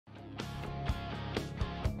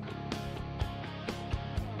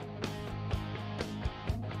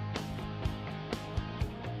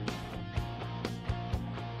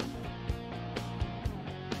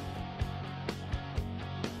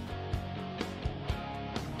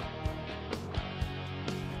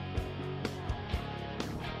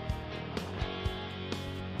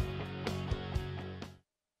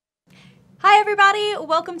everybody,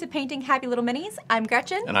 welcome to Painting Happy Little Minis. I'm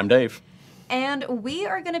Gretchen. And I'm Dave. And we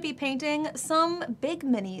are going to be painting some big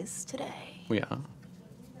minis today. We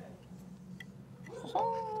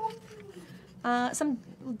are. Some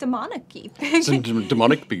demonic-y. Some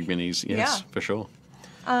demonic big minis, yes, Yeah. for sure.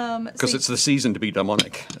 Because it's the season to be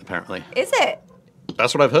demonic, apparently. Is it?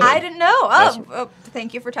 That's what I've heard. I didn't know. Oh,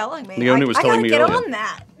 thank you for telling me. Leona was telling me I gotta earlier. get on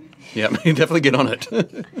that. Yeah, definitely get on it. Is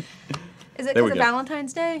it There because we of go.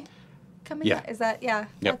 Valentine's Day coming Yeah. up? Is that, yeah.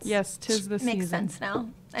 Yep. that's- Yes, 'tis the Makes season. sense now.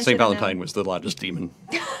 I St. should've Valentine known. was the largest demon.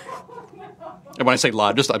 And when I say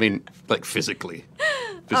largest, I mean like physically.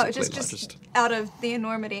 Oh, Physically just largest. out of the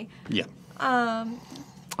enormity. Yeah. I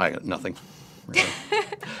got nothing. Really.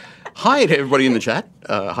 Hi to everybody in the chat.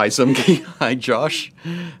 Hi, Sumki. Hi, Josh.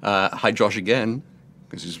 Hi, Josh again.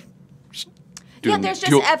 Because he's just doing There's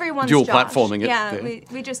just everyone's dual Josh. platforming it. Yeah, there.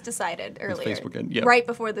 we just decided earlier, Facebook and- yeah. right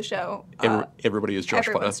before the show. Everybody is Josh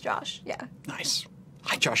Potter. Everyone's Josh, yeah. Nice.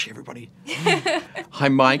 Hi, Josh, everybody. Hi,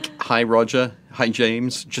 Mike. Hi, Roger. Hi,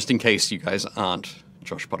 James. Just in case you guys aren't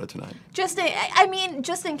Josh Potter tonight. Just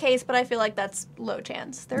in case, but I feel like that's low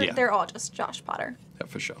chance. They're all just Josh Potter. Yeah,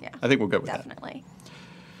 for sure. Yeah, I think we'll go with definitely.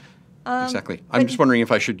 Exactly. I'm just wondering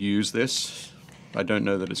if I should use this. I don't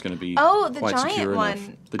know that it's going to be Oh, the quite giant secure one. enough.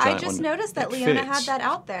 The giant I just one. noticed that It Leona had fits, that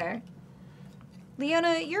out there.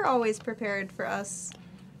 Leona, you're always prepared for us.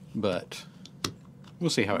 But we'll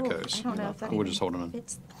see how it Ooh, goes. I don't know if that We'll even just hold on.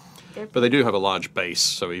 fits. They're- But they do have a large base,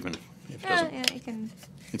 so even if it doesn't, yeah, you can.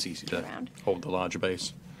 it's easy to around. hold the larger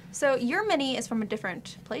base. So your mini is from a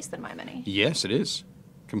different place than my mini. Yes, it is.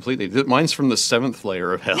 Completely. Mine's from the 7th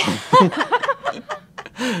layer of hell.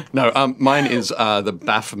 No, mine is the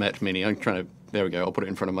Baphomet mini. I'm trying to. There we go. I'll put it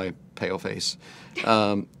in front of my pale face.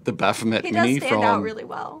 The Baphomet He does mini stand from. out really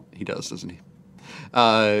well. He does, doesn't he?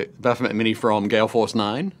 Baphomet mini from Gale Force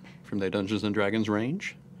 9 from their Dungeons and Dragons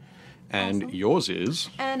range, and Awesome. yours is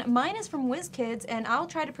And mine is from Wizkids, and I'll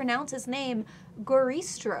try to pronounce his name,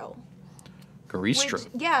 Goristro. Goristro.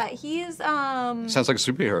 Which, yeah, he's Sounds like a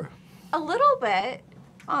superhero. a little bit,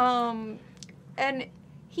 and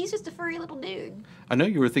he's just a furry little dude. I know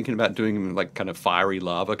you were thinking about doing him like kind of fiery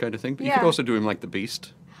lava kind of thing, but you could Yeah. also do him like the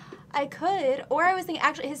Beast. I could, or I was thinking,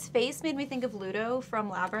 actually, his face made me think of Ludo from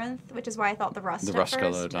Labyrinth, which is why I thought the rust The at rust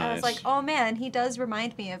first. color, I was nice. like, oh man, he does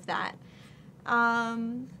remind me of that.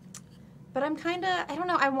 But I'm kind of, I don't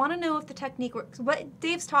know, I want to know if the technique works. What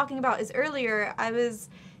Dave's talking about is earlier, I was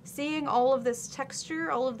seeing all of this texture,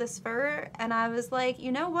 all of this fur, and I was like,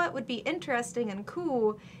 you know what would be interesting and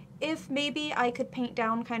cool if maybe I could paint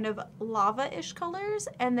down kind of lava-ish colors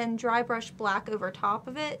and then dry brush black over top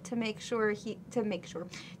of it to make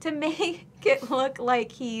it look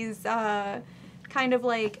like he's kind of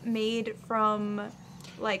like made from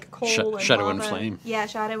like coal and Shadow lava. and flame. Yeah,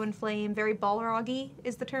 shadow and flame. Very Balroggy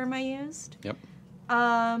is the term I used. Yep.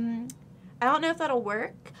 I don't know if that'll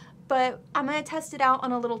work, but I'm going to test it out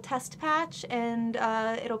on a little test patch, and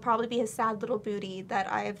it'll probably be his sad little booty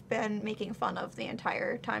that I've been making fun of the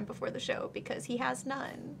entire time before the show because he has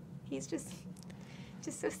none. He's just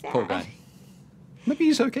so sad. Poor guy. Maybe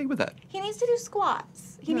he's okay with that. He needs to do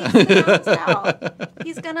squats. He needs to balance it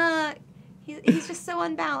out. He's just so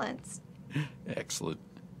unbalanced. Excellent.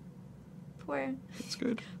 Poor That's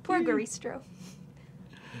good. Goristro.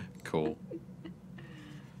 Cool.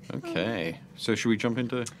 Okay. So should we jump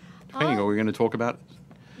into painting, or are we going to talk about?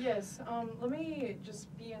 Yes, let me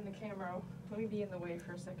just be in the camera. Let me be in the way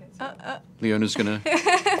for a second. So. Leona's going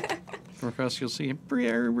to come across. You'll see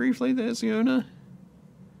very briefly. There's Leona.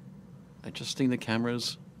 Adjusting the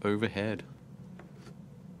cameras overhead.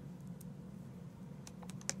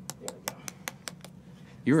 There we go.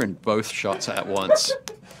 You were in both shots at once.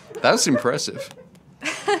 That's impressive.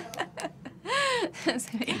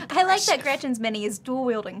 I like that Gretchen's mini is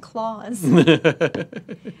dual-wielding claws. It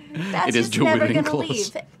That's is just never dual-wielding going to claws.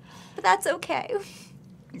 leave. But that's okay.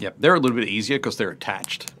 Yep, they're a little bit easier because they're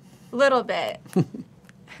attached. Little bit.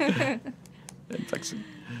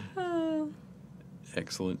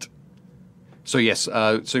 Excellent. So yes,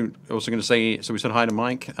 so also going to say, so we said hi to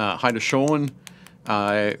Mike, hi to Sean.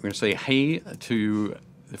 We're going to say hey to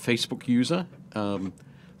the Facebook user.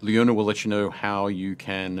 Leona will let you know how you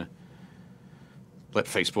can let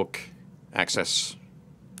Facebook access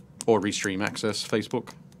or restream access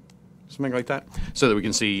Facebook, something like that, so that we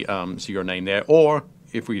can see your name there. Or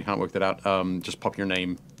if we can't work that out, just pop your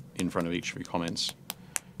name in front of each of your comments.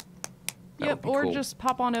 That Yep, would be or cool. just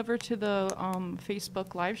pop on over to the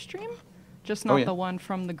Facebook live stream, just Oh, not yeah. the one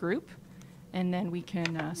from the group, and then we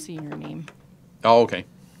can see your name. Oh, okay.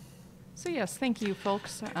 So yes, thank you,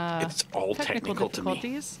 folks. It's all technical to me.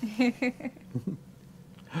 difficulties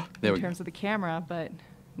There in we go. terms of the camera, but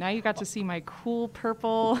Now you got to see my cool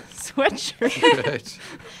purple sweatshirt. Good.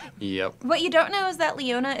 Yep. What you don't know is that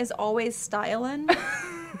Leona is always styling.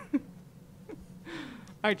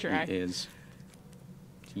 I try. He is.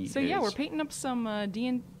 So yeah, we're painting up some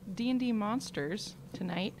D&D monsters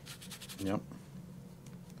tonight. Yep.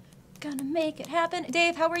 Gonna make it happen.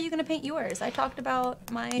 Dave, how are you gonna paint yours? I talked about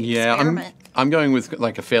my Yeah, experiment. I'm going with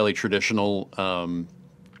like a fairly traditional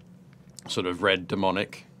sort of red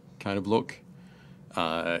demonic kind of look.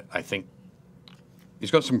 I think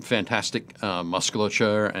he's got some fantastic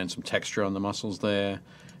musculature and some texture on the muscles there, and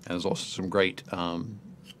there's also some great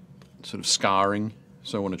sort of scarring.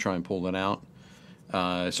 So I want to try and pull that out. So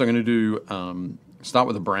I'm going to do start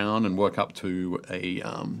with a brown and work up to a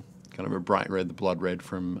kind of a bright red, the blood red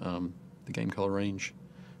from the game color range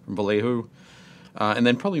from Vallejo, and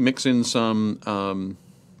then probably mix in some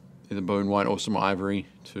either bone white or some ivory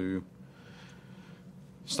to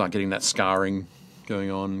start getting that scarring going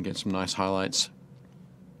on and get some nice highlights.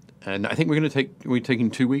 And I think we're taking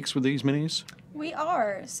 2 weeks with these minis. We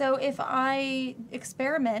are. So if I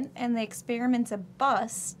experiment and the experiment's a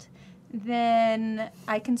bust, then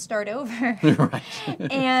I can start over. Right.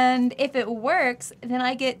 And if it works, then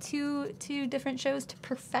I get two different shows to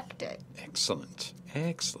perfect it. Excellent.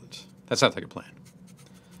 Excellent. That sounds like a plan.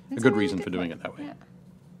 It's a good really reason for doing plan. it that way. Yeah.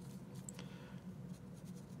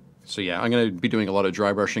 So yeah, I'm going to be doing a lot of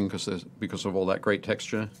dry brushing because of all that great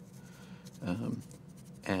texture.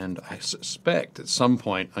 And I suspect at some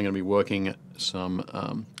point I'm going to be working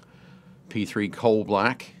some P3 coal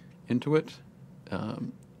black into it.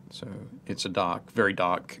 So it's a very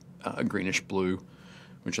dark greenish blue,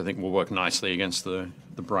 which I think will work nicely against the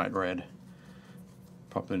bright red.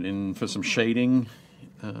 Pop it in for some shading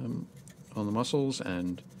on the muscles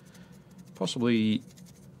and possibly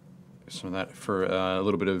some of that for a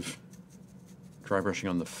little bit of dry brushing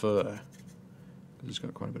on the fur. He's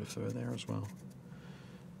got quite a bit of fur there as well.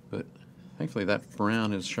 But thankfully that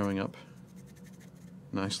brown is showing up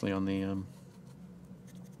nicely on the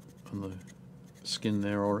skin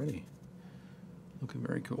there already. Looking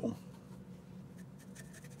very cool.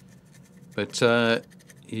 But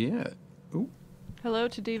yeah. Ooh. Hello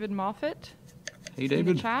to David Moffat. Hey In the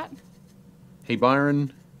David. chat. Hey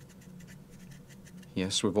Byron.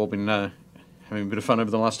 Yes, we've all been having a bit of fun over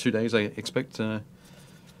the last 2 days. I expect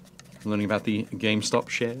learning about the GameStop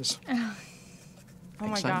shares. Oh my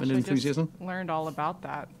gosh, Excitement I and enthusiasm. just learned all about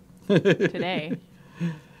that today.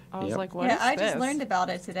 I was Yep. like, what is I this? just learned about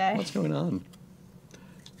it today. What's going on?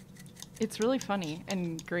 It's really funny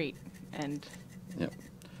and great and Yep.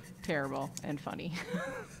 terrible and funny.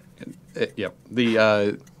 Yep.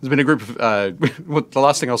 There's been a group of. The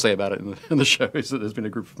last thing I'll say about it in the show is that there's been a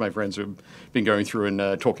group of my friends who have been going through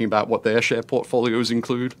and talking about what their share portfolios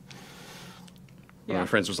include. One of my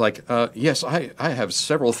friends was like, "Yes, I have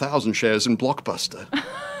several thousand shares in Blockbuster."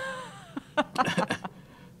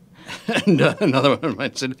 And another one of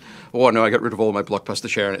mine said, "Oh no, I got rid of all my Blockbuster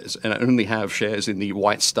shares, and I only have shares in the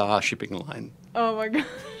White Star shipping line." Oh my god.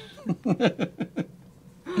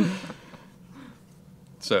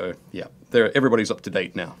 So yeah, everybody's up to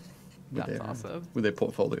date now. That's awesome. With their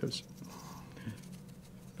portfolios.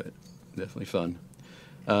 But definitely fun.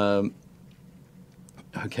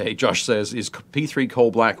 Okay, Josh says, is P3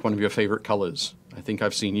 coal black one of your favorite colors? I think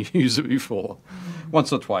I've seen you use it before.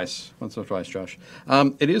 Once or twice, Josh.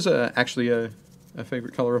 It is actually a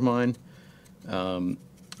favorite color of mine. One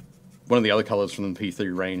of the other colors from the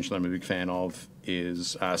P3 range that I'm a big fan of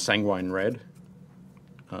is sanguine red,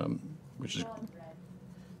 which is...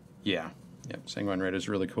 Yeah, sanguine red is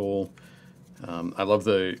really cool. I love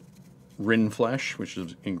the Rin flesh, which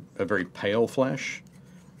is a very pale flesh.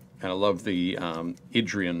 And I love the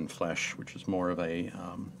Idrian flesh, which is more of a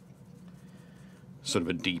sort of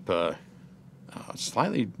a deeper,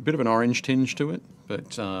 slightly bit of an orange tinge to it,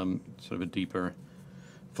 but sort of a deeper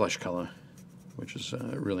flesh color, which is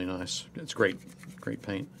really nice. It's great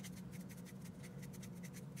paint.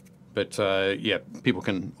 But yeah, people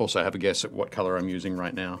can also have a guess at what color I'm using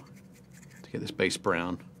right now to get this base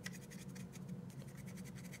brown.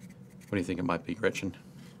 What do you think it might be, Gretchen?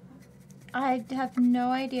 I have no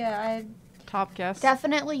idea. Top guess.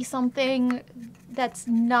 Definitely something that's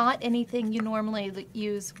not anything you normally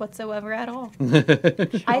use whatsoever at all.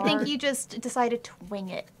 I think you just decided to wing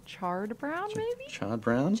it. Charred brown, maybe? Charred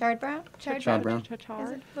brown? Charred brown? Charred brown. Is it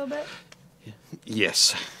Charred. a little bit?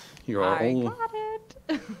 Yes. You are I all got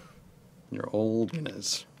it. you're all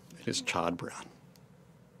winners. It is charred brown.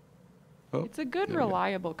 Oh, It's a good, there we go.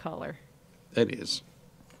 reliable color. It is.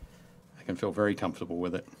 I can feel very comfortable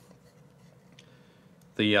with it.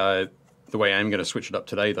 The way I'm going to switch it up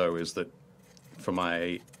today, though, is that for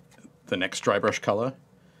the next dry brush color,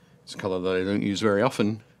 This color that I don't use very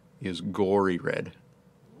often is gory red.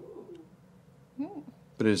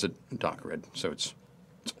 But it is a dark red, so it's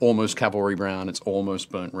almost cavalry brown, it's almost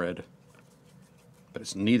burnt red. But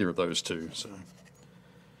it's neither of those two, so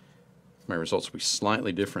my results will be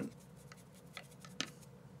slightly different.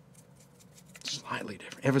 Slightly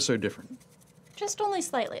different, ever so different. Just only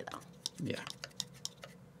slightly, though. Yeah.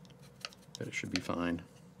 But it should be fine.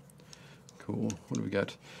 Cool. What do we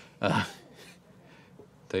got?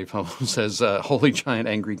 Dave Hubble says, holy giant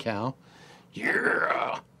angry cow.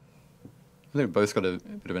 Yeah! I think we've both got a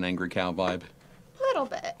bit of an angry cow vibe A little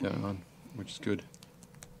bit. going on, which is good.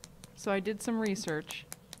 So I did some research.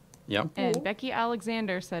 Yep. And Cool. Becky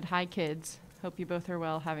Alexander said, hi, kids. Hope you both are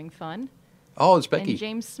well, having fun. Oh, it's Becky. And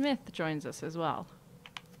James Smith joins us as well.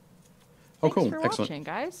 Oh, Thanks cool. for Excellent. watching,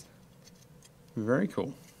 guys. Very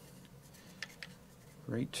cool.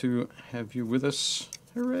 Great to have you with us.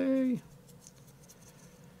 Hooray!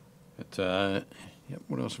 But, yep,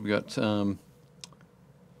 what else have we got? I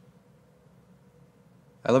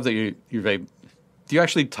love that you've do you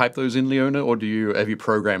actually type those in, Leona, or have you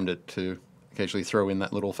programmed it to occasionally throw in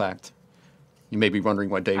that little fact? You may be wondering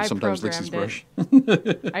why Dave I sometimes licks his brush.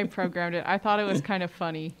 programmed I programmed it. I thought it was kind of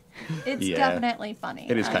funny. It's Yeah. definitely funny.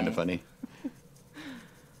 It is kind of funny. I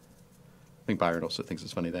think Byron also thinks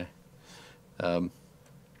it's funny there.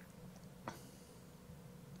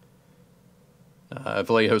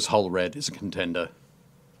 Vallejo's Whole Red is a contender.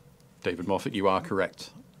 David Moffat, you are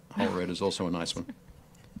correct. Whole Red is also a nice one.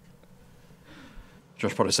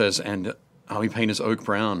 Josh Potter says, and Army Painter's Oak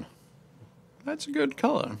Brown. That's a good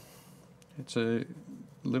color. It's a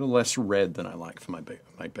little less red than I like for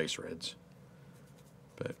my base reds.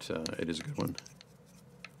 But it is a good one.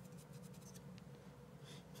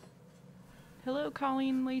 Hello,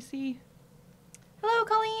 Colleen Lacey. Hello,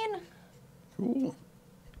 Colleen. Cool.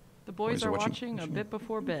 The boys are watching a watching bit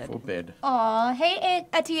before bed. For bed. Aw, hey,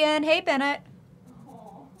 Etienne. Hey, Bennett.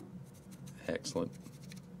 Excellent.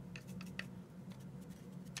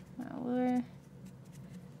 All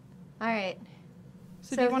right.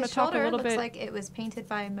 So do you want his to talk a shoulder little looks bit? like it was painted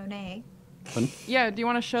by Monet. Fun. Yeah, do you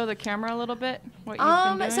want to show the camera a little bit what you've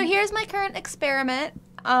been doing? So here's my current experiment.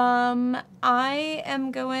 I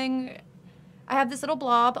have this little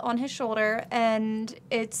blob on his shoulder, and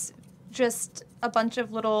it's just a bunch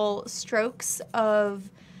of little strokes of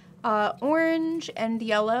orange and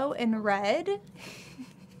yellow and red.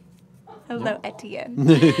 Hello, Etienne.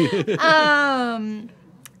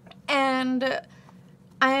 And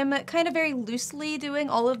I'm kind of very loosely doing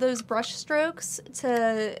all of those brush strokes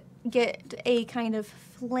to get a kind of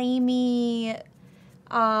flamey,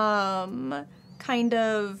 kind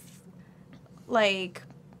of like,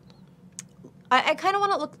 I kind of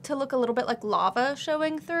want it to look a little bit like lava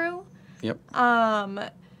showing through. Yep.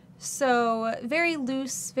 So very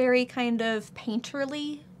loose, very kind of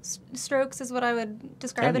painterly strokes is what I would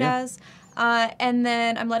describe it Yeah. as. And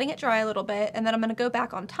then I'm letting it dry a little bit, and then I'm going to go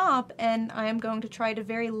back on top, and I am going to try to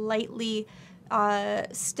very lightly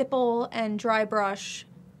stipple and dry brush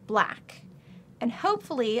black. And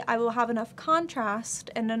hopefully I will have enough contrast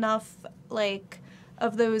and enough, like,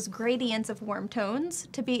 of those gradients of warm tones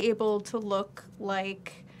to be able to look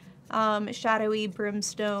like shadowy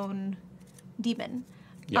brimstone demon.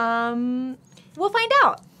 Yep. We'll find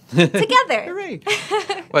out together. Hooray!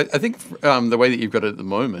 Well, I think the way that you've got it at the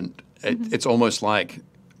moment, it's almost like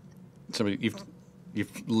somebody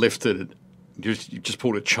you've lifted, you just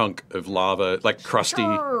pulled a chunk of lava, like crusty,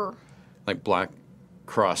 Sure. like black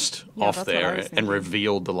crust Yeah, off that's what I there, was and thinking.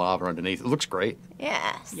 revealed the lava underneath. It looks great.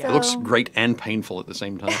 Yeah. Yeah. It looks so- great and painful at the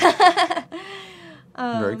same time.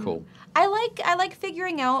 Very cool. I like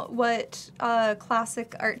figuring out what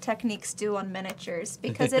classic art techniques do on miniatures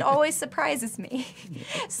because it always surprises me.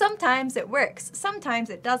 Sometimes it works, sometimes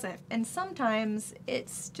it doesn't, and sometimes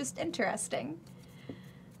it's just interesting.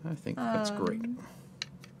 I think that's great.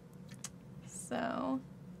 So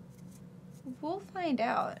we'll find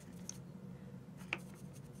out.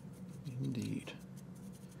 Indeed.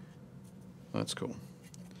 That's cool.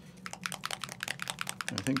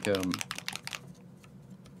 I think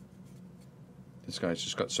this guy's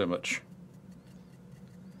just got so much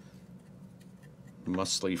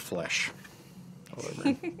muscly flesh all over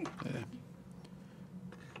him. Yeah.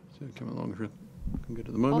 So come along for come good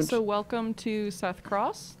at the moment. Also, welcome to Seth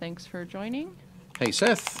Cross. Thanks for joining. Hey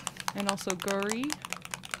Seth. And also Guri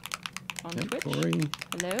on Yep, Twitch. Corey.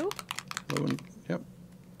 Hello. Hello and yep.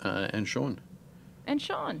 And Sean. And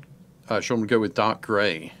Sean. Sean would go with dark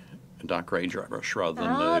grey. A dark grey dry brush rather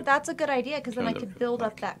than the That's a good idea because then I kind of could build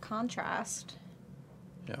up black. that contrast.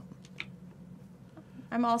 yeah.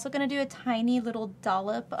 I'm also going to do a tiny little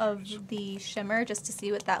dollop of the shimmer just to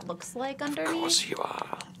see what that looks like underneath. Of course you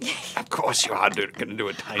are. Of course you are going to do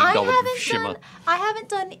a tiny I dollop of shimmer. haven't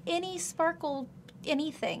done any sparkle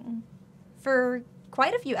anything for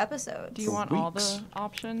quite a few episodes. Do you want all the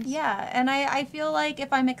options? Yeah, and I feel like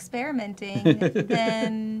if I'm experimenting,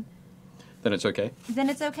 then Then it's okay. then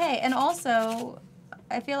it's okay. And also,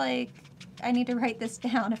 I feel like I need to write this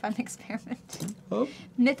down if I'm experimenting. Oh.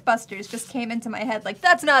 Mythbusters just came into my head like,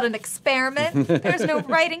 that's not an experiment. There's no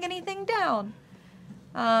writing anything down.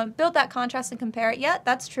 Build that contrast and compare it. Yeah,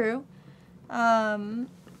 that's true.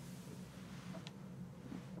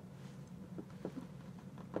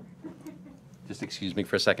 Just excuse me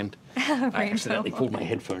for a second. I accidentally pulled my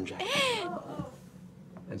headphone jack.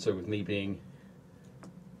 And so with me being...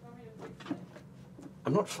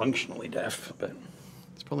 I'm not functionally deaf, but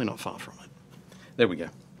it's probably not far from it. There we go.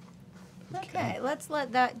 Okay, let's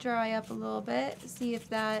let that dry up a little bit. See if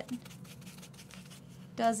that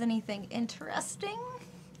does anything interesting.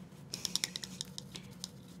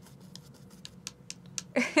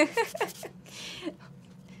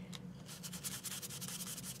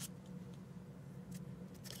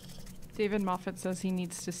 David Moffat says he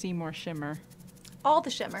needs to see more shimmer. All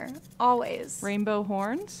the shimmer, always. Rainbow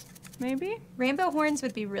horns, maybe? Rainbow horns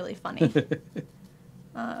would be really funny.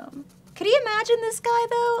 Could you imagine this guy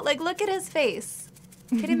though? Like, look at his face.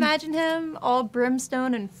 Could you imagine him all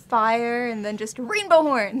brimstone and fire and then just rainbow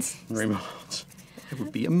horns? Rainbow horns. It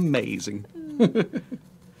would be amazing.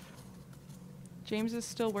 James is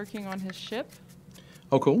still working on his ship.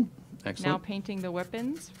 Oh, cool. Now Excellent. painting the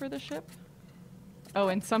weapons for the ship. Oh,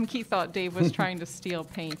 and some key thought Dave was trying to steal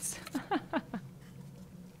paints. All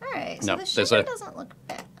right, so No, the there's shimmer a- doesn't look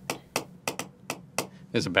bad.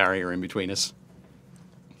 There's a barrier in between us.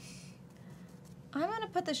 I'm gonna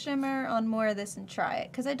put the shimmer on more of this and try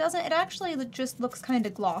it because it actually just looks kind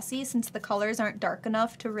of glossy since the colors aren't dark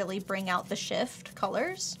enough to really bring out the shift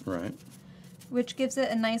colors, Right. which gives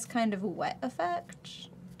it a nice kind of wet effect,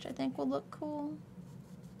 which I think will look cool.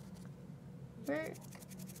 We're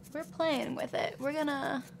playing with it. We're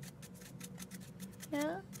gonna,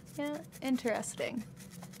 yeah, interesting.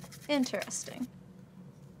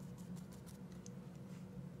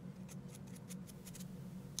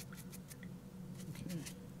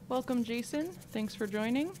 Welcome, Jason. Thanks for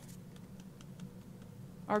joining.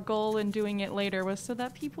 Our goal in doing it later was so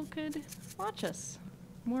that people could watch us.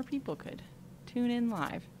 More people could tune in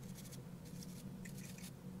live.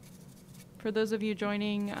 For those of you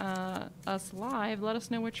joining us live, let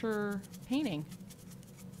us know what you're painting.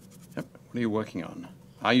 Yep. What are you working on?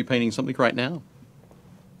 Are you painting something right now?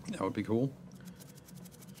 That would be cool.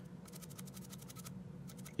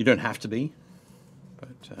 You don't have to be, but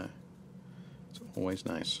it's always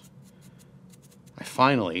nice. I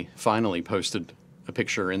finally posted a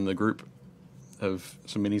picture in the group of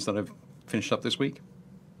some minis that I've finished up this week.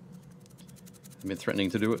 I've been threatening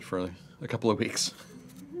to do it for a couple of weeks.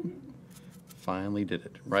 Finally did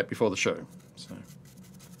it right before the show. So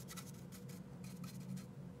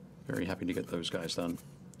very happy to get those guys done.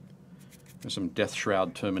 There's some Death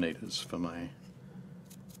Shroud Terminators for my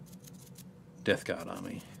Death Guard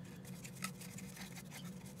army.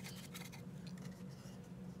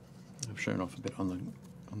 I've shown off a bit on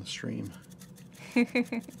the stream.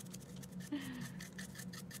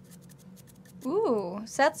 Ooh,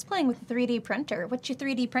 Seth's playing with a 3D printer. What you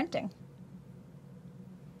 3D printing?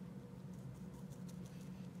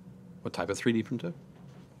 What type of 3D printer?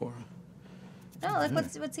 Or No, like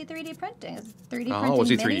what's he 3D printing? Is 3D printing oh, what's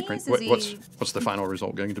he 3D minis? print? Is What's the final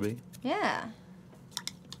result going to be? Yeah.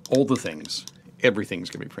 All the things. Everything's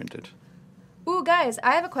going to be printed. Ooh, guys,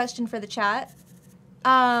 I have a question for the chat.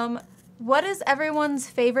 What is everyone's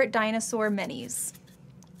favorite dinosaur minis?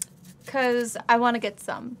 Because I want to get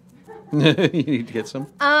some. You need to get some?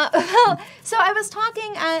 Well, so I was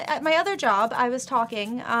talking at my other job,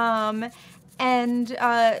 and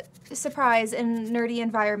surprise, in nerdy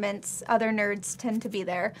environments, other nerds tend to be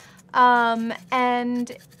there.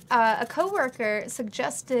 And a coworker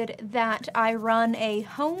suggested that I run a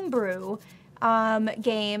homebrew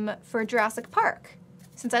game for Jurassic Park,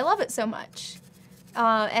 since I love it so much,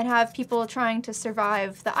 and have people trying to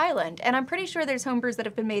survive the island. And I'm pretty sure there's homebrews that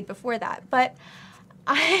have been made before that, but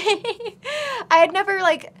I had never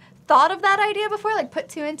thought of that idea before, put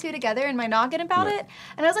two and two together in my noggin about it,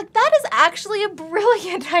 and I was like, that is actually a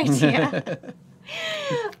brilliant idea.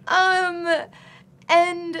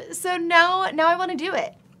 And so now I want to do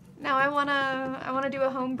it. Now I want to do a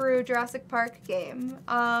homebrew Jurassic Park game.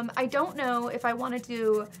 I don't know if I want to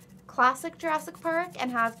do classic Jurassic Park and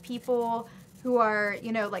have people who are,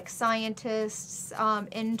 you know, like scientists,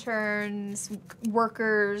 interns,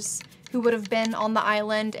 workers who would have been on the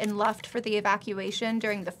island and left for the evacuation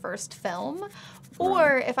during the first film.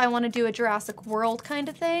 Or if I want to do a Jurassic World kind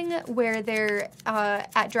of thing, where they're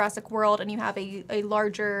at Jurassic World and you have a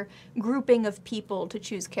larger grouping of people to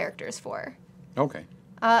choose characters for. Okay.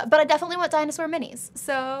 But I definitely want dinosaur minis,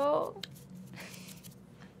 so...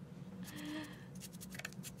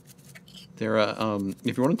 There are,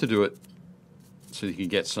 if you wanted to do it so you could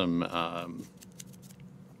get some,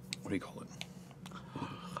 what do you call it?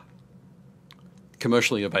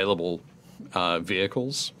 Commercially available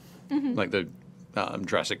vehicles, like the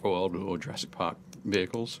Jurassic World or Jurassic Park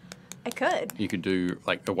vehicles. I could. You could do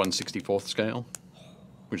like a 1/64th scale,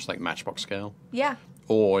 which is like Matchbox scale. Yeah.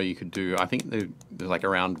 Or you could do, I think they're like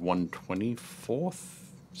around 1/24th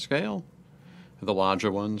scale, the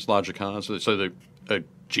larger ones, larger cars. So the a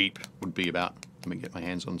Jeep would be about, let me get my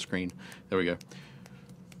hands on the screen. There we go.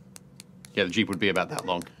 Yeah, the Jeep would be about that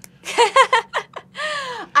long.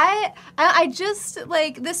 I just,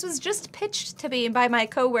 like, this was just pitched to me by my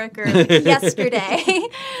coworker yesterday.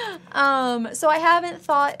 So I haven't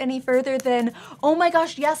thought any further than, oh my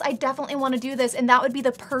gosh, yes, I definitely want to do this, and that would be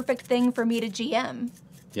the perfect thing for me to GM.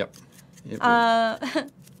 Yep.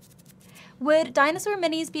 Would dinosaur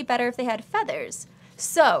minis be better if they had feathers?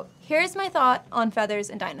 So, here's my thought on feathers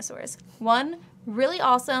and dinosaurs. One, really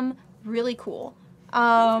awesome, really cool.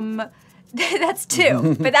 That's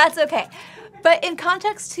two, but that's okay. But in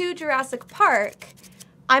context to Jurassic Park,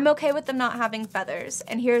 I'm okay with them not having feathers,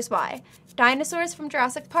 and here's why. Dinosaurs from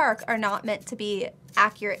Jurassic Park are not meant to be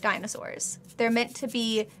accurate dinosaurs. They're meant to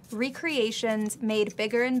be recreations made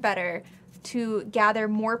bigger and better to gather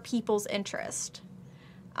more people's interest.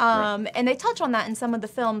 And they touch on that in some of the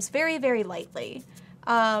films very, very lightly.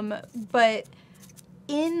 But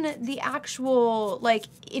in the actual, like,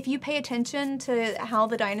 if you pay attention to how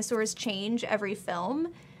the dinosaurs change every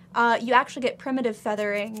film, you actually get primitive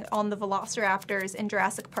feathering on the velociraptors in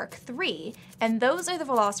Jurassic Park 3. And those are the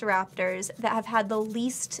velociraptors that have had the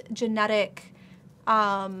least genetic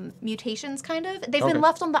mutations, kind of. They've been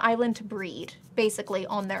left on the island to breed, basically,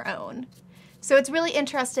 on their own. So it's really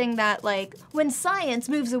interesting that, like, when science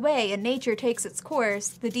moves away and nature takes its course,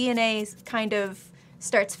 the DNA kind of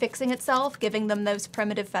starts fixing itself, giving them those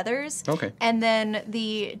primitive feathers. Okay. And then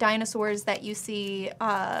the dinosaurs that you see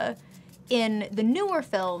in the newer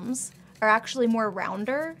films are actually more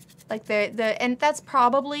rounder. Like and that's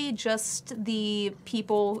probably just the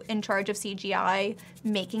people in charge of CGI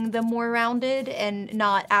making them more rounded and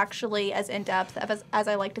not actually as in-depth as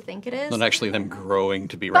I like to think it is. Not actually them growing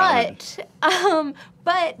to be rounded.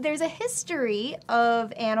 But there's a history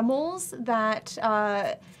of animals that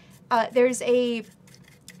there's a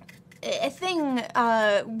thing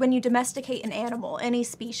when you domesticate an animal, any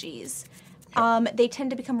species, they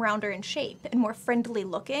tend to become rounder in shape and more friendly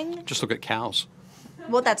looking. Just look at cows.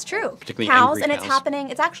 Well, that's true. Particularly cows, angry and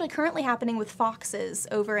cows. it's actually currently happening with foxes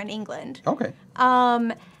over in England. Okay.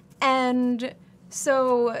 And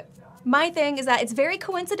so my thing is that it's very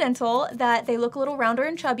coincidental that they look a little rounder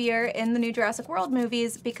and chubbier in the new Jurassic World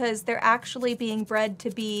movies because they're actually being bred to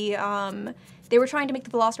be, they were trying to make the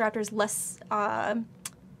velociraptors less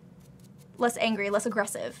angry, less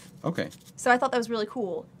aggressive. Okay. So I thought that was really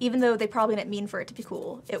cool. Even though they probably didn't mean for it to be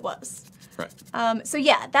cool, it was. Right. So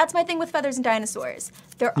yeah, that's my thing with feathers and dinosaurs.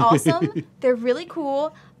 They're awesome. They're really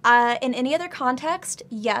cool. In any other context,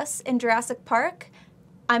 yes. In Jurassic Park,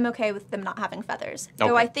 I'm okay with them not having feathers. Okay.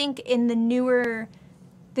 Though I think in the newer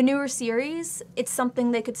series, it's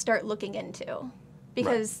something they could start looking into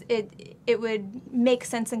because it would make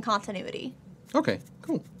sense in continuity. Okay,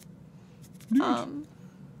 cool.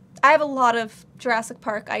 I have a lot of Jurassic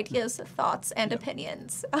Park ideas, thoughts, and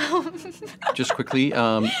opinions. Just quickly,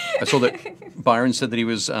 I saw that Byron said that he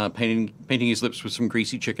was painting his lips with some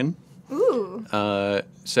greasy chicken. Ooh.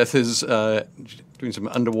 Seth is doing some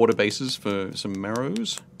underwater bases for some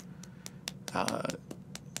marrows.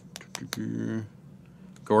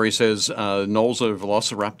 Gory says Knowles of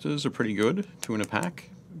Velociraptors are pretty good, 2 in a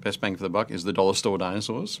pack. Best bang for the buck is the dollar store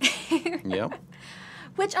dinosaurs. Yep.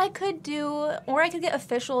 Which I could do, or I could get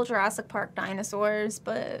official Jurassic Park dinosaurs,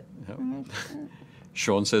 but... Yep.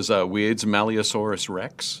 Sean says Weird's Malleosaurus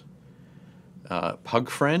Rex. Pug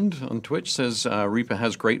Friend on Twitch says Reaper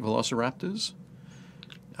has great velociraptors.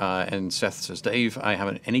 And Seth says, Dave, I have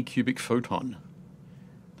an Anycubic photon.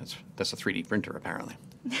 That's a 3D printer, apparently.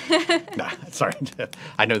 Nah, sorry.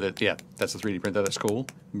 I know that, yeah, that's a 3D printer. That's cool.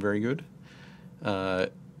 Very good.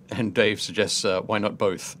 And Dave suggests, why not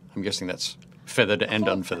both? I'm guessing that's feathered and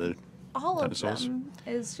unfeathered All dinosaurs. of them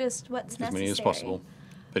is just what's necessary. As many as possible.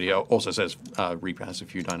 But he also says Reaper has a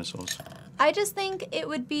few dinosaurs. I just think it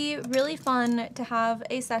would be really fun to have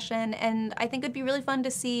a session, and I think it'd be really fun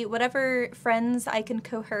to see whatever friends I can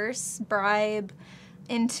coerce, bribe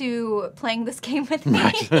into playing this game with me.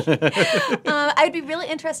 I'd be really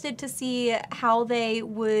interested to see how they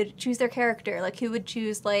would choose their character, like who would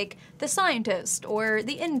choose like the scientist or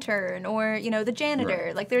the intern or, you know, the janitor.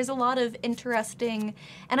 Right. Like there's a lot of interesting,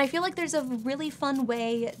 and I feel like there's a really fun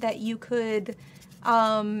way that you could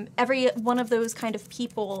every one of those kind of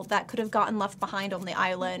people that could have gotten left behind on the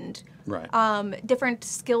island, Right. Different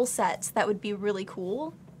skill sets that would be really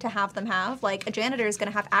cool to have them have. Like a janitor is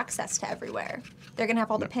going to have access to everywhere. They're going to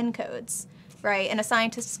have all the PIN codes, right? And a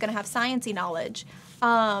scientist is going to have sciencey knowledge.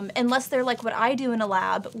 Unless they're like what I do in a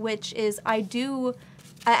lab, which is I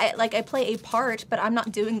play a part, but I'm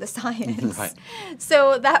not doing the science. Right.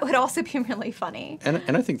 So that would also be really funny.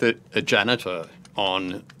 And I think that a janitor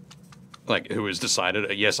on, like, who has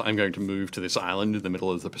decided, yes, I'm going to move to this island in the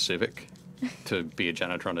middle of the Pacific to be a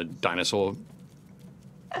janitor on a dinosaur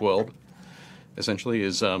world, essentially,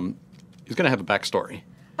 is going to have a backstory.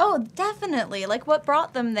 Oh, definitely. Like, what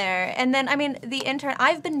brought them there? And then, I mean, the intern...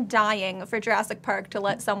 I've been dying for Jurassic Park to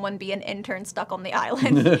let someone be an intern stuck on the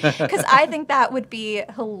island. Because I think that would be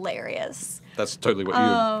hilarious. That's totally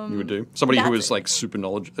what you would do. Somebody who was, like,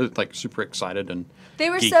 super excited and they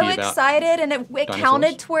were geeky so about excited, and it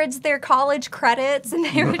counted towards their college credits, and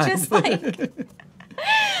they were just like...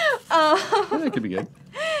 that could be good.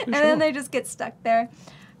 And then they just get stuck there.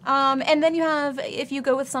 And then you have, if you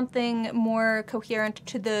go with something more coherent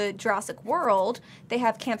to the Jurassic World, they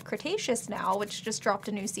have Camp Cretaceous now, which just dropped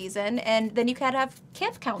a new season, and then you could have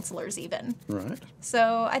camp counselors even. Right.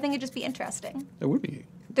 So I think it'd just be interesting. It would be.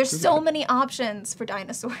 There's so many options for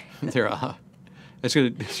dinosaurs. There are. It's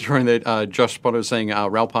good. It's showing that Josh Potter is saying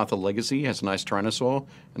Ralpatha Legacy has a nice Tyrannosaur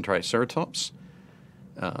and Triceratops.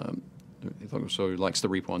 He also likes the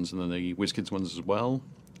Reap ones and then the Wizkids ones as well.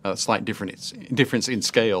 Slight difference in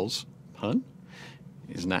scales, pun,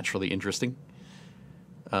 is naturally interesting.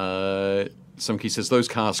 Somebody says, those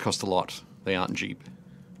cars cost a lot. They aren't cheap.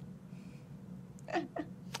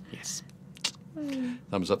 Yes.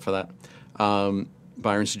 Thumbs up for that.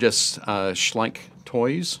 Byron suggests Schleich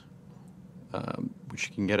toys, which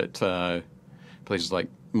you can get at places like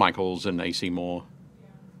Michael's and AC Moore,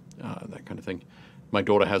 that kind of thing. My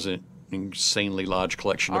daughter has an insanely large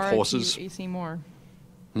collection of horses. AC Moore.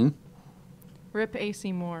 Rip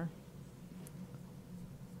AC Moore.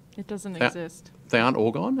 It doesn't exist. They aren't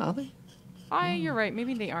all gone, are they? You're right.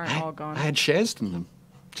 Maybe they aren't all gone. I had shares in them.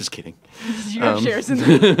 Just kidding. Did you have shares in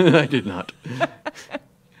them? I did not.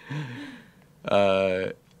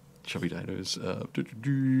 Chubby dinos.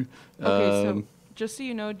 Okay, so just so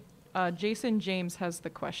you know, Jason James has the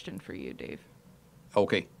question for you, Dave.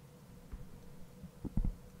 Okay.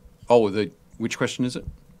 Oh, which question is it?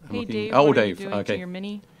 Hey, Dave. Oh, what are you Dave. doing Okay. to your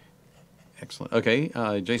mini? Excellent. Okay,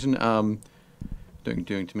 Jason. Doing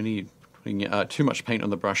to mini. Putting too much paint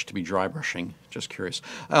on the brush to be dry brushing. Just curious.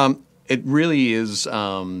 It really is.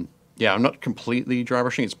 I'm not completely dry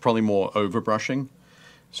brushing. It's probably more over brushing.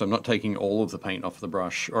 So I'm not taking all of the paint off the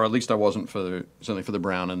brush, or at least I wasn't certainly for the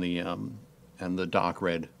brown and the dark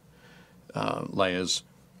red layers.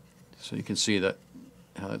 So you can see that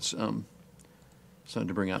how it's starting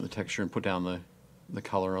to bring out the texture and put down the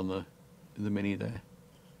color on the mini there.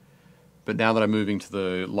 But now that I'm moving to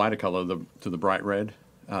the lighter color, to the bright red,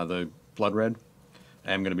 the blood red,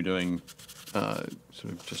 I am going to be doing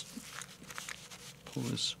sort of just pull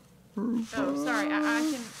this. Oh, sorry.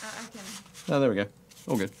 I can. Oh, there we go.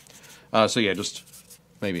 All good. So yeah, just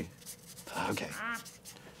maybe. Okay.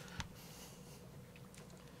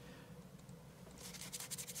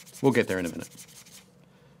 We'll get there in a minute.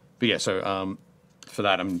 But yeah, so for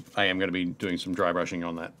that, I am going to be doing some dry brushing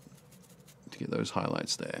on that to get those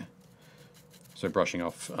highlights there. So brushing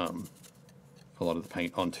off a lot of the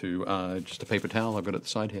paint onto just a paper towel I've got at the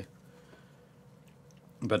side here.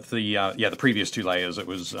 But the previous two layers, it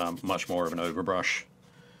was much more of an overbrush.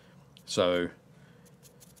 So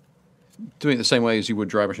doing it the same way as you would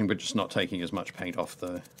dry brushing, but just not taking as much paint off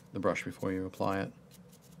the brush before you apply it.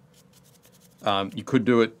 You could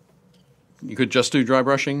do it. You could just do dry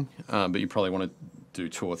brushing, but you probably want to do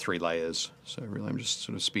 2 or 3 layers. So really, I'm just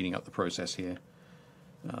sort of speeding up the process here.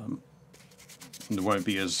 There won't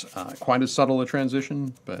be as quite as subtle a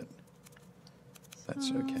transition, but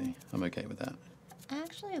that's okay. I'm okay with that. I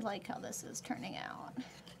actually like how this is turning out.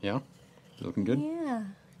 Yeah, looking good.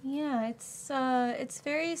 Yeah, it's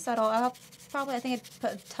very subtle. I think I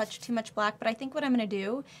put a touch too much black, but I think what I'm gonna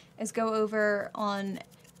do is go over on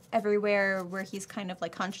everywhere where he's kind of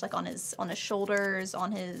like hunched, like on his shoulders,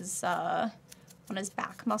 on his on his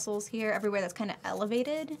back muscles here, everywhere that's kind of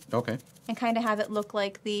elevated, Okay. and kind of have it look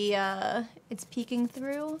like it's peeking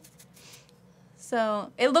through.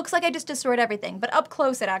 So it looks like I just destroyed everything, but up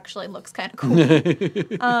close it actually looks kind of cool.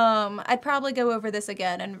 I'd probably go over this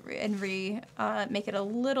again and make it a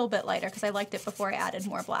little bit lighter because I liked it before I added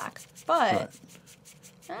more black. But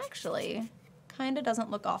actually, kind of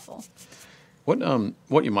doesn't look awful.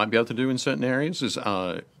 What you might be able to do in certain areas is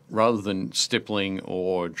rather than stippling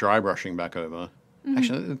or dry brushing back over,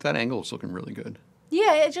 actually that angle is looking really good.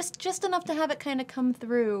 Yeah, just enough to have it kind of come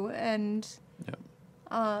through and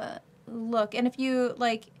look. And if you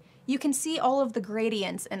you can see all of the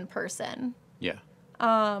gradients in person. Yeah.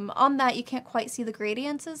 On that, you can't quite see the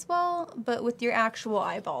gradients as well, but with your actual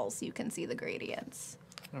eyeballs, you can see the gradients.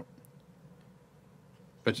 Oh.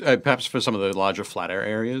 But perhaps for some of the larger flatter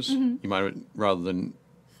areas, you might, rather than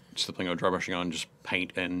stippling or dry brushing on, just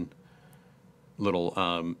paint in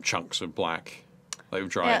little chunks of black, like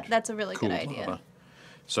dried. Yeah, that's a really cool good idea. lava.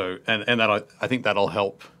 So, and that I think that'll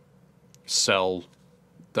help sell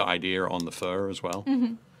the idea on the fur as well.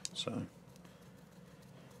 So,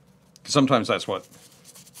 'cause sometimes that's what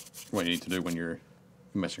you need to do when you're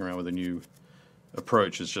messing around with a new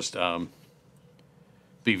approach, is just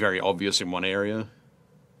be very obvious in one area,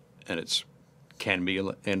 and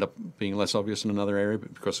end up being less obvious in another area,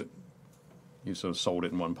 but because you sort of sold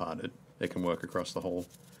it in one part, it can work across the whole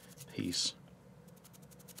piece.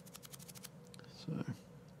 So,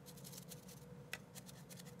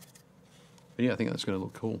 but yeah, I think that's going to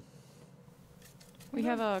look cool. We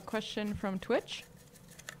have a question from Twitch.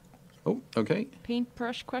 Oh, okay.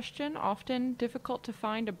 Paintbrush question. Often difficult to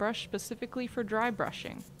find a brush specifically for dry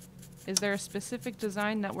brushing. Is there a specific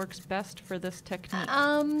design that works best for this technique?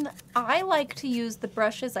 I like to use the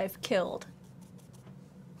brushes I've killed.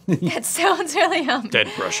 It sounds really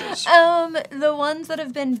Dead brushes. The ones that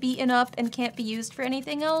have been beaten up and can't be used for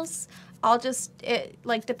anything else, I'll just,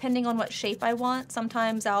 depending on what shape I want,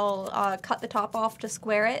 sometimes I'll cut the top off to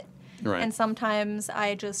square it. Right. And sometimes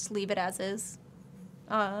I just leave it as is.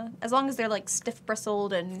 As long as they're like stiff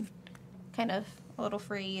bristled and kind of a little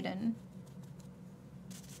frayed and...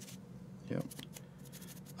 Yeah.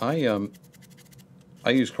 I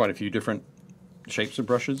use quite a few different shapes of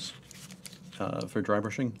brushes for dry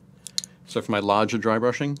brushing. So for my larger dry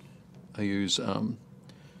brushing, I use ones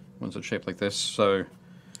that are shaped like this. So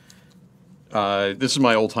this is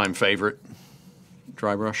my all-time favorite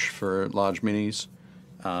dry brush for large minis.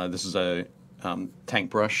 This is a tank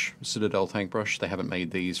brush, Citadel tank brush. They haven't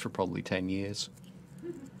made these for probably 10 years.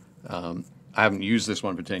 I haven't used this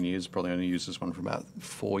one for 10 years, probably only used this one for about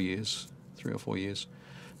 4 years, 3 or 4 years.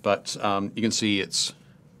 But you can see it's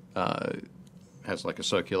has like a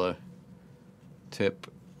circular tip.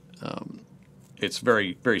 It's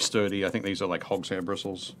very, very sturdy. I think these are like hog's hair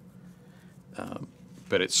bristles.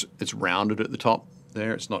 But it's rounded at the top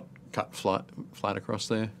there. It's not cut flat across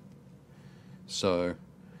there. So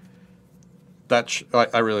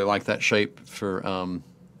I really like that shape for a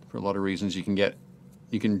lot of reasons. You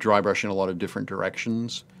can dry brush in a lot of different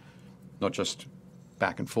directions, not just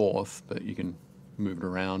back and forth, but you can move it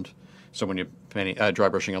around. So when you're dry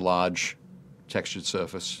brushing a large textured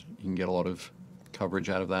surface, you can get a lot of coverage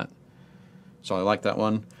out of that. So I like that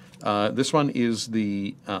one. This one is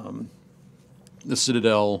the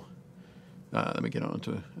Citadel. Let me get on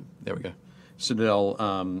to, there we go.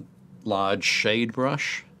 Citadel large shade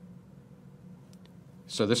brush.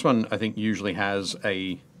 So this one I think usually has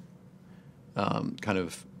a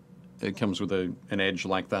it comes with an edge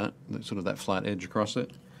like that, sort of that flat edge across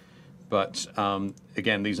it. But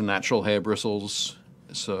again, these are natural hair bristles,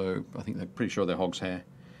 so I think they're pretty sure they're hog's hair.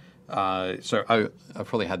 So I've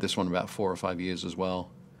probably had this one about 4 or 5 years as well,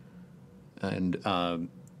 and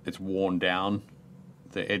it's worn down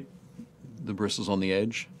the bristles on the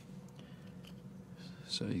edge.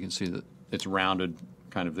 So you can see that it's rounded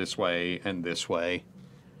kind of this way and this way.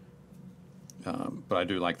 But I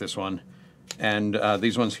do like this one. And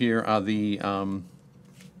these ones here are the Army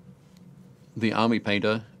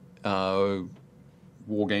Painter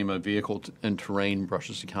Wargamer Vehicle and Terrain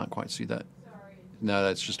brushes. You can't quite see that. Sorry. No,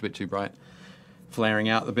 that's just a bit too bright. Flaring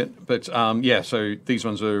out a bit. But yeah, so these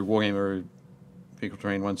ones are Wargamer Vehicle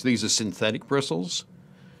Terrain ones. These are synthetic bristles,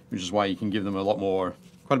 which is why you can give them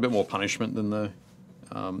quite a bit more punishment than the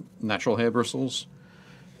natural hair bristles.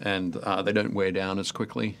 And they don't wear down as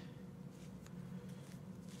quickly.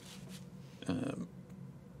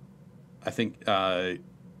 I think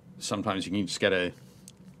sometimes you can just get I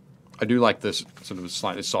do like this sort of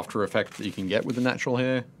slightly softer effect that you can get with the natural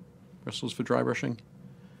hair bristles for dry brushing.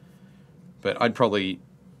 But I'd probably,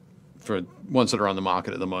 for ones that are on the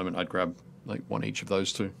market at the moment, I'd grab like one each of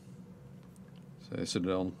those two. So I sit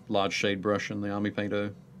on large shade brush and the Army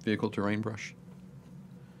Painter vehicle terrain brush.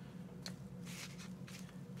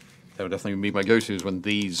 That would definitely be my go-tos when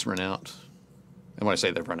these run out. And when I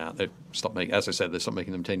say they've run out, they stopped making. As I said, they stopped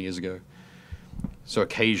making them 10 years ago. So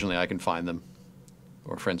occasionally I can find them,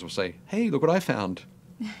 or friends will say, "Hey, look what I found,"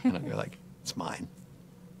 and I go like, "It's mine."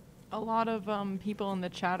 A lot of people in the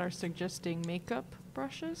chat are suggesting makeup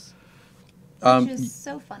brushes. Which is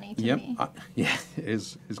so funny to me. Yeah,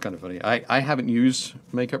 it's kind of funny. I haven't used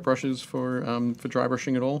makeup brushes for dry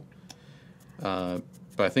brushing at all. But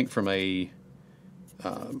I think from a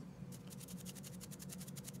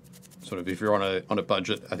sort of, if you're on a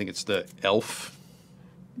budget, I think it's the Elf.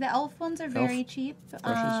 The elf ones are very cheap. Brushes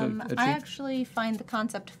are cheap. I actually find the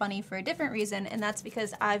concept funny for a different reason, and that's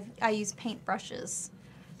because I use paint brushes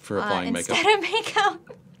For applying makeup. instead of makeup.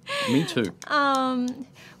 Me too.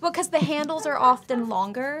 Well, because the handles are often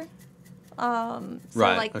longer. So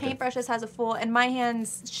Right, like okay. paintbrushes has a full, and my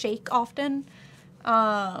hands shake often.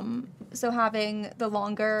 So having the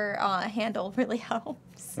longer handle really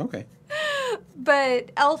helps. Okay.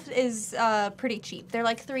 But Elf is pretty cheap. They're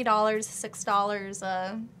like $3, $6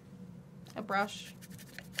 a brush.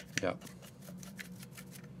 Yeah.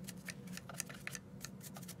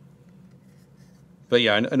 But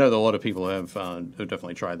yeah, I know that a lot of people have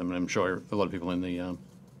definitely tried them, and I'm sure a lot of people in the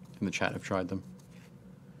chat have tried them.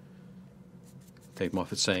 Dave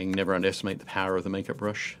Moffat's saying, "Never underestimate the power of the makeup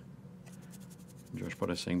brush." Josh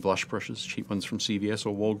Potter saying, "Blush brushes, cheap ones from CVS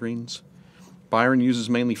or Walgreens." Byron uses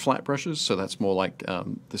mainly flat brushes, so that's more like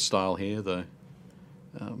this style here, the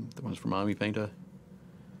ones from Army Painter.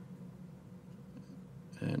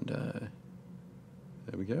 And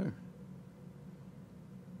there we go.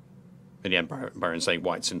 And yeah, Byron's saying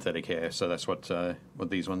white synthetic hair, so that's what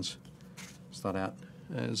these ones start out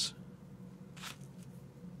as.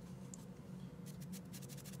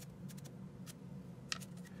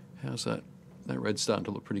 How's that? That red's starting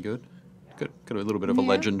to look pretty good. Got a little bit of a Yeah.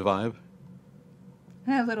 legend vibe.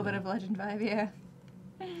 A little bit of legend vibe, yeah.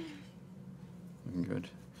 Looking good.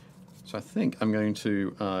 So I think I'm going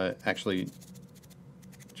to actually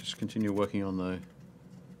just continue working on the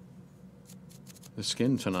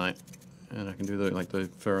skin tonight, and I can do the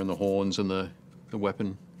fur and the horns and the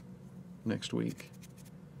weapon next week.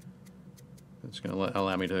 It's going to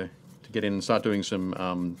allow me to get in and start doing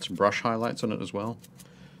some brush highlights on it as well,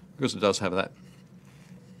 because it does have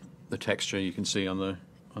the texture you can see on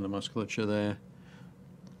the musculature there,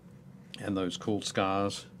 and those cool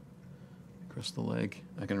scars across the leg.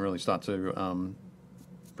 I can really start to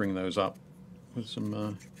bring those up with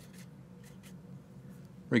some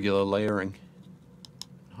regular layering,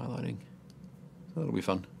 highlighting. So that'll be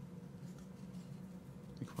fun.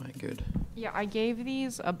 Be quite good. Yeah, I gave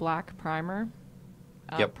these a black primer.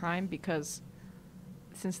 Yep. Prime, because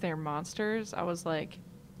since they're monsters, I was like,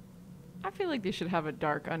 I feel like they should have a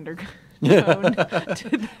dark undertone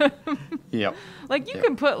to them. Yep. Like, you Yep.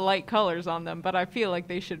 can put light colors on them, but I feel like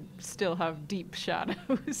they should still have deep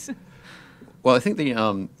shadows. Well, I think the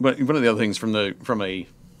one of the other things from a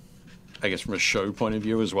show point of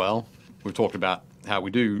view as well, we've talked about how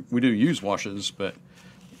we do use washes, but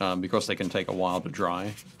because they can take a while to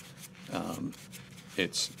dry,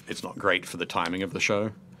 it's not great for the timing of the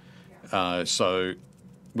show. So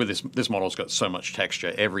with this model's got so much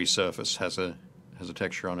texture, every surface has a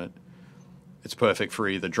texture on it. It's perfect for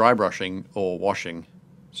either dry brushing or washing.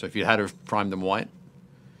 So if you had to prime them white,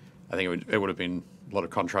 I think it would have been a lot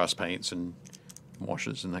of contrast paints and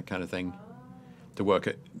washes and that kind of thing to work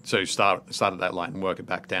it. So start at that light and work it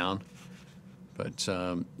back down. But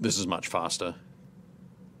this is much faster,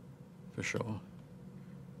 for sure.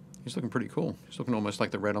 He's looking pretty cool. He's looking almost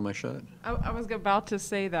like the red on my shirt. I was about to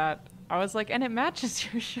say that. I was like, and it matches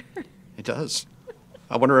your shirt. It does.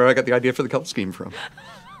 I wonder where I got the idea for the color scheme from.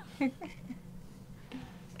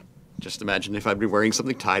 Just imagine if I'd been wearing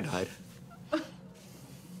something tie-dyed.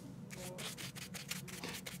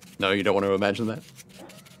 No, you don't want to imagine that?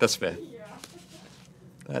 That's fair.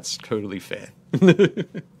 That's totally fair.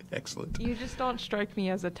 Excellent. You just don't strike me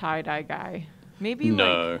as a tie-dye guy. Maybe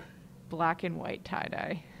No. like black and white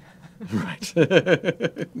tie-dye. Right.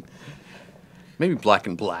 Maybe black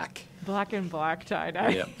and black. Black and black tie-dye.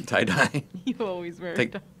 Yeah, tie-dye. You always wear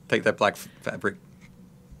Take that black fabric,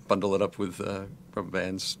 bundle it up with rubber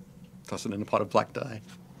bands, toss it in a pot of black dye.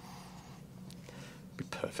 Be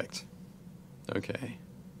perfect. Okay.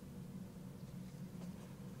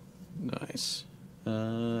 Nice.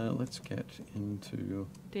 Let's get into...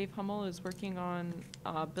 Dave Hummel is working on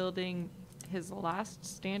building his last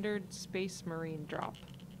standard Space Marine drop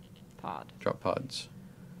pod. Drop pods.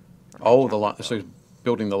 Oh, so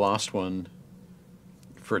building the last one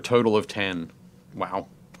for a total of 10. Wow,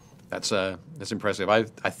 that's impressive. I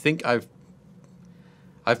think I've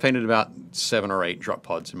painted about 7 or 8 drop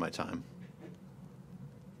pods in my time.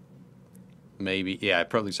 Maybe, yeah,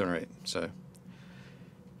 probably 7 or 8. So,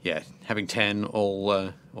 yeah, having 10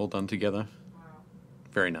 all done together,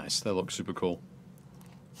 very nice. They look super cool.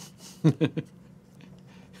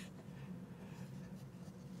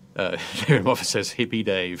 David Moffat says, "Hippie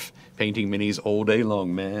Dave, painting minis all day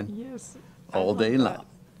long, man. Yes. All day long."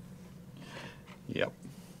 Yep.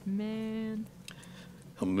 Man.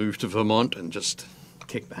 I'll move to Vermont and just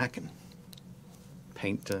kick back and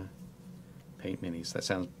paint minis. That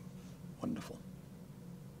sounds wonderful.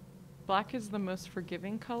 Black is the most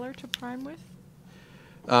forgiving color to prime with?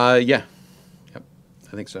 Yeah. Yep.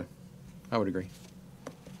 I think so. I would agree.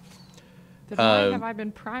 Then why have I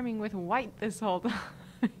been priming with white this whole time?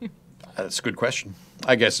 That's a good question.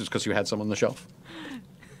 I guess it's because you had some on the shelf.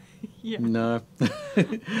 Yeah. No.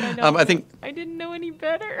 I I think I didn't know any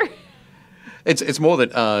better. it's more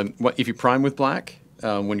that if you prime with black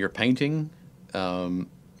when you're painting,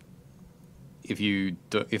 if you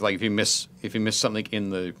miss something in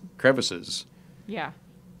the crevices, Yeah.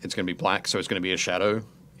 it's going to be black, so it's going to be a shadow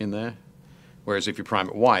in there. Whereas if you prime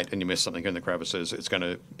it white and you miss something in the crevices, it's going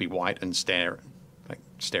to be white and stare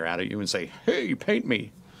out at you and say, "Hey, paint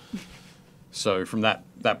me." So from that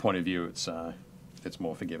point of view, it's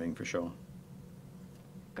more forgiving for sure.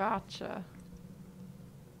 Gotcha.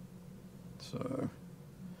 So,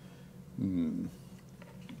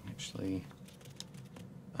 actually,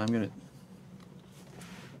 I'm gonna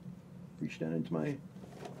reach down into my.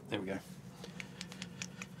 There we go.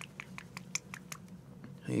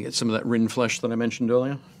 You get some of that Rin flesh that I mentioned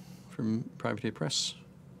earlier from Privateer Press,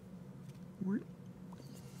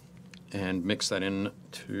 and mix that in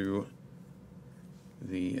to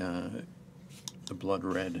the bloody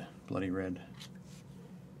red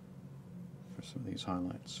for some of these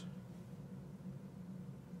highlights.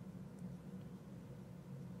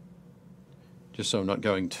 Just so I'm not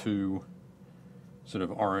going too sort of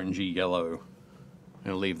orangey yellow.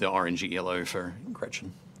 I'll leave the orangey yellow for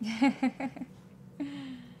Gretchen. I think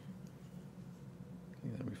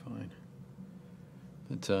that'll be fine.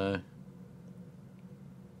 But,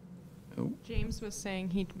 oh, James was saying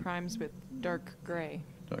he primes with dark gray.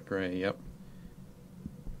 dark gray, yep.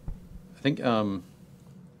 I think I'm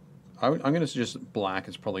going to suggest that black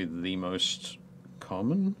is probably the most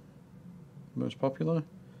common, most popular.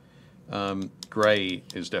 Gray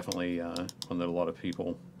is definitely one that a lot of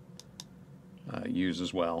people use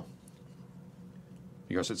as well,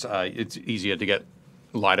 because it's easier to get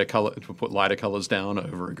lighter color, to put lighter colors down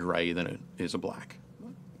over a gray than it is a black.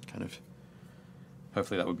 Kind of.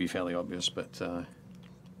 Hopefully that would be fairly obvious, but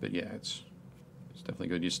yeah, it's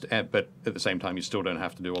definitely good. But at the same time, you still don't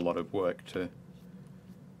have to do a lot of work for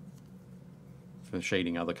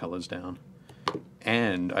shading other colors down.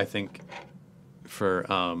 And I think for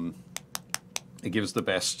it gives the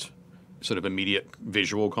best sort of immediate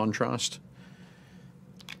visual contrast.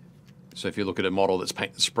 So if you look at a model that's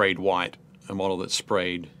sprayed white, a model that's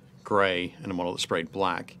sprayed gray, and a model that's sprayed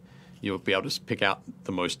black, you'll be able to pick out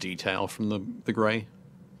the most detail from the gray.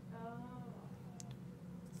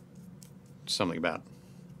 Something about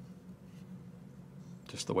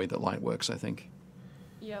just the way that light works, I think.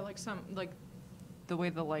 Yeah, like the way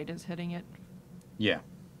the light is hitting it. Yeah.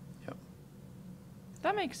 Yep.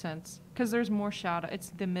 That makes sense, because there's more shadow. It's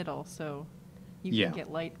the middle, so you Yeah. can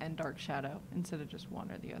get light and dark shadow instead of just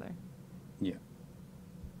one or the other. Yeah.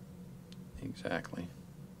 Exactly.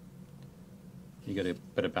 You get a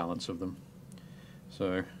better balance of them.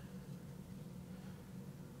 So,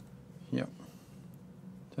 yep.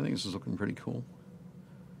 I think this is looking pretty cool.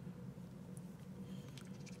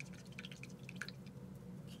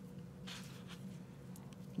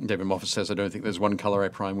 David Moffat says, "I don't think there's one color I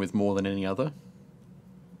prime with more than any other."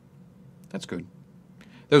 That's good.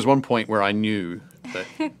 There was one point where I knew that,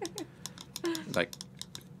 like,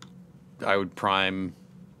 I would prime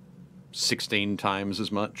 16 times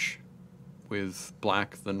as much with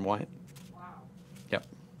black than white. Wow. Yep.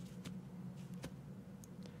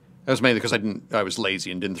 That was mainly because I was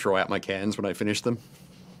lazy and didn't throw out my cans when I finished them.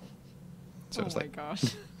 So Oh it's my like,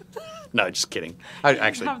 gosh. no, just kidding. I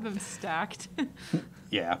actually, have them stacked.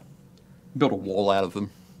 yeah, built a wall out of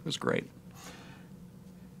them. It was great.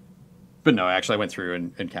 But no, actually, I went through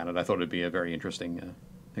and counted. I thought it'd be a very interesting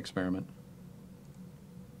experiment.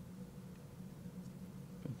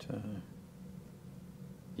 But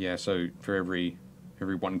yeah, so for every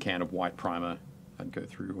 1 can of white primer, I'd go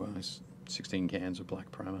through 16 cans of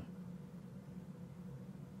black primer.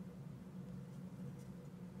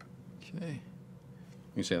 Okay.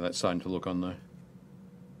 You see how that's starting to look on the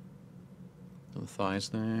The thighs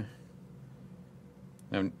there.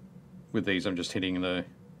 And with these, I'm just hitting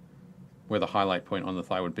where the highlight point on the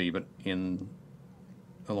thigh would be, but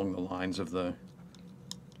along the lines of the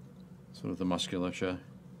sort of the musculature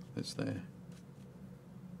that's there.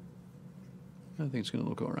 I think it's going to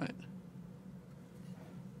look all right.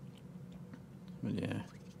 But yeah.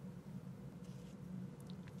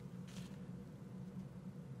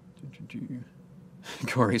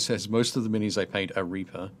 Corey says, most of the minis I paint are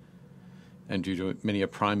Reaper, and due to many a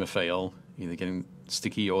primer fail, either getting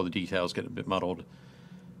sticky or the details get a bit muddled,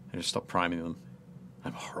 I just stop priming them.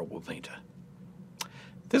 I'm a horrible painter.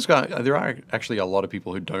 There are actually a lot of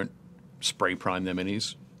people who don't spray prime their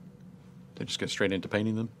minis. They just go straight into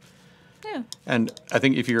painting them. Yeah. And I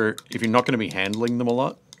think if you're not going to be handling them a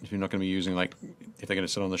lot, if you're not going to be using, like, if they're going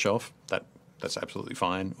to sit on the shelf, that's absolutely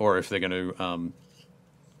fine. Or if they're going to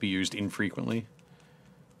be used infrequently,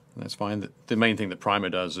 that's fine. The main thing that primer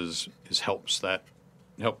does is helps the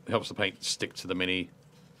paint stick to the mini,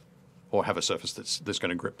 or have a surface that's going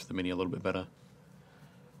to grip to the mini a little bit better.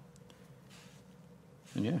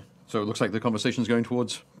 And yeah, so it looks like the conversation's going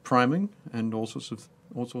towards priming and all sorts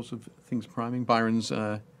of things priming. Byron's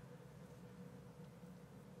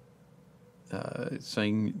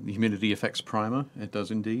saying the humidity affects primer. It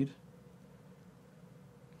does indeed.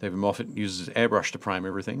 David Moffat uses airbrush to prime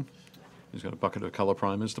everything. He's got a bucket of color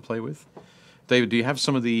primers to play with. David, do you have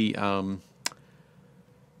some of the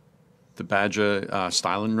Badger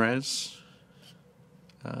Stylin Res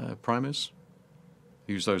primers?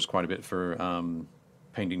 I use those quite a bit for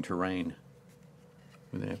painting terrain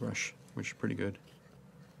with airbrush, which is pretty good.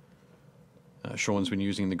 Sean's been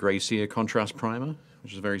using the Grey Seer contrast primer,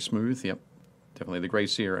 which is very smooth. Yep, definitely the Grey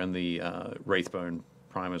Seer and the Wraithbone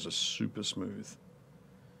primers are super smooth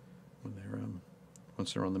when they're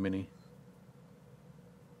once they're on the mini.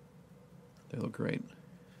 They look great.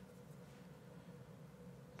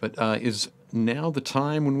 But is now the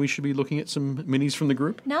time when we should be looking at some minis from the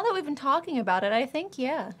group? Now that we've been talking about it, I think,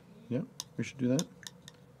 yeah. Yeah, we should do that.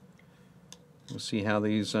 We'll see how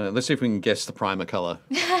these... let's see if we can guess the primer color.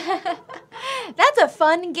 That's a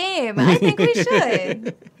fun game. I think we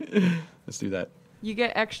should. Let's do that. You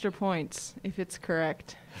get extra points if it's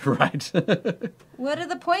correct. Right. What do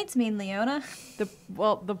the points mean, Leona?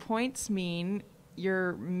 The points mean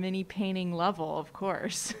your mini painting level, of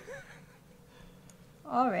course.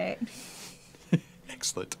 All right.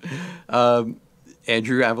 Excellent.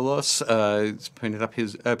 Andrew Avalos posted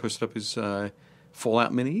up his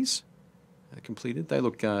Fallout minis completed. They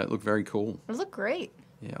look very cool. Those look great.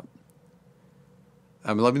 Yeah.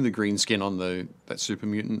 I'm loving the green skin on that super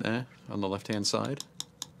mutant there on the left-hand side.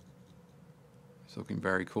 It's looking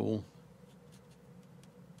very cool.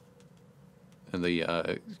 And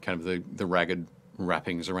the kind of the ragged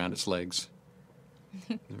wrappings around its legs.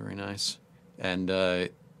 Very nice. And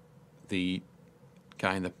the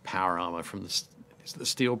guy in the power armor from the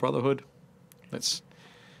Steel Brotherhood. Let's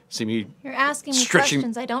see me. You're asking me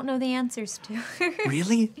questions I don't know the answers to.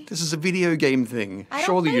 Really? This is a video game thing. I don't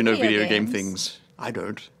Surely play you know video video game games. things. I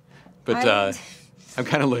don't. But I'm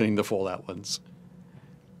kind of learning the Fallout ones.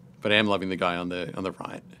 But I am loving the guy on the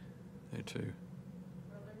right there too.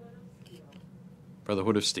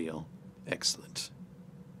 Brotherhood of Steel. Excellent.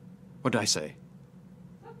 What did I say?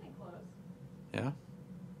 Something close. Yeah?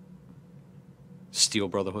 Steel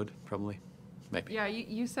Brotherhood, probably. Maybe. Yeah,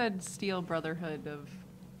 you said Steel Brotherhood of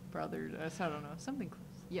Brothers. I don't know. Something close.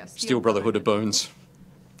 Yes. Steel Brotherhood of Bones.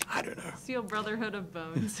 I don't know. Steel Brotherhood of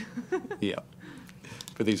Bones. Yeah.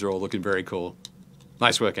 But these are all looking very cool.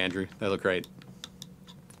 Nice work, Andrew. They look great.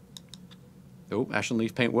 Oh, Ashen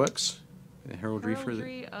Leaf Paint Works. The heraldry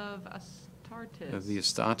of Astartes. of the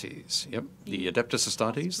Astartes. Yep. The Adeptus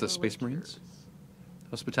Astartes, the Space Marines.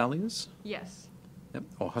 Hospitaliers? Yes. Yep.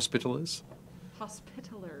 Or Hospitalers.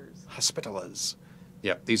 Hospitalers. Hospitalers.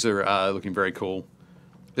 Yep. These are looking very cool.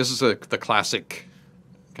 This is the classic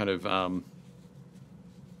kind of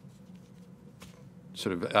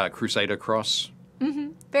sort of Crusader cross. Mm-hmm.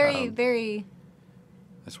 Very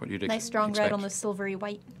That's what you'd nice strong expect. red on the silvery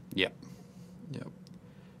white. Yep. Yep.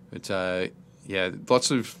 But, yeah,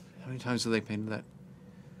 lots of... How many times have they painted that?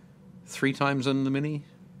 3 times on the mini?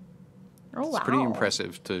 Oh, wow. It's pretty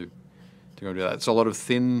impressive to go do that. It's a lot of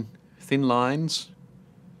thin lines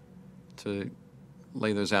to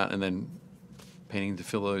lay those out and then painting to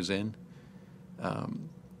fill those in. I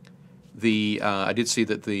did see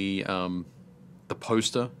that the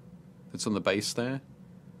poster that's on the base there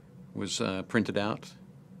was printed out.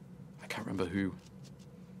 I can't remember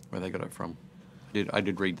where they got it from. I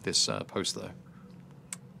did read this post though.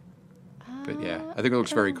 But yeah, I think it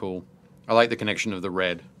looks very cool. I like the connection of the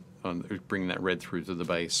red, bringing that red through to the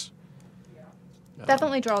base.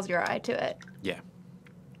 Definitely draws your eye to it. Yeah.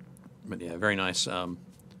 But yeah, very nice.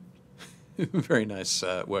 Very nice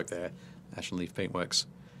work there, Ash and Leaf Paintworks.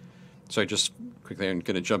 So just quickly, I'm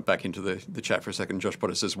going to jump back into the chat for a second. Josh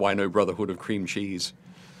Potter says, why no Brotherhood of Cream Cheese?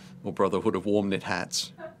 Or Brotherhood of Warm Knit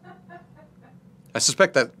Hats? I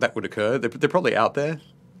suspect that would occur. They're probably out there.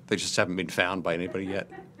 They just haven't been found by anybody yet.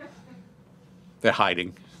 They're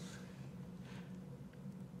hiding.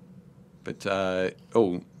 But,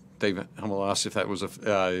 Dave Hummel asked if that was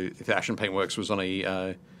if Ash and Paintworks was on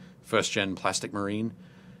a first-gen plastic marine.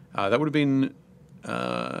 That would have been,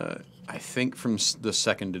 I think, from the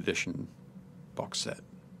second edition box set.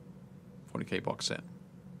 40K box set.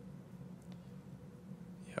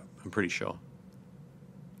 Yeah, I'm pretty sure.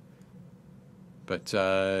 But,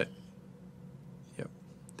 yep,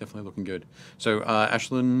 definitely looking good. So,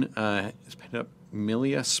 Ashlyn has painted up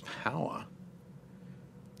Milius Power.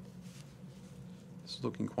 This is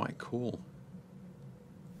looking quite cool.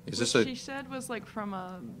 Is this Which she said was like from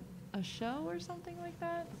a show or something like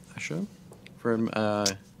that? a show? From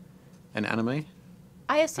an anime?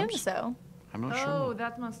 I assume so. I'm not Oh, sure.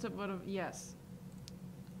 that must have would have yes.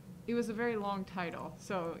 It was a very long title,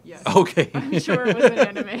 so yes. Okay. I'm sure it was an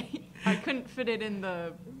anime. I couldn't fit it in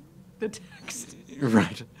the text.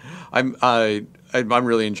 Right. I'm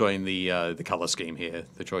really enjoying the color scheme here.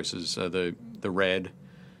 The choices, the red,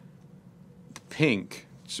 the pink,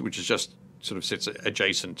 which is just sort of sits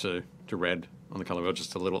adjacent to red on the color wheel,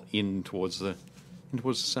 just a little in towards the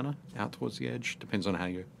center, out towards the edge. Depends on how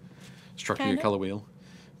you structure your Kinda. color wheel.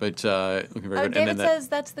 But looking very Oh, good. David and then says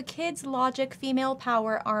that's the Kids Logic female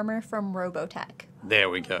power armor from Robotech. there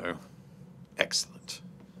we go. Excellent.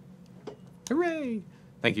 Hooray!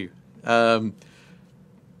 Thank you. But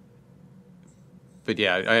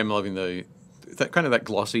yeah, I am loving that kind of that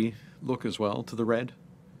glossy look as well to the red.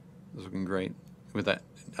 It's looking great with that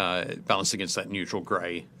balanced against that neutral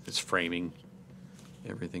grey that's framing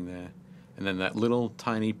everything there, and then that little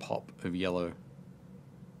tiny pop of yellow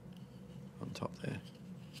on top there.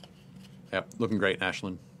 Yep, looking great,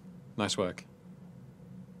 Ashlyn. Nice work.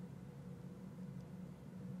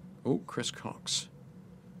 Oh, Chris Cox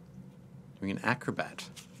doing an acrobat.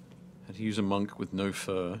 How to use a monk with no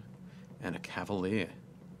fur and a cavalier.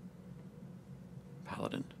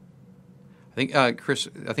 Paladin. I think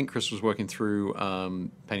Chris was working through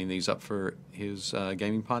painting these up for his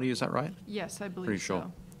gaming party. Is that right? Yes, I believe Pretty sure.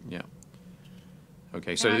 so. Yeah.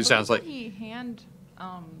 Okay, so And I it sounds believe like he hand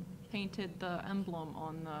painted the emblem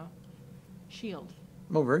on the shield.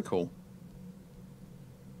 oh, very cool.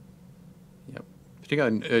 Yep.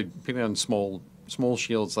 Particularly on small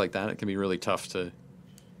shields like that, it can be really tough to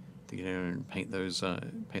get in and paint those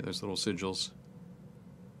little sigils.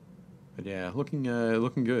 But yeah, looking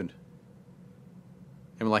good.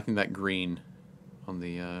 I'm liking that green on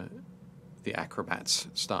the acrobat's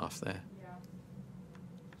staff there. Yeah.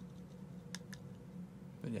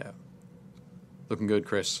 But yeah, looking good,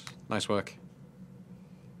 Chris. Nice work.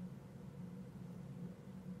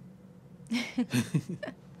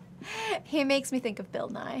 He makes me think of Bill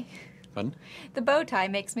Nye. Fun. The bow tie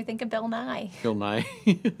makes me think of Bill Nye. Bill Nye.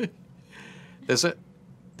 There's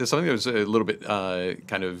something that was a little bit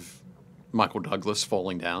kind of Michael Douglas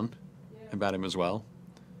falling down about him as well.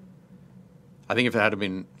 I think if it had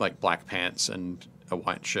been like black pants and a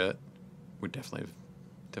white shirt, would definitely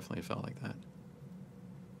have felt like that.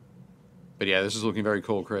 But yeah, this is looking very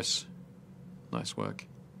cool, Chris. Nice work.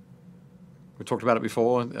 We talked about it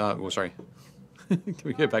before. Sorry. Can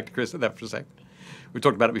we go back to Chris that for a sec? We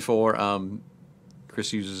talked about it before.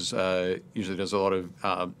 Chris usually does a lot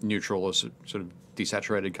of neutral or sort of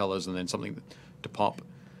desaturated colors and then something to pop.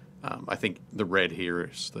 I think the red here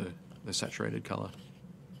is the saturated color.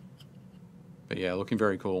 But yeah, looking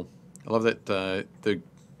very cool. I love that the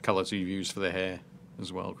colors you've used for the hair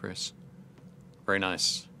as well, Chris. Very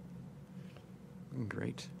nice.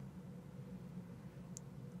 Great.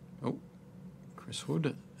 Oh, Chris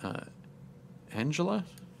Wood. Angela?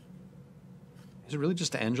 Is it really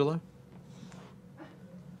just Angela?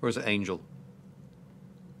 Or is it Angel?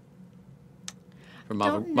 From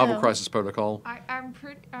Don't Marvel know. Crisis Protocol. I'm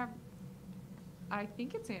pretty. I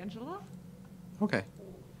think it's Angela. Okay.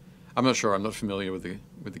 I'm not sure. I'm not familiar with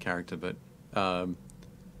the character, but I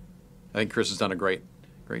think Chris has done a great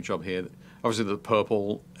job here. Obviously, the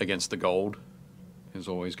purple against the gold is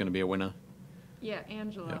always going to be a winner. Yeah,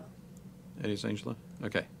 Angela. Yeah. It is Angela.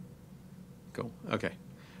 Okay. Cool. Okay.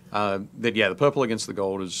 The purple against the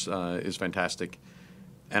gold is fantastic,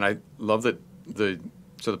 and I love that the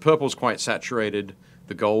purple is quite saturated,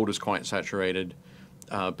 the gold is quite saturated,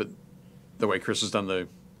 but the way Chris has done the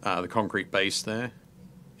concrete base there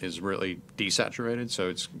is really desaturated, so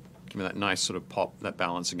it's giving that nice sort of pop, that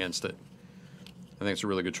balance against it. I think it's a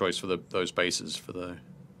really good choice for those bases for the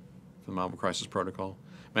Marvel Crisis Protocol.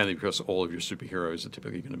 Mainly because all of your superheroes are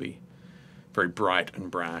typically going to be very bright and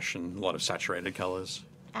brash and a lot of saturated colors.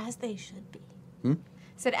 As they should be. Hmm?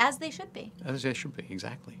 Said as they should be. As they should be,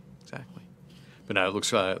 exactly. But no, it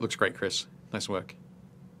looks great, Chris. Nice work.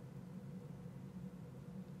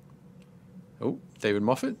 Oh, David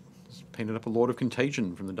Moffat has painted up a Lord of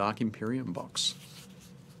Contagion from the Dark Imperium box.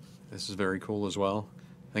 This is very cool as well.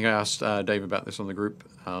 I think I asked Dave about this on the group.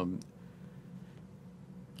 On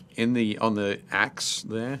the axe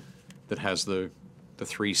there, that has the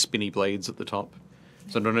 3 spinny blades at the top.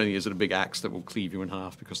 So not only is it a big axe that will cleave you in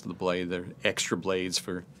half because of the blade, there are extra blades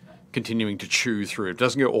for continuing to chew through. It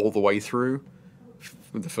doesn't go all the way through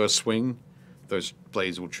with the first swing. Those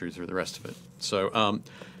blades will chew through the rest of it. So,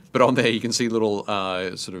 but on there you can see little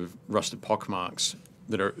sort of rusted pockmarks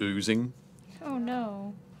that are oozing. Oh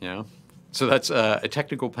no. Yeah. So that's a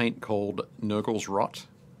technical paint called Nurgle's Rot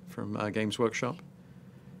from Games Workshop.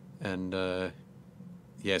 And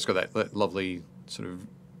yeah, it's got that lovely sort of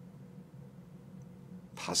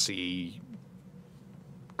pussy,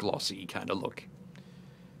 glossy kind of look.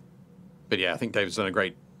 But yeah, I think David's done a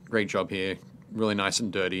great job here. Really nice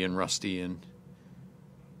and dirty and rusty and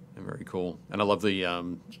very cool. And I love the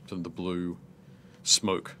sort of the blue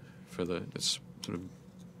smoke for it's sort of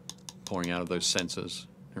pouring out of those sensors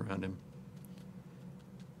around him.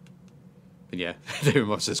 But yeah, David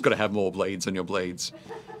Moss says, got to have more blades on your blades.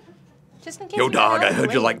 Just in case. Yo, you dog, know I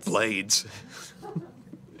heard you like blades. blades.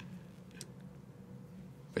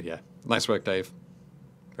 But yeah, nice work, Dave.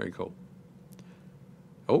 Very cool.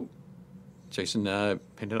 Oh, Jason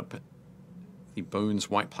painted up the Bones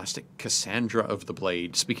white plastic Cassandra of the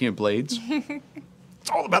Blade. Speaking of blades, it's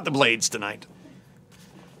all about the blades tonight.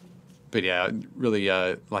 But yeah, really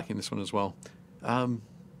liking this one as well.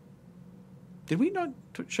 Did we not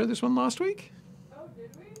show this one last week? Oh,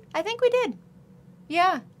 did we? I think we did.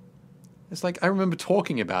 Yeah. It's like I remember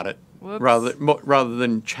talking about it Whoops. rather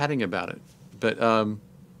than chatting about it. But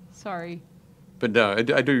Sorry. but no, I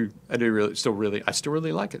do still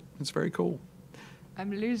really like it. It's very cool.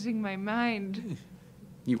 I'm losing my mind.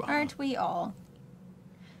 You are. Aren't we all?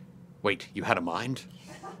 Wait, you had a mind?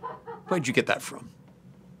 Where'd you get that from?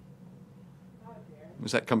 Oh, dear.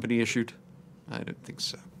 Was that company issued? I don't think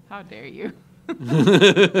so. How dare you?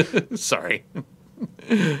 Sorry.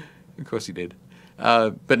 Of course he did.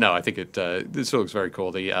 But no, I think this looks very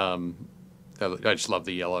cool. I just love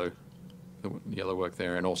the yellow work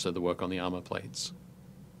there, and also the work on the armor plates.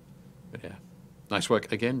 But yeah, nice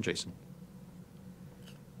work again, Jason.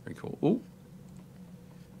 Very cool. Ooh,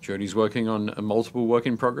 Jody's working on multiple work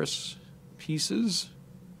in progress pieces.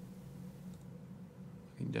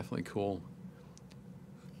 Definitely cool.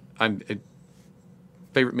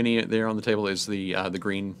 Favorite mini there on the table is the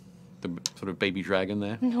green, the sort of baby dragon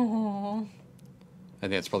there. No. I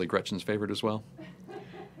think that's probably Gretchen's favorite as well.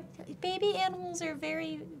 Baby animals are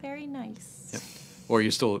very, very nice. Yep. Or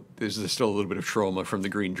is there still a little bit of trauma from the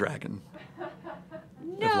green dragon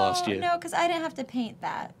No, of last year? no, because I didn't have to paint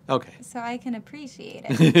that. Okay. So I can appreciate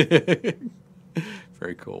it.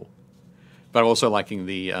 Very cool. But I'm also liking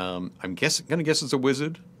the, I'm gonna guess it's a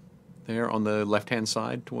wizard there on the left-hand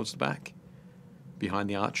side towards the back, behind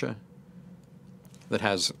the archer, that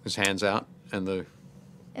has his hands out and the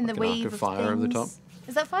And the like an arc wave of of fire over the top. things.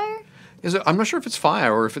 Is that fire? I'm not sure if it's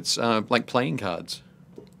fire or if it's like playing cards.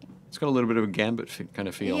 It's got a little bit of a gambit kind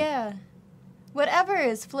of feel. Yeah. Whatever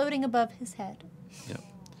is floating above his head. Yeah.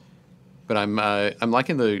 But I'm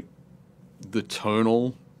liking the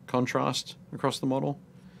tonal contrast across the model.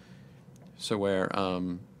 So where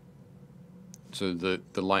so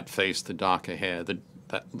the light face, the darker hair,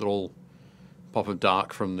 that little pop of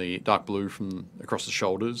dark from the dark blue from across the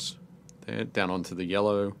shoulders, there down onto the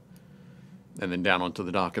yellow, and then down onto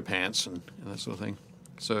the darker pants and that sort of thing.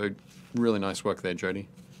 So really nice work there, Jody.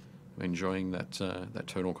 I'm enjoying that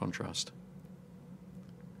tonal contrast.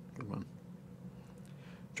 Good one.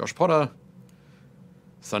 Josh Potter,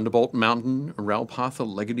 Thunderbolt Mountain, Ralpatha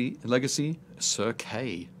Legacy, Sir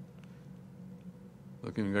K.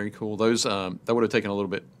 Looking very cool. Those that would have taken a little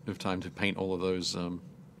bit of time to paint all of those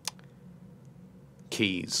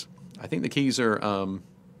keys. I think the keys are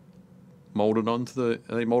molded onto the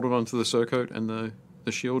surcoat and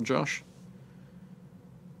the shield, Josh.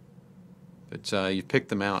 But you picked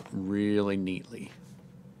them out really neatly.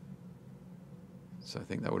 So I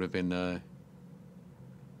think that would have been a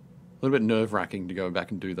little bit nerve-wracking to go back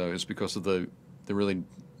and do those because of the really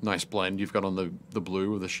nice blend you've got on the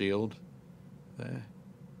blue of the shield there.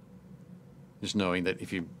 Just knowing that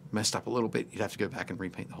if you messed up a little bit, you'd have to go back and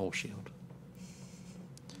repaint the whole shield.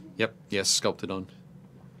 Yep. Yes, sculpted on.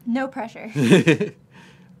 No pressure.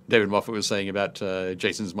 David Moffat was saying about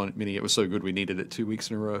Jason's mini. It was so good we needed it 2 weeks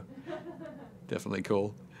in a row. Definitely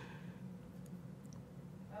cool.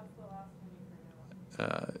 That's the last one you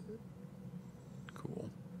print out. Cool.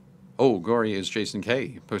 Oh, Gory is Jason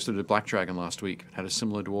K. Posted a black dragon last week. Had a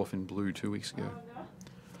similar dwarf in blue 2 weeks ago.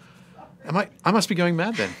 Oh, no. I must be going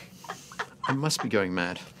mad then. I must be going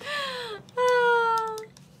mad.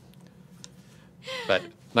 But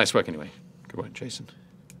nice work anyway. Good work, Jason.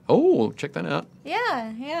 Oh, check that out.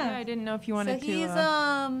 Yeah, Yeah, I didn't know if you wanted so to he's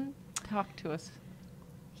talk to us.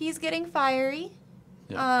 he's getting fiery.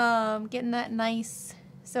 Getting that nice.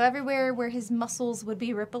 So everywhere where his muscles would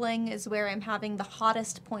be rippling is where I'm having the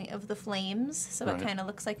hottest point of the flames. So Right. it kind of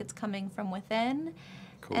looks like it's coming from within.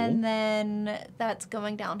 Cool. And then that's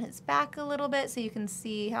going down his back a little bit, so you can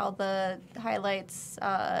see how the highlights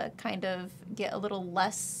kind of get a little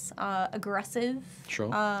less aggressive. Sure.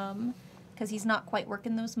 Because he's not quite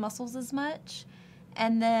working those muscles as much.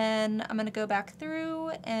 And then I'm going to go back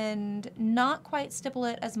through and not quite stipple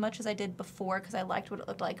it as much as I did before, because I liked what it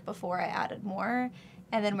looked like before I added more.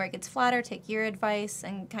 And then where it gets flatter, take your advice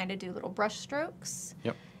and kind of do little brush strokes.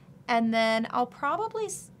 Yep. And then I'll probably,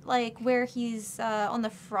 like, where he's on the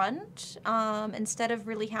front, instead of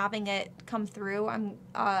really having it come through, I'm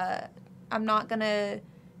not going to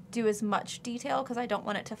do as much detail because I don't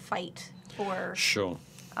want it to fight for Sure.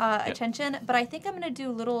 attention. But I think I'm going to do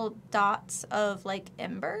little dots of, like,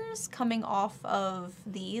 embers coming off of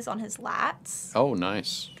these on his lats. Oh,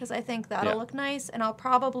 nice. Because I think that'll Yeah. look nice. And I'll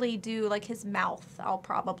probably do, like, his mouth. I'll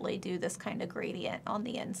probably do this kind of gradient on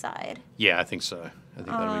the inside. Yeah, I think so. I think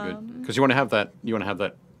that'll be good because you want to have that. You want to have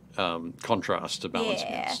that contrast to balance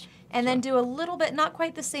Yeah. against. And then So- do a little bit, not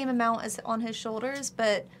quite the same amount as on his shoulders,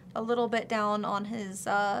 but a little bit down on his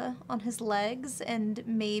legs and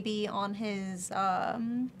maybe on his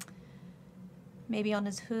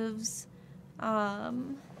hooves.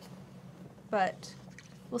 But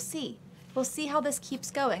we'll see. We'll see how this keeps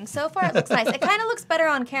going. So far, it looks nice. It kind of looks better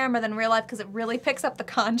on camera than real life because it really picks up the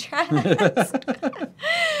contrast.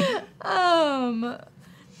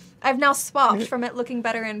 I've now swapped from it looking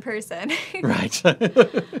better in person. Right. No,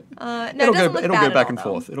 it doesn't look it'll bad go at back all, and though.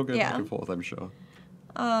 forth. It'll go Yeah. back and forth, I'm sure.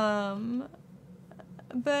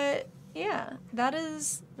 But yeah, that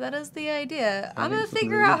is the idea. I I'm think gonna it's looking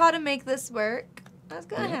figure really out good. how to make this work. That's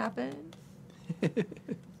gonna Yeah. happen.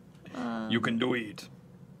 You can do it.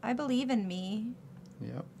 I believe in me.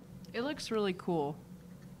 Yep. It looks really cool.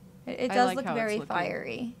 It I does like look how it's very looking.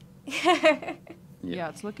 fiery. Yeah,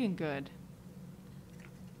 it's looking good.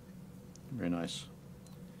 Very nice.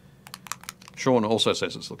 Sean also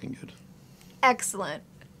says it's looking good. Excellent.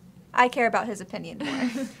 I care about his opinion more.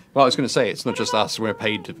 Well, I was going to say it's not just us. We're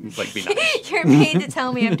paid to like be nice. You're paid to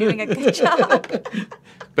tell me I'm doing a good job.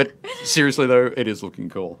 But seriously though, it is looking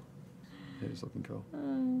cool. It is looking cool.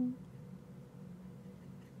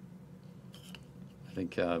 I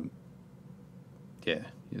think, yeah,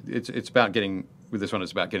 it's about getting with this one.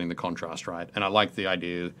 It's about getting the contrast right, and I like the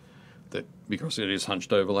idea that because it is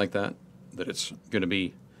hunched over like that, that it's going to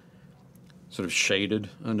be sort of shaded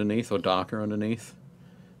underneath or darker underneath,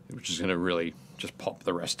 which is going to really just pop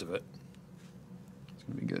the rest of it. It's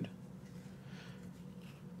going to be good.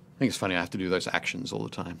 I think it's funny. I have to do those actions all the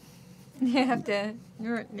time. You have to.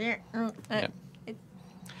 Yeah. We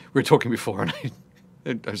were talking before, and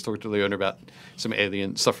I was talking to Leona about some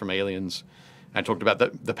alien stuff from Aliens. I talked about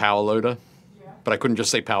the power loader, but I couldn't just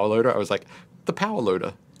say power loader. I was like, the power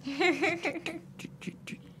loader.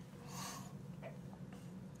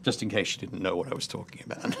 Just in case you didn't know what I was talking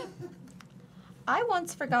about. I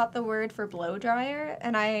once forgot the word for blow dryer,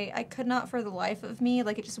 and I could not for the life of me,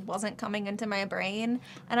 like it just wasn't coming into my brain.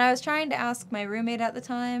 And I was trying to ask my roommate at the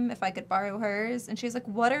time if I could borrow hers, and she was like,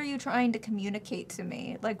 what are you trying to communicate to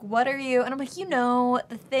me? Like, what are you? And I'm like, you know,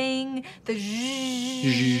 the thing, the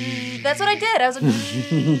zzzz. That's what I did. I was like,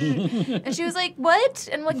 zzzz. And she was like, what?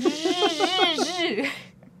 And I'm like, zzzz.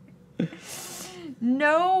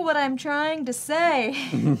 Know what I'm trying to say.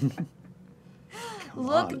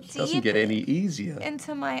 Look It deep doesn't get any easier.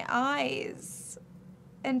 into my eyes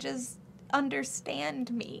and just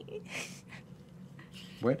understand me.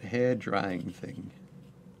 Wet hair drying thing.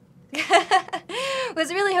 Was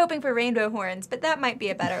really hoping for rainbow horns, but that might be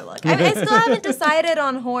a better look. I still haven't decided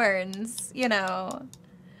on horns, you know.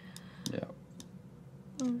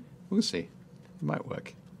 Yeah. We'll see. It might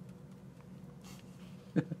work.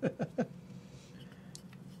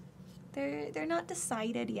 They're not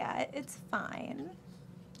decided yet. It's fine.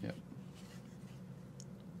 Yep.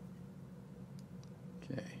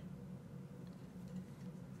 Okay.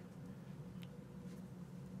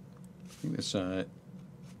 I think this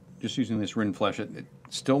just using this Rin Flesh, it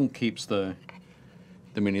still keeps the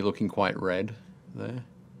mini looking quite red there.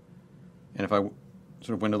 And if I sort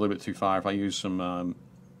of went a little bit too far, if I use some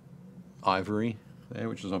ivory there,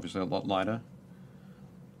 which is obviously a lot lighter,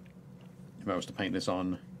 if I was to paint this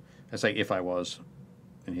on, I say if I was,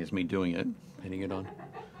 and here's me doing it, painting it on.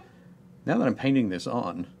 Now that I'm painting this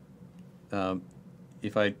on,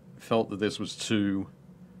 if I felt that this was too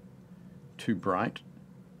bright,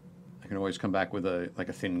 I can always come back with a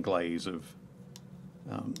thin glaze of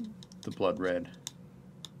the blood red.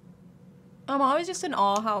 I'm always just in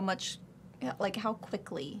awe how much, like how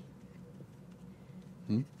quickly.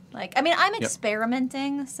 Like, I mean, I'm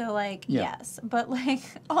experimenting, so like, yes, but like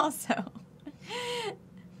also.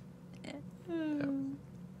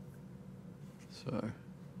 So,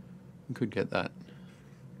 you could get that.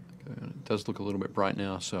 It does look a little bit bright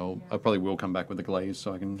now, so I probably will come back with the glaze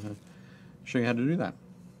so I can show you how to do that.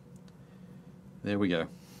 There we go.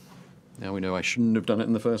 Now we know I shouldn't have done it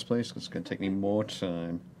in the first place because it's going to take me more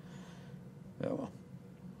time. Oh well.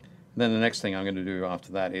 And then the next thing I'm going to do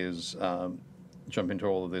after that is jump into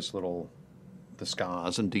all of this the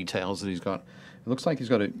scars and details that he's got. It looks like he's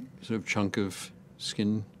got a sort of chunk of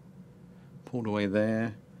skin pulled away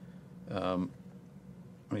there. On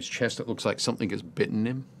his chest, it looks like something has bitten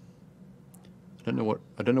him. I don't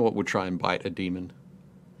know what would try and bite a demon.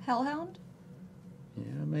 Hellhound?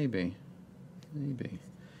 Yeah, maybe.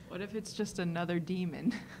 What if it's just another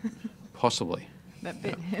demon Possibly. that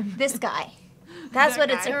bit him? This guy. That's That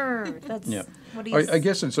what it's. guy. That's what he's. I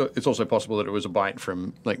guess it's also possible that it was a bite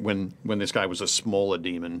from like when this guy was a smaller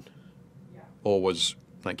demon, or was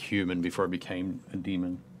like human before it became a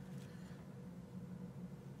demon.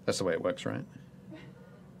 That's the way it works, right?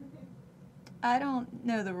 I don't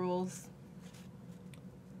know the rules.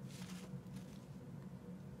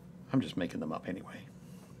 I'm just making them up anyway.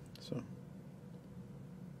 So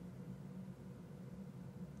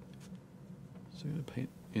I'm gonna paint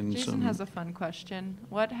in Jason some. has a fun question.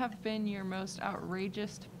 What have been your most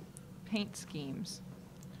outrageous paint schemes?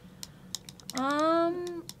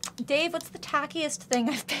 Dave, what's the tackiest thing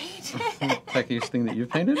I've painted? Tackiest thing that you've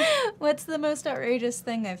painted? What's the most outrageous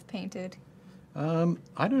thing I've painted?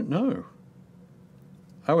 I don't know.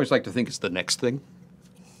 I always like to think it's the next thing.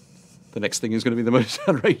 The next thing is going to be the most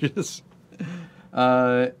outrageous.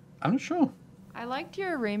 I'm not sure. I liked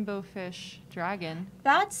your rainbow fish dragon.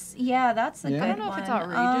 That's a good one. I don't know if it's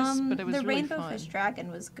outrageous, but it was the really rainbow fun. fish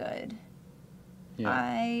dragon was good. Yeah.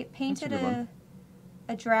 I painted good one.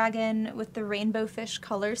 a dragon with the rainbow fish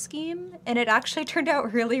color scheme, and it actually turned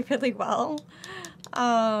out really, really well.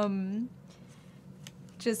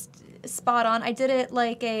 Just spot on. I did it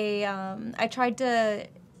like I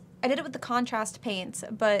did it with the contrast paints,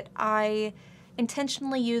 but I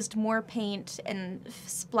intentionally used more paint and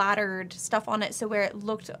splattered stuff on it so where it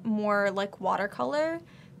looked more like watercolor,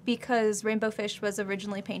 because rainbow fish was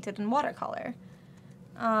originally painted in watercolor.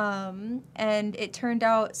 And it turned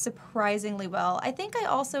out surprisingly well. I think I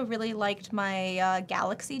also really liked my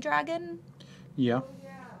galaxy dragon. Yeah.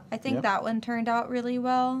 I think Yep. that one turned out really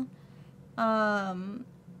well. Yeah,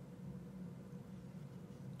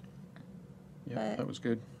 But- that was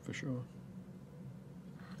good for sure.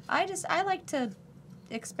 I like to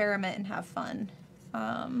experiment and have fun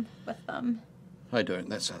with them. I don't.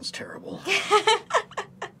 That sounds terrible.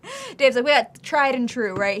 Dave's like, we got tried and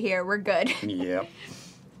true right here. We're good. Yep.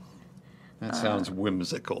 That sounds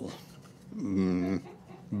whimsical.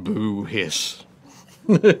 Boo hiss.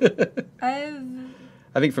 I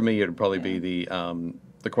think for me it'd probably be the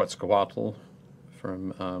Quetzalcoatl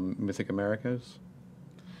from Mythic Americas.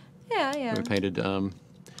 yeah. We painted. When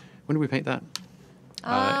did we paint that?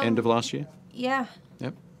 End of last year. Yeah.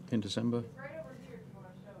 Yep, in December. It's right over here if you want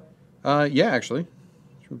to show it. Yeah, actually.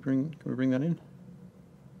 Can we bring that in?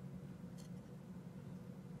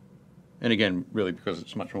 And again, really because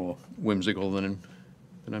it's much more whimsical than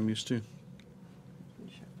I'm used to.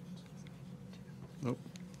 Nope.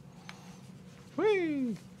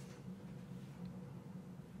 Whee!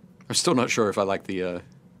 I'm still not sure if I like the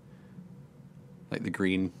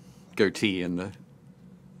green goatee and the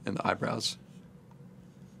eyebrows.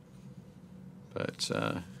 But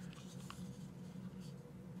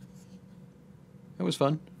it was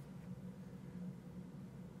fun.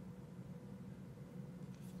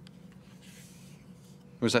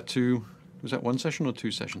 Was that one session or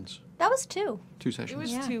 2 sessions? That was 2. 2 It sessions.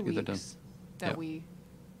 was Yeah. 2 Get that done. weeks that Yeah. we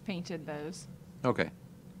painted those. Okay.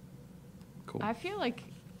 Cool. I feel like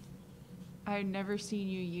I'd never seen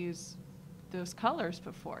you use those colors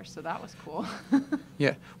before, so that was cool.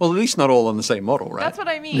 Yeah. Well, at least not all on the same model, right? That's what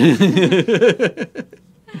I mean.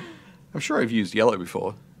 I'm sure I've used yellow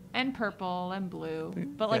before. And purple and blue.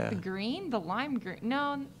 But like the Yeah. green, the lime green.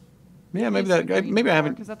 No. Yeah, maybe I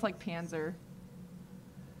haven't. Because that's like Panzer.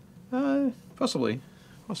 Possibly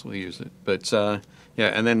used it, but yeah.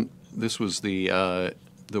 And then this was the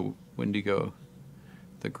Wendigo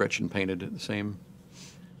that Gretchen painted at the same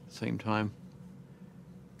time.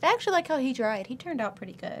 I actually like how he dried. He turned out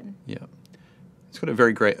pretty good. Yeah, it's got a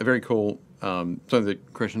very cool. Something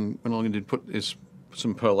that Gretchen went along and did put is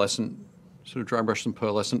some pearlescent, sort of dry brush some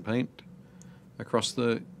pearlescent paint across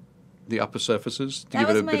the upper surfaces to That give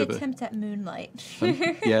it was a my bit of attempt at moonlight.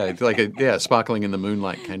 yeah, it's like sparkling in the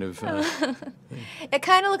moonlight kind of. It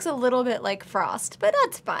kind of looks a little bit like frost, but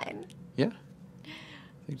that's fine. Yeah,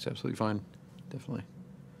 I think it's absolutely fine, definitely.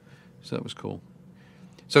 So that was cool.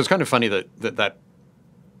 So it's kind of funny that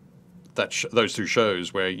those two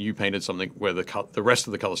shows where you painted something where the rest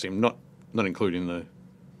of the color scheme, not including the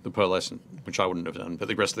pearlescent, which I wouldn't have done, but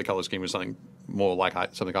the rest of the color scheme was something more like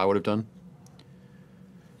something I would have done.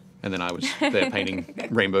 And then I was there painting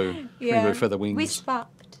rainbow feather wings. We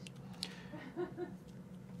swapped.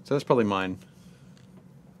 So that's probably mine.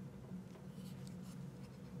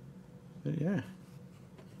 But yeah.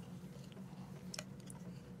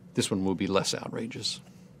 This one will be less outrageous.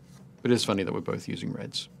 But it is funny that we're both using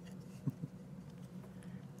reds.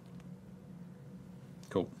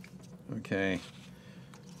 Cool. Okay.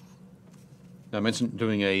 Now I mentioned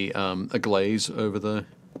doing a glaze over the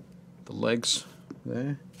legs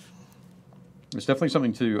there. It's definitely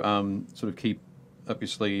something to sort of keep up your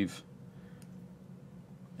sleeve.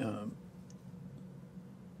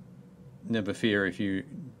 Never fear if you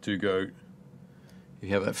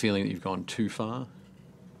have that feeling that you've gone too far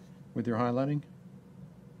with your highlighting.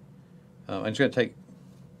 I'm just going to I'm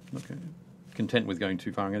not content with going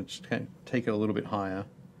too far. I'm going to just kind of take it a little bit higher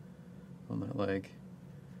on that leg.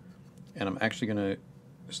 And I'm actually going to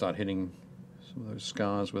start hitting some of those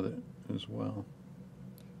scars with it as well.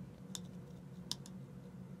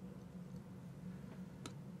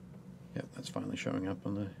 Yep, that's finally showing up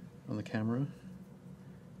on the camera.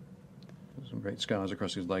 There's some great scars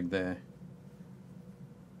across his leg there.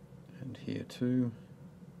 And here too.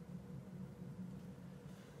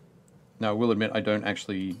 Now I will admit I don't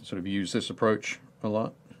actually sort of use this approach a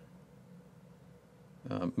lot.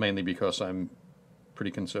 Mainly because I'm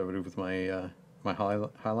pretty conservative with my my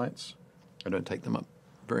highlights. I don't take them up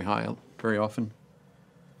very high very often.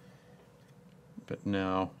 But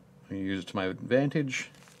now I use it to my advantage.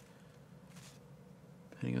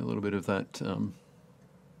 Putting a little bit of that the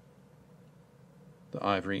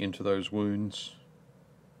ivory into those wounds.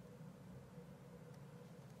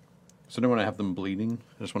 So I don't want to have them bleeding.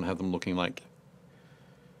 I just want to have them looking like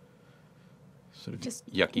sort of Just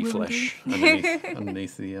yucky woundy. flesh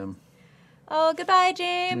underneath the. Oh, goodbye,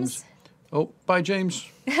 James. Oh, bye, James.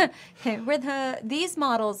 Okay, these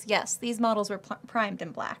models, yes, these models were primed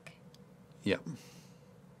in black. Yeah.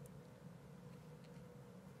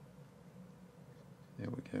 There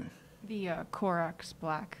we go. The Korax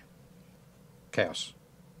black. Chaos.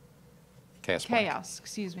 Chaos. Black. Chaos,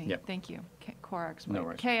 excuse me. Yep. Thank you. Korax No black.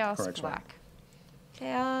 worries. Chaos Korax black.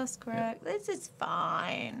 Chaos, correct. This is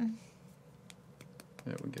fine.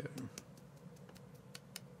 There we go.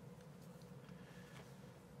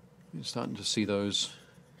 You're starting to see that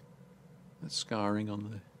scarring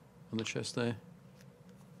on the chest there,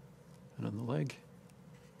 and on the leg.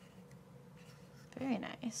 Very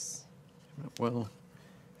nice. Well,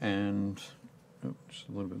 and just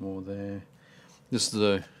a little bit more there. This is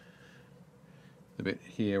the bit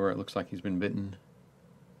here where it looks like he's been bitten,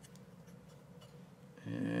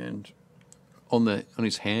 and on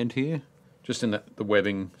his hand here, just in the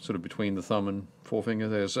webbing sort of between the thumb and forefinger,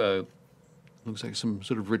 there's looks like some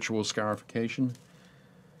sort of ritual scarification.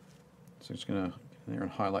 So I'm just going to go there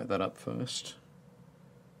and highlight that up first.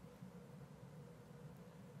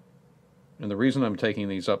 And the reason I'm taking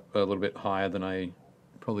these up a little bit higher than I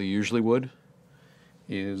probably usually would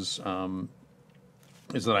is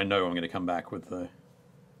that I know I'm going to come back with the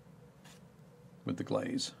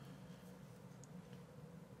glaze.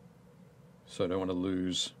 So I don't want to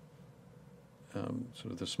lose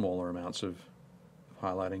sort of the smaller amounts of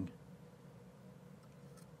highlighting.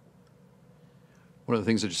 One of the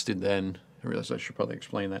things I just did then, I realized I should probably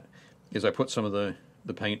explain that, is I put some of the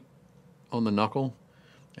paint on the knuckle,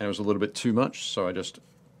 and it was a little bit too much, so I just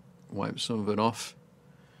wiped some of it off,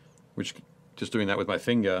 which, just doing that with my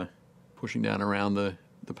finger, pushing down around the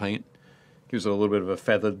paint, gives it a little bit of a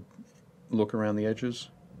feathered look around the edges.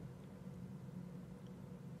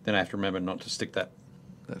 Then I have to remember not to stick that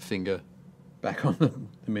finger back on the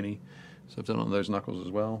mini, so I've done it on those knuckles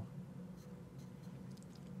as well.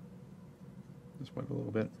 Just wipe a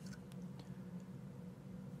little bit.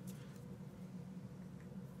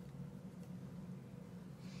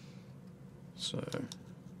 So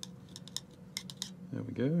there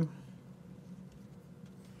we go.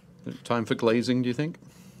 Time for glazing, do you think?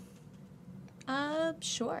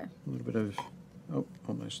 Sure. A little bit of, oh,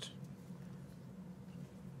 almost.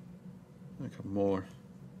 A couple more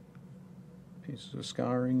pieces of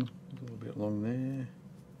scarring, a little bit along there.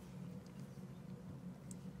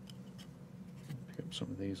 Pick up some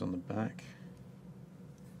of these on the back.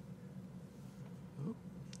 Oh,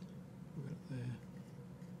 put it there.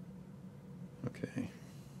 Okay.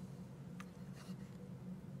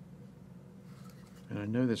 And I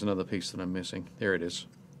know there's another piece that I'm missing. There it is.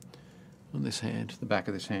 On this hand, the back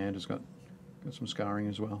of this hand has got some scarring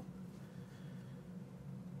as well.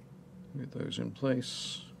 Get those in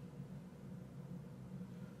place.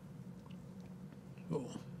 Oh.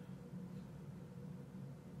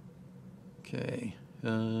 Okay.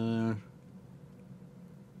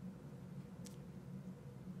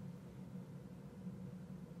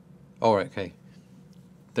 Oh, okay.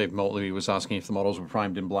 Dave Motley was asking if the models were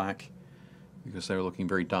primed in black because they were looking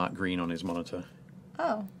very dark green on his monitor.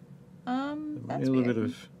 Oh. That's A little weird. bit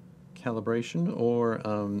of calibration, or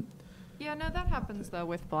Yeah, no, that happens though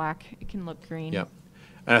with black. It can look green. yeah,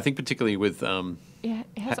 and I think particularly with Yeah, it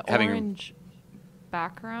has having a- orange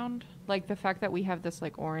background. Like the fact that we have this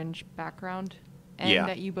like orange background and Yeah.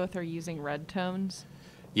 that you both are using red tones.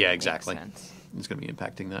 yeah, makes exactly. sense. It's going to be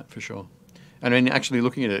impacting that for sure. And then actually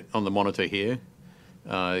looking at it on the monitor here,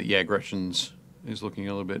 yeah, Gretchen's is looking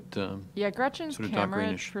a little bit Yeah, Gretchen's Sort of dark camera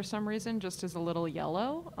greenish. for some reason just is a little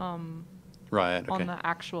yellow right. Okay. on the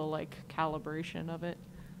actual like calibration of it.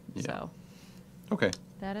 Yeah. So Okay.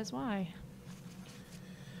 that is why.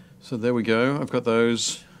 So there we go. I've got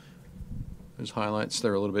those highlights.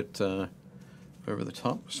 They're a little bit over the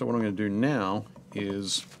top. So what I'm going to do now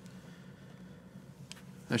is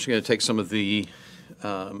I'm actually going to take some of the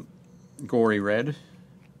gory red,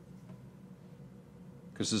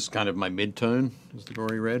 because this is kind of my mid-tone, is the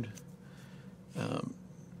gory red,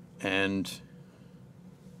 and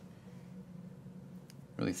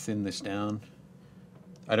really thin this down.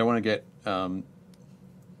 I don't want to get you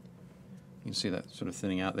can see that sort of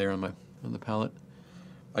thinning out there on the palette.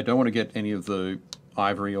 I don't want to get any of the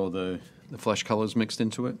ivory or the flesh colors mixed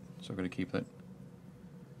into it, so I've got to keep that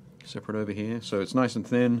separate over here. So it's nice and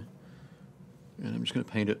thin, and I'm just going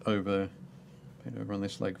to paint over on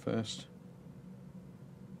this leg first.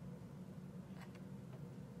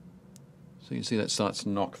 So you can see that starts to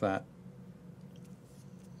knock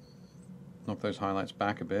those highlights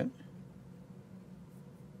back a bit.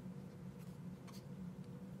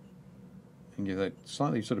 And give that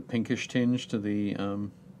slightly sort of pinkish tinge to the to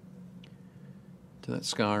that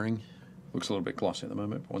scarring. Looks a little bit glossy at the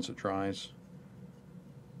moment, but once it dries,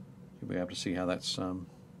 you'll be able to see how that's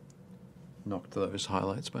knocked those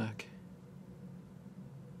highlights back.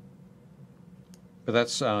 But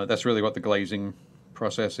that's really what the glazing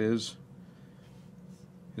process is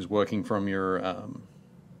working from your kind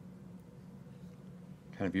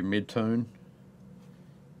of your mid-tone,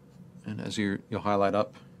 and as you highlight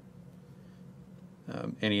up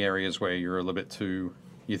any areas where you're a little bit too,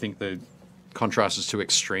 you think the contrast is too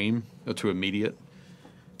extreme or too immediate,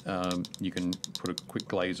 you can put a quick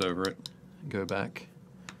glaze over it and go back,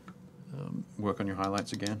 work on your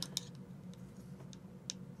highlights again.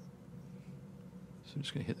 So I'm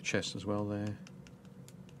just going to hit the chest as well there.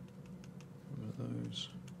 One of those.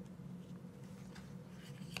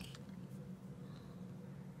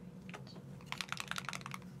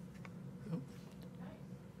 Oh.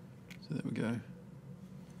 So there we go.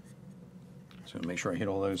 So make sure I hit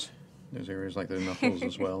all those areas like the knuckles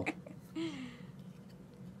as well. Try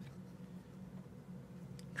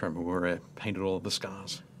to remember where I painted all of the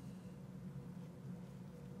scars.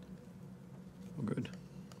 Oh, good.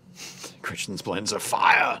 Gretchen's blends are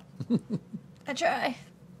fire! I try.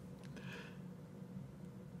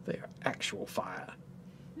 They are actual fire.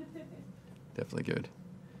 Definitely good.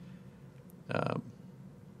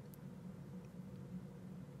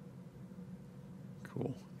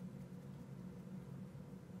 Cool.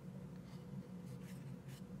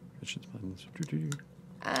 Gretchen's blends.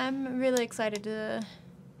 I'm really excited to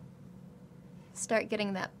start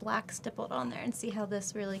getting that black stippled on there and see how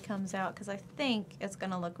this really comes out, because I think it's going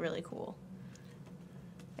to look really cool.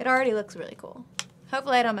 It already looks really cool.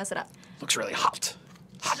 Hopefully I don't mess it up. Looks really hot.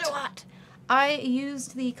 So hot. I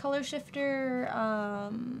used the color shifter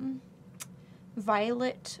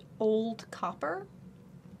Violet Old Copper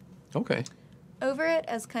Okay. over it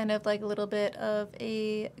as kind of like a little bit of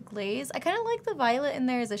a glaze. I kind of like the violet in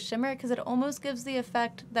there as a shimmer because it almost gives the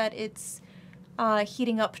effect that it's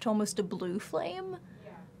heating up to almost a blue flame.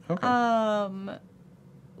 Okay.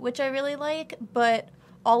 Which I really like, but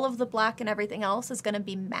all of the black and everything else is going to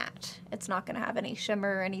be matte. It's not going to have any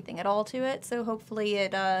shimmer or anything at all to it, so hopefully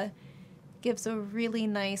it gives a really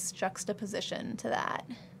nice juxtaposition to that.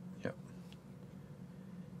 Yep.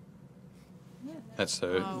 Yeah. That's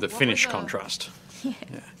the what were finish the- contrast. Yeah.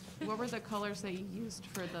 What were the colors that you used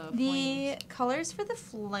for the The flames? colors for the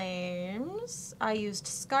flames, I used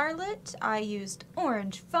scarlet, I used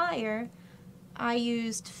orange fire, I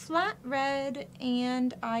used flat red,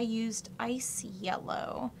 and I used ice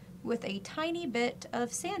yellow with a tiny bit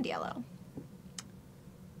of sand yellow.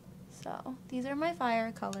 So these are my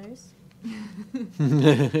fire colors.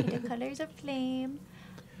 The colors of flame.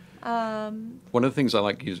 One of the things I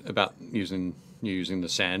like about using the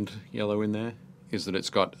sand yellow in there is that it's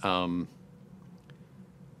got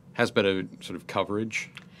has better sort of coverage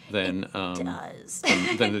than Does.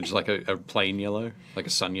 than it's like a plain yellow, like a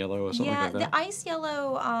sun yellow or something Yeah, like that. the ice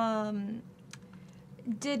yellow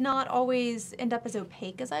did not always end up as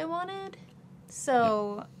opaque as I wanted.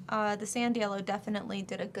 So the sand yellow definitely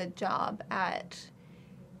did a good job at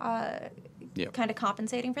Yep. kind of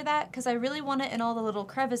compensating for that, because I really want it in all the little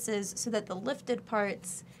crevices so that the lifted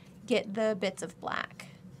parts get the bits of black.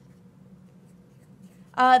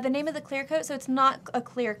 The name of the clear coat, so it's not a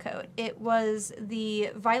clear coat. It was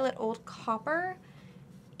the Violet Old Copper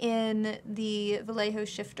in the Vallejo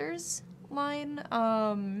Shifters line.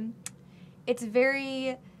 It's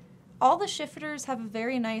very, all the shifters have a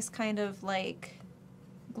very nice kind of like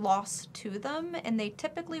gloss to them, and they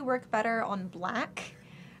typically work better on black.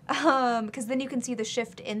 Because then you can see the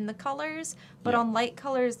shift in the colors, but Yeah. on light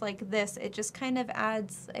colors like this, it just kind of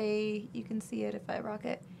adds you can see it if I rock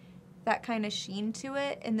it, that kind of sheen to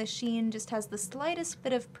it, and the sheen just has the slightest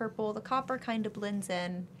bit of purple. The copper kind of blends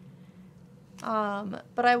in.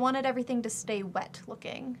 But I wanted everything to stay wet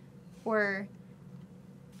looking, or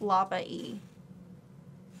lava-y.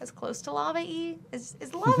 As close to lava-y? Is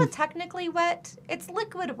lava technically wet? It's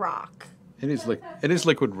liquid rock. It is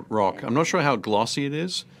liquid rock. I'm not sure how glossy it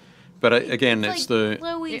is, but again, it's the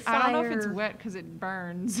glowy I don't know if it's fire. wet because it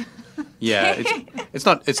burns. yeah.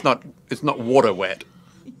 It's not water wet,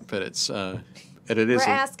 but it is. We're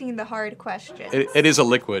asking the hard questions. It is a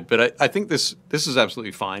liquid, but I think this is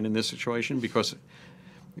absolutely fine in this situation because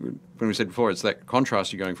when we said before, it's that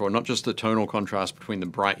contrast you're going for, not just the tonal contrast between the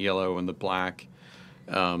bright yellow and the black,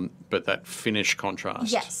 but that finish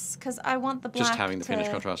contrast. Yes, because I want the black Just having the finish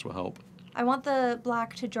contrast will help. I want the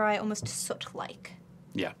black to dry almost soot-like.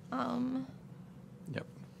 Yeah. Yep.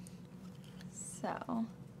 So.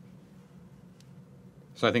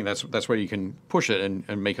 So I think that's where you can push it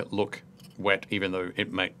and make it look wet, even though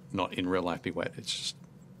it might not in real life be wet. It's just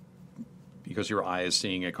because your eye is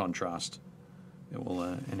seeing a contrast, it will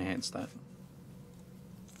enhance that.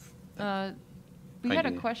 We had a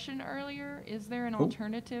idea. question earlier. Is there an Oh.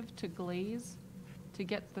 alternative to glaze to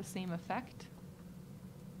get the same effect?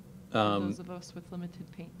 For those of us with limited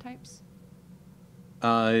paint types?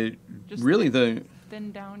 Just Really,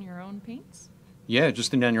 thin down your own paints?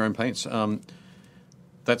 just thin down your own paints.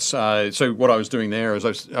 That's so. What I was doing there is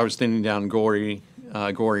I was thinning down gory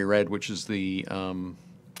red, which is the kind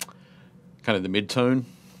of the mid-tone.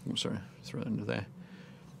 Oh, sorry, throw that into there.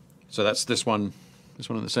 So that's this one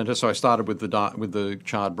in the center. So I started with the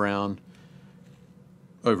charred brown,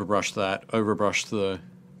 overbrushed the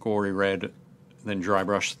gory red, then dry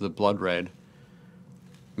brushed the blood red,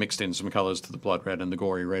 mixed in some colors to the blood red and the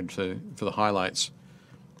gory red for the highlights,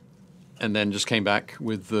 and then just came back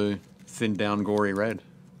with the thinned down gory red.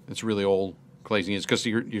 It's really all glazing is, because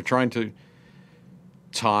you're trying to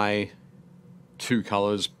tie two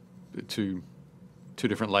colors, two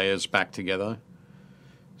different layers back together.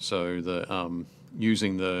 So the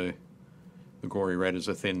using the gory red as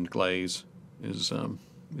a thin glaze is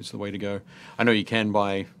the way to go. I know you can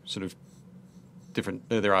buy sort of different.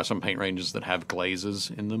 There are some paint ranges that have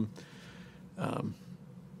glazes in them,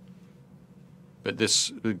 but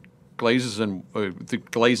the glazes and the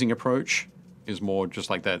glazing approach is more just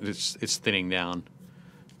like that. It's thinning down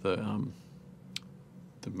the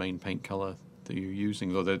main paint color that you're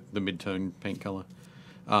using, or the mid-tone paint color.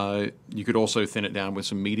 You could also thin it down with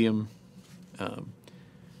some medium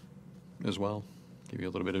as well, give you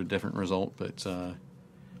a little bit of a different result. But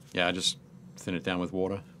yeah, I just thin it down with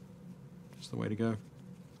water. It's the way to go.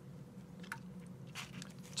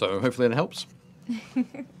 So hopefully that helps.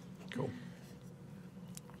 Cool.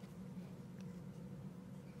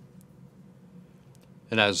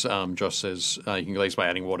 And as Josh says, you can glaze by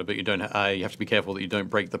adding water, but you don't. You have to be careful that you don't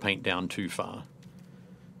break the paint down too far.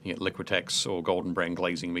 You get Liquitex or Golden Brand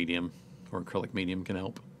glazing medium or acrylic medium can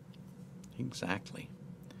help. Exactly.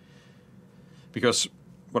 Because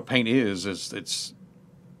what paint is it's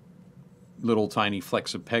little tiny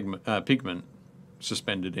flecks of pigment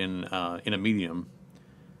suspended in a medium,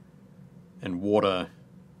 and water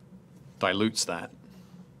dilutes that,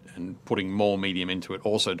 and putting more medium into it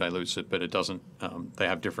also dilutes it, but it doesn't. They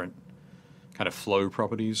have different kind of flow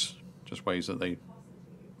properties, just ways that they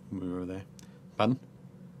move over there. Pardon?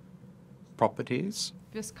 Properties?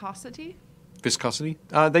 Viscosity? Viscosity?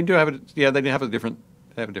 They do have it. Yeah, they have a different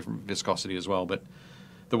viscosity as well. But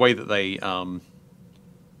the way that they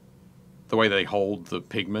hold the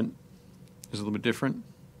pigment is a little bit different.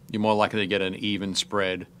 You're more likely to get an even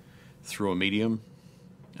spread through a medium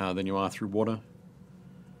than you are through water.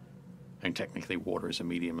 And technically, water is a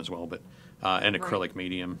medium as well, but an acrylic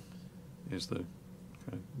medium is the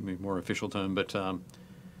kind of more official term. But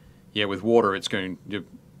yeah, with water, your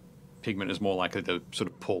pigment is more likely to sort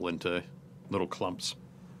of pull into little clumps.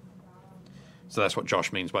 So that's what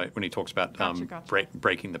Josh means when he talks about Gotcha.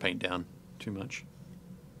 breaking the paint down too much.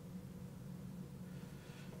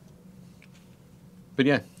 But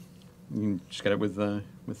yeah, you can just get it with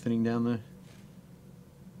thinning down the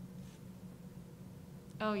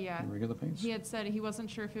Oh, yeah. regular paints. He had said he wasn't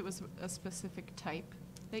sure if it was a specific type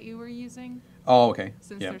that you were using, Oh, okay.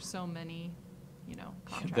 since Yeah. there's so many,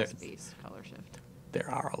 contrast-based color shift. There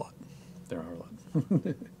are a lot. There are a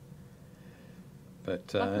lot.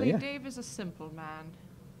 But Luckily, yeah. Dave is a simple man.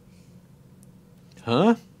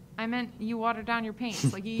 Huh? I meant you water down your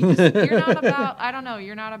paints. Like, you're not about, I don't know,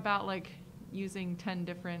 you're not about, like, using 10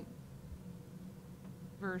 different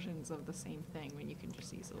versions of the same thing when you can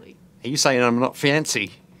just easily... Are you saying I'm not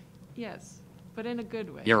fancy? Yes, but in a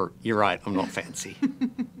good way. You're right. I'm not fancy.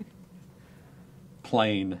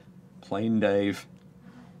 Plain Dave.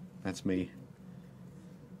 That's me.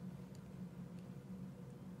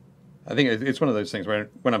 I think it's one of those things where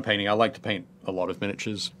when I'm painting, I like to paint a lot of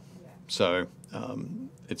miniatures. So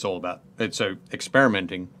it's all about so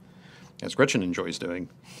experimenting, as Gretchen enjoys doing,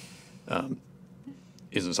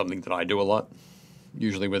 isn't something that I do a lot.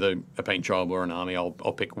 Usually with a paint job or an army, I'll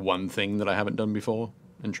pick one thing that I haven't done before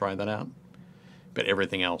and try that out. But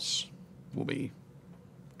everything else will be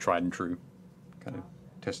tried and true, kind of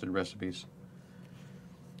tested recipes.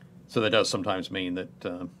 So that does sometimes mean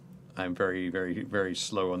that I'm very, very, very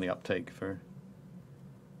slow on the uptake for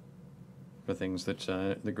things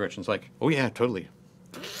that Gretchen's like, oh yeah, totally.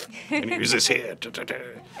 I'm gonna use this here.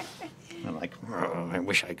 I'm like, oh, I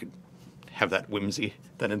wish I could have that whimsy,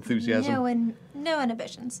 that enthusiasm. No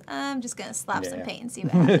inhibitions. I'm just gonna slap some Yeah. paint and see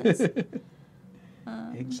what happens.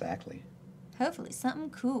 Exactly. Hopefully something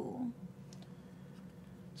cool.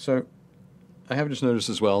 So, I have just noticed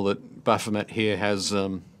as well that Baphomet here has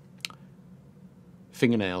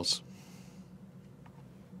fingernails.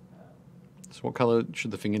 So what color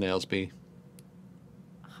should the fingernails be?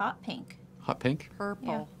 Hot pink. Hot pink? Purple.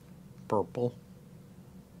 Yeah. Purple?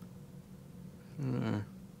 I'm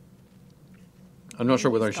not sure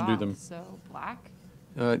whether I should do them. So, black?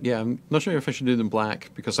 Yeah, I'm not sure if I should do them black,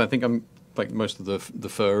 because I think most of the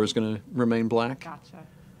fur is going to remain black. Gotcha.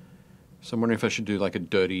 So I'm wondering if I should do like a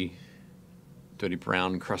dirty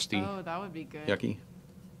brown, crusty, Oh, that would be good. yucky.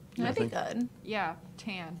 That'd be think? good. Yeah,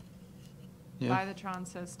 tan. Yeah. By the Tron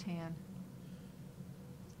says tan.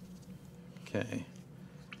 Okay.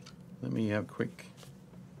 Let me have a quick.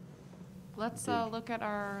 Let's Dig. look at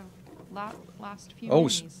our last few Oh,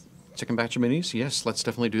 minis. second batch of minis? Yes, let's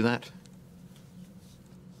definitely do that.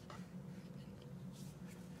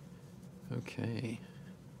 Okay.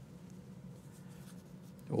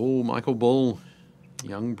 Oh, Michael Bull,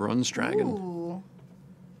 young bronze dragon. Ooh.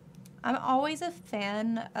 I'm always a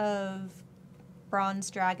fan of bronze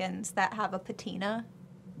dragons that have a patina.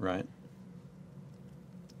 Right.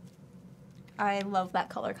 I love that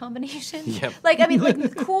color combination. Yep. Like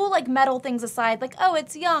cool, like metal things aside, like, oh,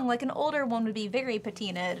 it's young, like an older one would be very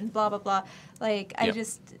patinaed and blah, blah, blah. Like, Yep.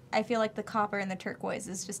 I feel like the copper and the turquoise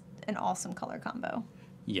is just an awesome color combo.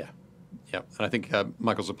 Yeah. Yep. And I think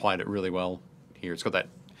Michael's applied it really well here. It's got that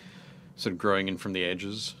sort of growing in from the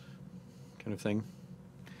edges kind of thing,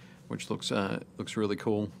 which looks really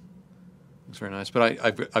cool. Looks very nice. But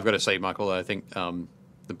I've got to say, Michael, I think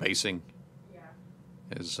the basing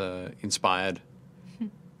is inspired.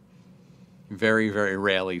 Very, very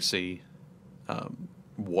rarely see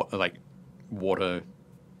water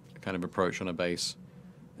kind of approach on a base,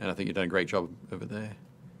 and I think you've done a great job over there.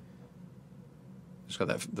 It's got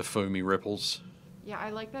the foamy ripples. Yeah, I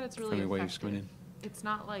like that it's really Foamy waves coming effective. It's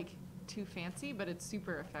not like too fancy, but it's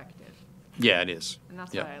super effective. Yeah, it is. And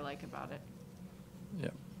that's Yep. what I like about it.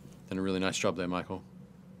 Yep. Done a really nice job there, Michael.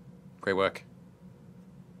 Great work.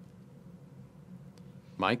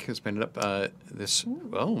 Mike has painted up this.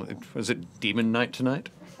 Was it Demon Night tonight?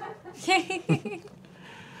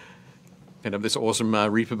 Pinned up this awesome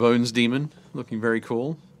Reaper Bones demon, looking very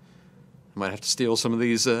cool. I might have to steal some of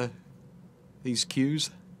these cues.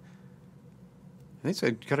 I think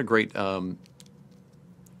it's got a great kind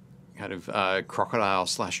of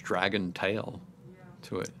crocodile/dragon tail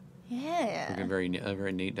to it. Yeah. Looking very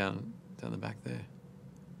neat down the back there.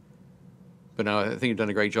 But no, I think you've done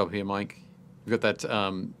a great job here, Mike. You've got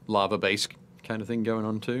that lava base kind of thing going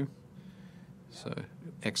on too. So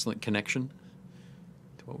excellent connection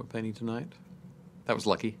to what we're painting tonight. That was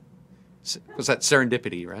lucky. Was that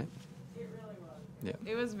serendipity, right? It really was. Yeah.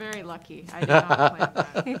 It was very lucky. I did not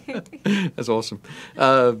plan that. That's awesome.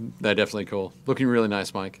 No, definitely cool. Looking really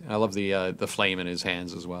nice, Mike. I love the flame in his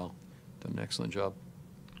hands as well. Done an excellent job.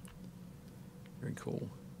 Very cool.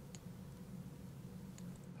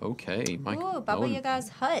 Okay, Mike. Ooh, Baba Nolan. Yaga's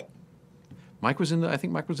hut. Mike was in the. I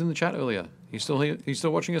think Mike was in the chat earlier. He's still here. He's still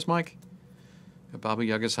watching us, Mike. At Baba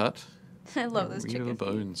Yaga's hut. I love those Read chicken the feet.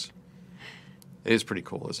 bones. It is pretty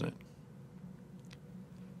cool, isn't it?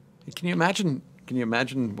 Can you imagine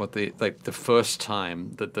what the first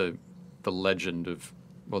time that the legend of,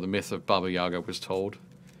 or the myth of Baba Yaga was told,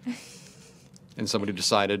 and somebody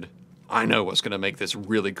decided, I know what's going to make this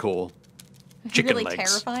really cool. Chicken really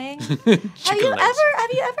legs. terrifying. Chicken have you legs.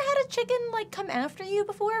 ever had a chicken like come after you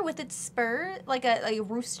before with its spur, like a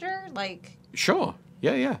rooster, like? Sure.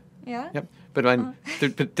 Yeah. Yeah. Yep. But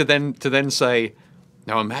to then say,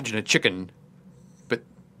 now imagine a chicken, but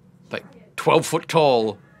like 12 foot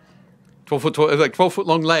tall, 12 foot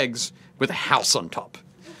long legs with a house on top.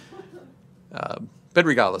 But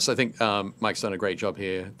regardless, I think Mike's done a great job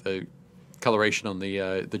here. The coloration on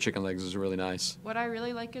the chicken legs is really nice. What I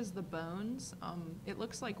really like is the bones. It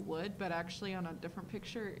looks like wood, but actually on a different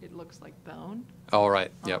picture, it looks like bone. All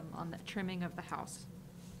right. Yep. On the trimming of the house.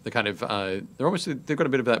 The kind of they've got a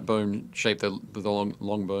bit of that bone shape, the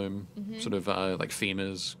long bone, sort of like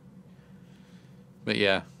femurs. But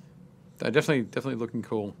yeah, they're definitely looking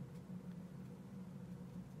cool.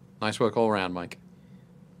 Nice work all around, Mike.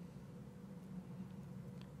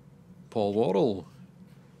 Paul Wardle.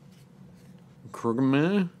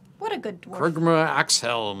 Krugmer. What a good dwarf. Krugmer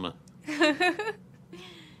Axhelm.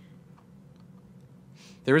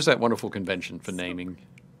 There is that wonderful convention for naming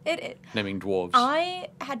naming dwarves. I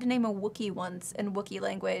had to name a Wookiee once in Wookiee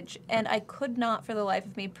language, and I could not for the life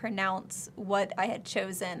of me pronounce what I had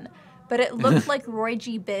chosen. But it looked like Roy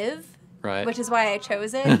G. Biv, Right. which is why I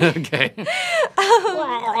chose it. Okay. So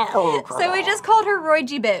we just called her Roy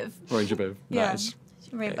G. Biv. Roy Jabov. Yeah. Nice.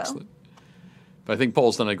 Rainbow. Excellent. But I think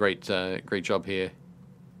Paul's done a great job here.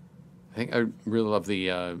 I think I really love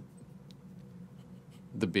the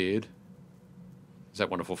beard. Is that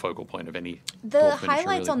wonderful focal point of any The dwarf miniature,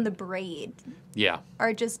 highlights really. on the braid Yeah.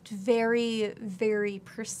 are just very, very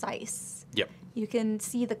precise. Yep. You can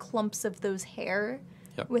see the clumps of those hair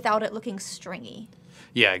Yep. without it looking stringy.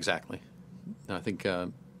 Yeah, exactly. No, I think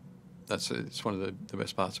it's one of the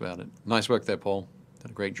best parts about it. Nice work there, Paul.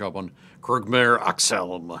 Did a great job on Krugmer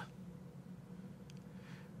Axhelm.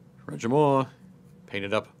 Roger Moore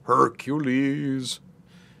painted up Hercules.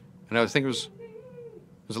 And I think it was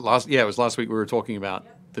it last? Yeah, it was last week we were talking about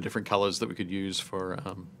the different colors that we could use for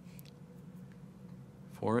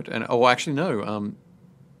it. And actually no.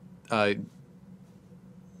 I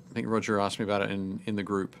think Roger asked me about it in the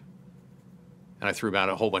group. And I threw about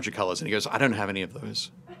a whole bunch of colors, and he goes, I don't have any of those.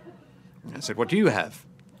 And I said, what do you have?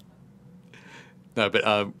 No,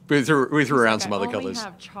 but we threw around some other I colors. only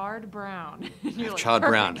have charred brown. You're like, Charred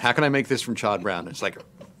brown. "Perfect." How can I make this from charred brown? It's like,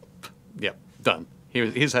 yep, done.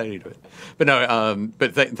 Here's how you do it. But no,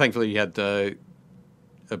 thankfully he had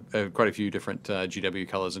quite a few different GW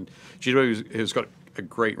colors, and GW has got a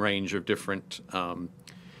great range of different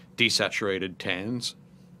desaturated tans.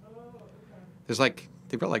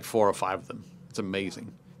 They've got like 4 or 5 of them. It's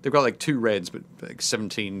amazing. They've got like 2 reds, but like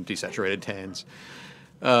 17 desaturated tans.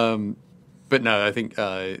 But no, I think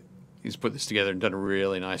he's put this together and done a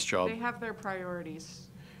really nice job. They have their priorities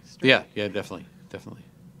straight. Yeah, definitely.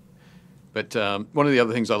 But one of the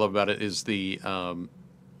other things I love about it is so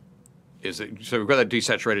we've got that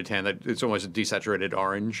desaturated tan. It's almost a desaturated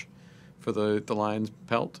orange for the lion's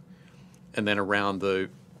pelt, and then around the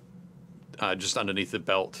just underneath the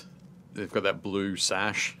belt, they've got that blue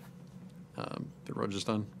sash that Roger's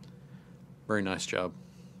done. Very nice job.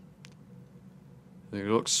 I think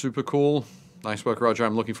it looks super cool. Nice work, Roger.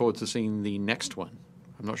 I'm looking forward to seeing the next one.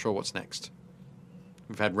 I'm not sure what's next.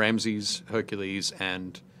 We've had Ramses, Hercules,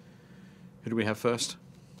 and who do we have first?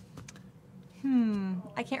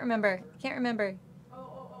 I can't remember.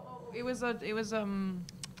 It was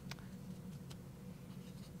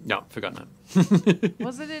No, forgotten that.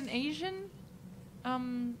 was it an Asian? I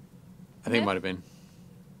think it might have been.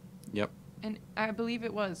 Yep. And I believe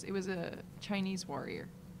it was a Chinese warrior.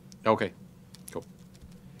 Okay, cool.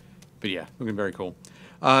 But yeah, looking very cool.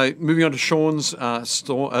 Moving on to Sean's A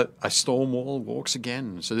Storm Wall Walks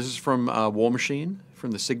Again. So this is from War Machine,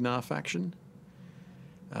 from the Signar faction.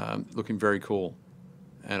 Looking very cool.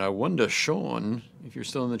 And I wonder, Sean, if you're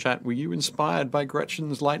still in the chat, were you inspired by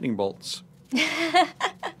Gretchen's lightning bolts?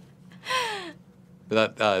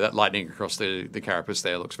 But that lightning across the carapace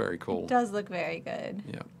there looks very cool. It does look very good.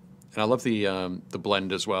 Yeah, and I love the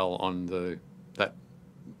blend as well on that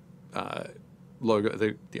logo,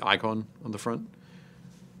 the icon on the front.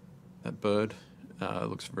 That bird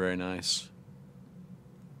looks very nice.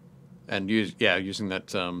 And using that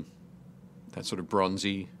that sort of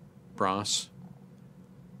bronzy brass.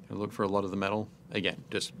 I look for a lot of the metal. Again,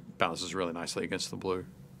 just balances really nicely against the blue.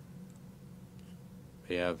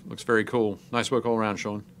 Yeah, looks very cool. Nice work all around,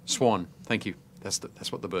 Sean. Swan, thank you. That's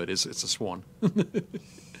what the bird is. It's a swan.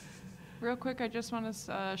 Real quick, I just want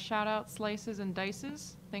to shout out Slices and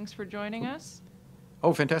Dices. Thanks for joining us.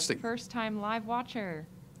 Oh, fantastic. First time live watcher.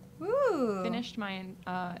 Ooh. Finished my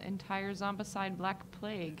entire Zombicide Black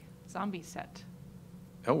Plague zombie set.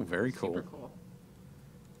 Oh, very cool. Super cool.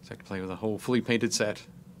 So I could play with a whole fully painted set.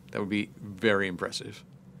 That would be very impressive.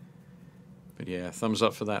 But yeah, thumbs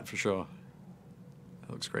up for that for sure.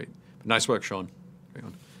 That looks great. But nice work, Sean. Great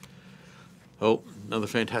one. Oh, another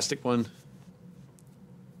fantastic one.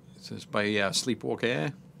 This is by Sleepwalk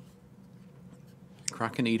Air.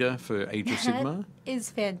 Kraken Eater for Age of Sigmar. That is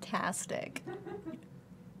fantastic.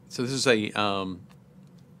 So this is a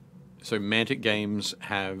so Mantic Games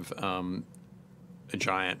have a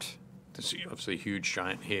giant. This is obviously a huge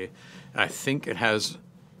giant here. And I think it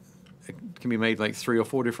can be made like 3 or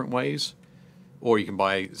 4 different ways, or you can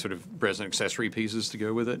buy sort of resin accessory pieces to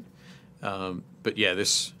go with it. But yeah,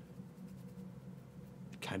 this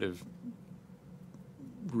kind of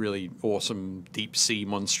really awesome deep sea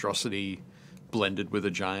monstrosity blended with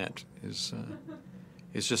a giant is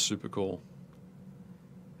just super cool.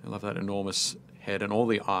 I love that enormous head and all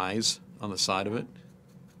the eyes on the side of it.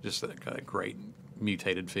 Just that great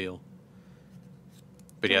mutated feel.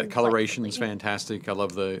 But yeah, the coloration is fantastic. I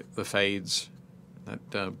love the fades,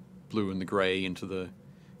 that blue and the gray into the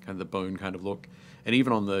kind of the bone kind of look. And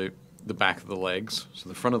even on the back of the legs. So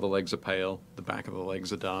the front of the legs are pale, the back of the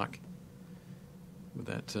legs are dark. With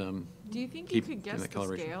that, do you think you could guess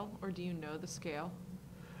the scale, or do you know the scale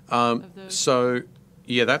of those? So,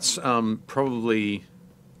 yeah, that's probably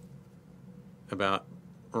about,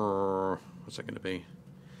 what's that going to be?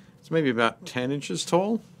 It's maybe about 10 inches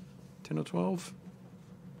tall, 10 or 12.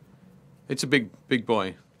 It's a big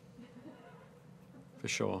boy, for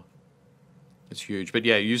sure. It's huge. But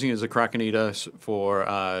yeah, using it as a Kraken Eater for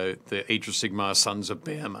the Age of Sigmar Sons of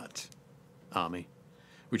Baphemot army,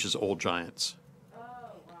 which is all giants. Oh,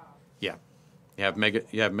 wow. Yeah. You have Mega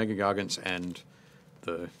Gargants and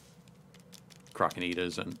the Kraken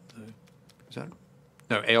Eaters and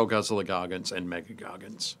Ale Guzzler Gargants and Mega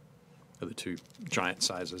Gargants are the 2 giant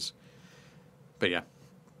sizes. But yeah,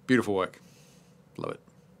 beautiful work. Love it.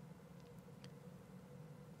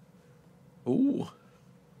 Ooh,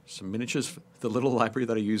 some miniatures for the little library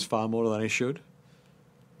that I use far more than I should.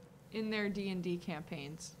 In their D&D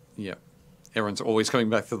campaigns. Yeah. Everyone's always coming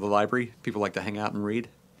back to the library. People like to hang out and read.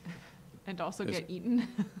 And also get eaten.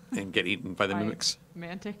 And get eaten by the mimics.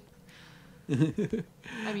 Mantic.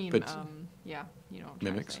 I mean, But, yeah, you know what I'm mimics,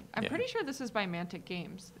 trying to say. I'm yeah. pretty sure this is by Mantic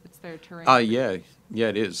Games. It's their terrain. Yeah,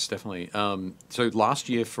 it is, definitely. So last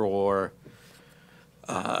year for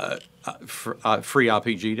Free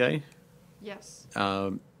RPG Day, Yes.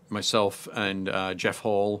 myself and Jeff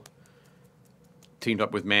Hall teamed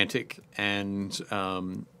up with Mantic and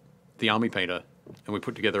the Army Painter, and we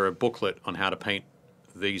put together a booklet on how to paint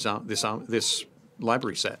this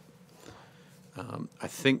library set. I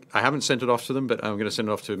think I haven't sent it off to them, but I'm going to send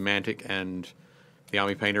it off to Mantic and the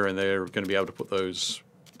Army Painter, and they're going to be able to put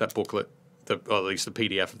that booklet, or at least the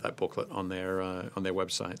PDF of that booklet, on their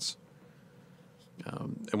websites.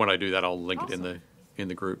 And when I do that, I'll link it in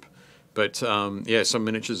the group. But yeah, Some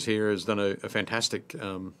Miniatures here has done a fantastic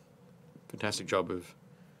job of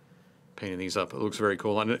painting these up. It looks very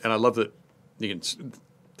cool, and I love that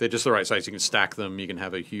they're just the right size. You can stack them. You can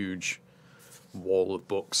have a huge wall of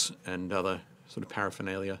books and other sort of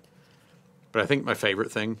paraphernalia. But I think my favorite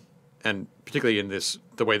thing, and particularly in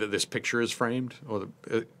the way that this picture is framed or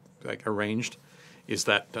like arranged, is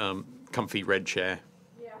that comfy red chair.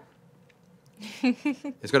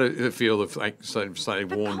 It's got a feel of like slightly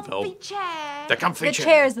worn velvet. Chair. The comfy chair.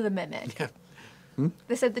 The chair's the mimic. Yeah.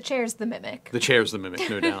 They said the chair's the mimic. The chair's the mimic,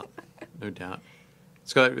 no doubt. No doubt.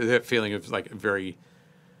 It's got that feeling of like a very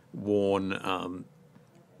worn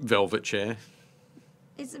velvet chair.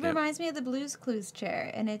 It reminds me of the Blue's Clues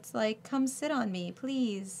chair, and it's like, come sit on me,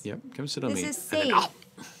 please. Yep, come sit on me. This is And safe.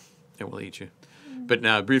 then, it will eat you. But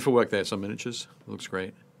no, beautiful work there. Some miniatures. Looks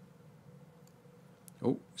great.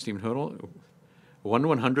 Oh, Stephen Hurdle.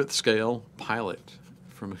 1/100th scale pilot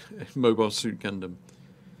from Mobile Suit Gundam.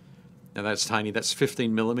 Now that's tiny. That's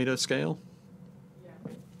 15mm scale.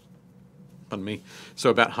 Yeah. Pardon me.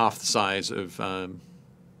 So about half the size of a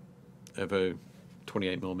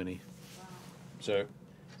 28mm mini. Wow. So,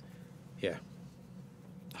 yeah,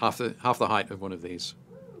 half the height of one of these.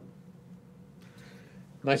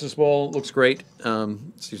 Nice and small. Looks great.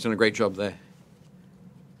 Steve's done a great job there.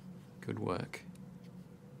 Good work.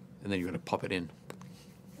 And then you're going to pop it in.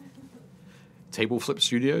 Table Flip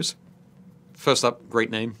Studios. First up,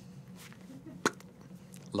 great name.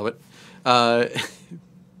 Love it. And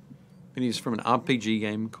he's from an RPG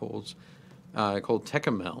game called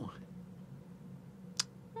Tekamel.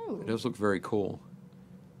 It does look very cool.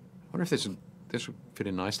 I wonder if this would fit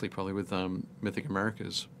in nicely, probably with Mythic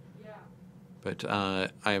Americas. Yeah. But I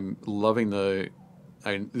am loving the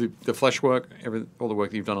flesh work, all the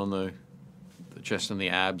work that you've done on the chest and the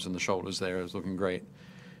abs and the shoulders there is looking great.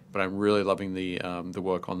 But I'm really loving the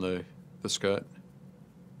work on the skirt.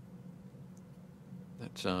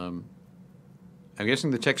 That I'm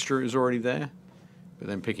guessing the texture is already there, but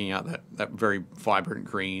then picking out that very vibrant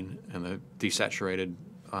green and the desaturated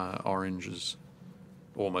orange is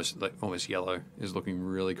almost yellow is looking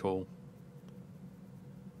really cool.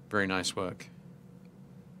 Very nice work.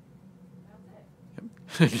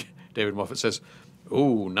 Yep. David Moffat says,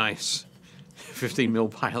 "Oh, nice,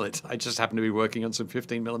 15mm pilot. I just happen to be working on some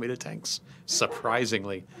 15mm tanks.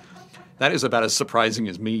 Surprisingly, that is about as surprising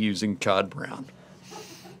as me using card brown.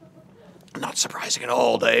 Not surprising at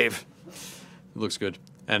all, Dave. It looks good."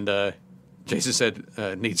 And Jason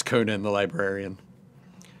said, "Needs Conan the librarian."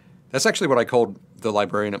 That's actually what I called the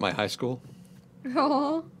librarian at my high school.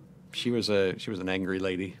 Oh, She was an angry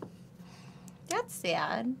lady. that's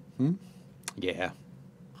sad. Yeah.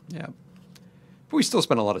 Yeah. But we still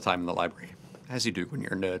spent a lot of time in the library, as you do when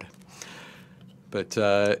you're a nerd. But,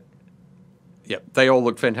 yeah, they all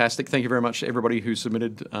look fantastic. Thank you very much to everybody who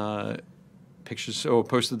submitted pictures or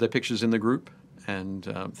posted their pictures in the group. And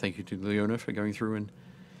thank you to Leona for going through and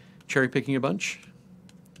cherry-picking a bunch.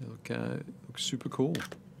 They look super cool.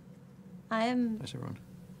 I am Nice, everyone.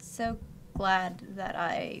 so glad that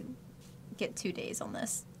I get 2 days on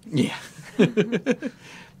this. Yeah.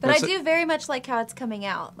 But I do very much like how it's coming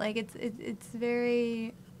out. Like it's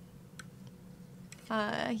very.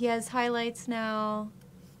 He has highlights now.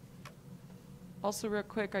 Also, real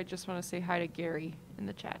quick, I just want to say hi to Gary in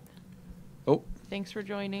the chat. Oh, Thanks for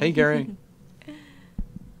joining. hey, Gary.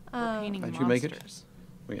 We're painting How'd you make it? monsters.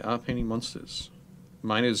 We are painting monsters.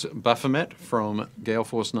 Mine is Baphemot from Gale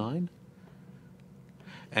Force 9.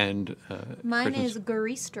 And Mine Gretchen's is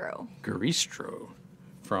Goristro. Goristro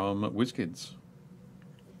from Wizkids.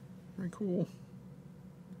 Very cool.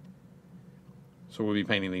 So we'll be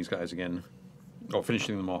painting these guys again, or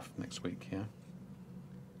finishing them off next week, yeah?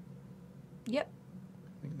 Yep.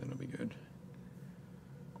 I think that'll be good.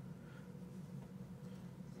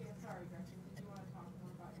 Yeah, sorry, Gretchen. Did you want to talk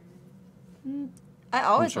more about your name? I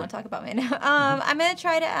always sorry. want to talk about mine. I'm gonna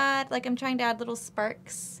try to add, I'm trying to add little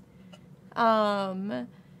sparks.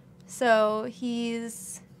 So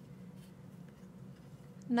he's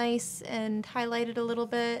nice and highlighted a little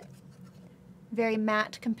bit, very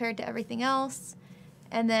matte compared to everything else.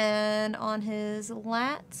 And then on his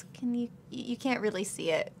lats, you can't really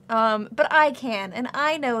see it, but I can, and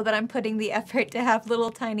I know that I'm putting the effort to have little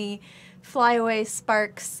tiny flyaway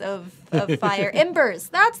sparks of fire. Embers,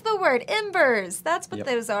 that's the word, embers. That's what Yep.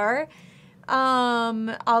 those are. A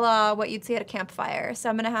la what you'd see at a campfire. So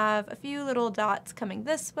I'm going to have a few little dots coming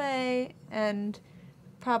this way and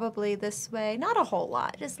probably this way. Not a whole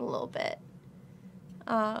lot, just a little bit.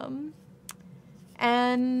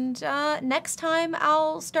 And next time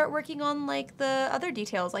I'll start working on like the other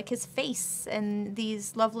details, like his face and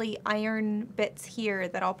these lovely iron bits here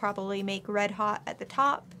that I'll probably make red hot at the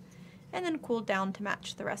top and then cool down to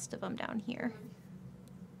match the rest of them down here.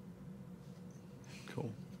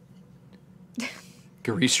 Cool.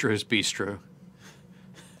 Goristro's Bistro.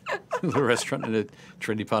 The restaurant in a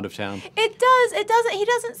trendy part of town. It does. It doesn't. He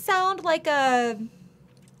doesn't sound like a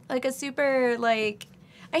super like.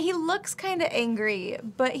 He looks kind of angry,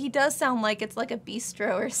 but he does sound like it's like a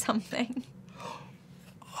bistro or something.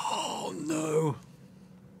 Oh, no.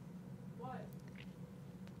 What?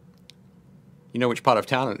 You know which part of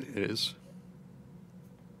town it is?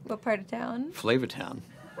 What part of town? Flavortown.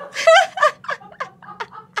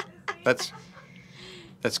 That's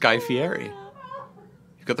Guy Fieri.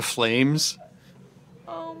 You've got the flames.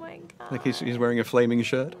 Oh my god. Like he's wearing a flaming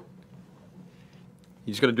shirt.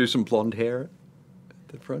 He's got to do some blonde hair at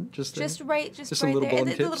the front, just there. Just right Just a right little there.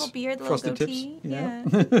 blonde The tips, little beard, the frosted little tips.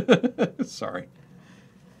 goatee. Yeah. Sorry,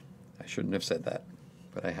 I shouldn't have said that,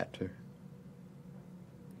 but I had to.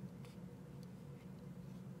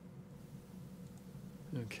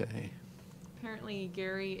 Okay. Apparently,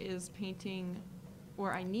 Gary is painting,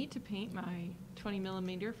 or I need to paint my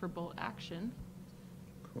 20mm for bolt action.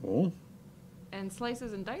 Cool. And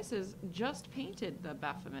Slices and Dices just painted the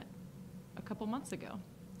Baphomet a couple months ago.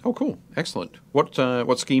 Oh, cool. Excellent.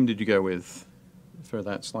 What scheme did you go with for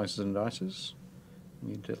that Slices and Dices? You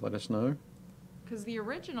need to let us know. Because the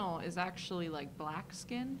original is actually like black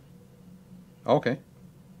skin. Okay.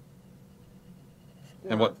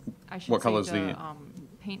 And Or I should what say color's the the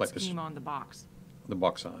paint like this- scheme on the box? the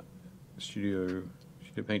box art? Studio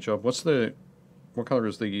paint job. What color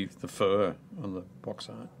is the fur on the box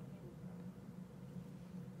art?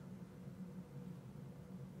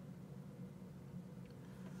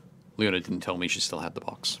 Leona didn't tell me she still had the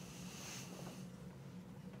box.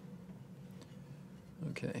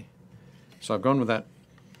 Okay. So I've gone with that.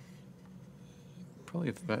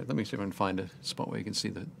 Probably, let me see if I can find a spot where you can see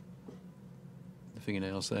the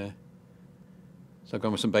fingernails there. So I've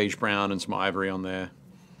gone with some beige brown and some ivory on there.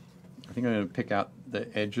 I think I'm going to pick out the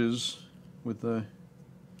edges with some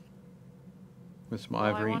Well,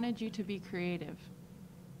 ivory. I wanted you to be creative.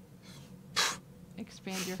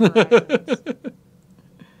 Expand your horizons.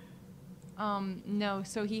 No,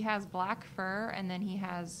 so he has black fur and then he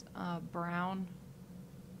has brown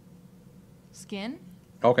skin.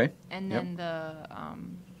 Okay. And Yep. then the,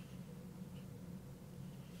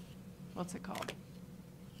 what's it called?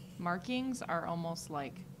 Markings are almost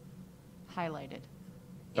like highlighted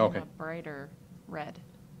in Okay. a brighter red.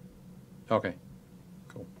 Okay.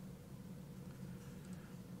 Cool.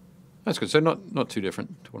 That's good. So not too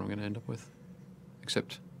different to what I'm going to end up with,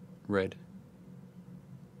 except red.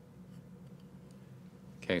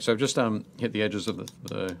 Okay, so I've just hit the edges of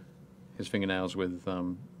his fingernails with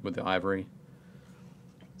the ivory.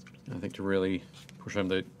 I think to really push home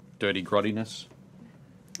the dirty grottiness.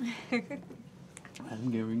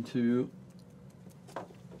 I'm going to.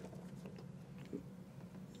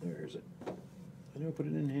 Where is it? I know I put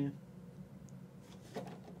it in here.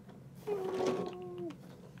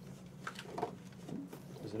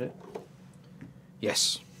 Is it it?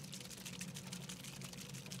 Yes.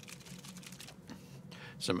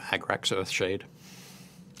 Some Agrax Earthshade.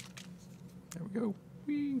 There we go.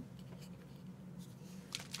 Whee.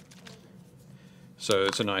 So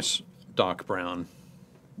it's a nice dark brown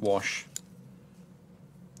wash.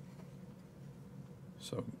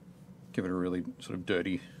 So give it a really sort of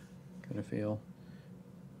dirty kind of feel.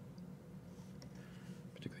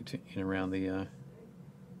 Particularly in around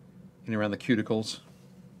the cuticles.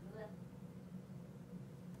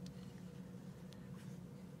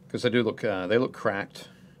 Because they look cracked.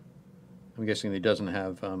 I'm guessing he doesn't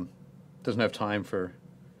have time for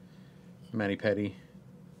mani-pedi.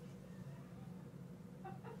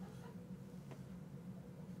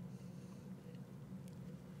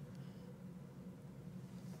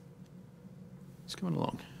 It's coming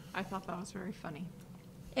along. I thought that was very funny.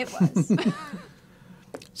 It was.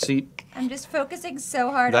 See, I'm just focusing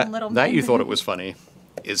so hard that on little that you men. thought it was funny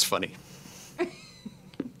is funny.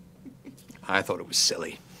 I thought it was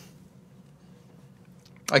silly.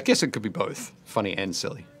 I guess it could be both, funny and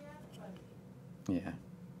silly. Yeah.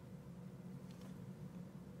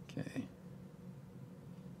 Okay. I'm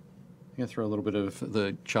gonna throw a little bit of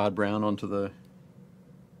the charred brown onto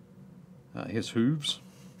his hooves.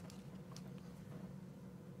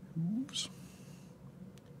 Hooves.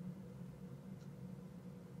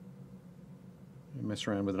 Mess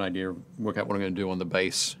around with an idea, work out what I'm going to do on the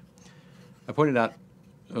base. I pointed out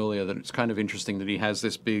earlier that it's kind of interesting that he has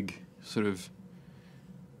this big sort of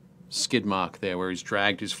skid mark there where he's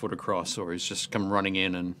dragged his foot across or he's just come running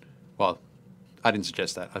in and, well, I didn't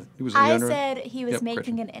suggest that. He was the I owner. said he was Yep,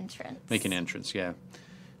 making Gretchen. an entrance. Making an entrance, yeah.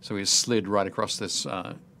 So he slid right across this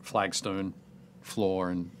flagstone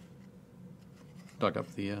floor and dug up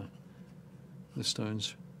the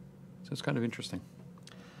stones. So it's kind of interesting.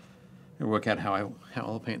 I'll work out how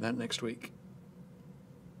I'll paint that next week.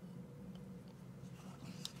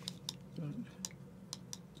 And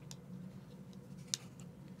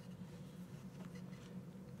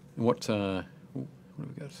what have we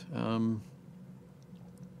got?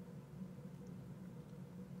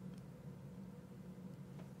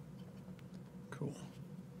 Cool.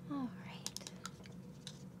 All right.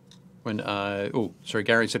 When sorry,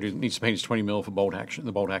 Gary said he needs to paint his 20 mil for bolt action,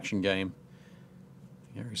 the bolt action game.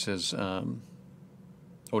 Gary says,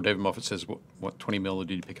 David Moffat says, what 20 mil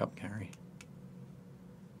did you pick up, Gary?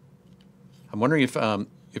 I'm wondering if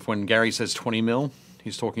when Gary says 20 mil,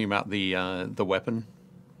 he's talking about the weapon,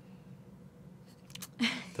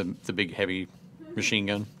 the big heavy machine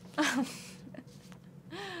gun. Where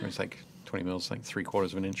it's like 20 mils, like 3/4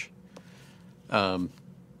 of an inch.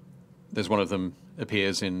 There's one of them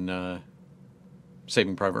appears in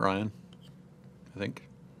Saving Private Ryan, I think,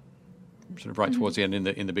 sort of right towards the end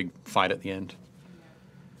in the big fight at the end.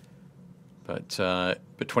 But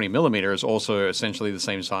 20 millimeter is also essentially the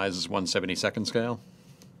same size as 1/72nd scale.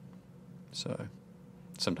 So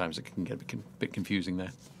sometimes it can get a bit confusing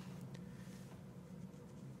there.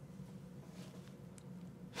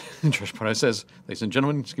 Josh Pono says, ladies and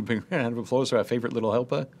gentlemen, just giving a round of applause to our favorite little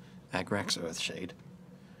helper, Agrax Earthshade.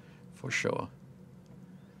 For sure.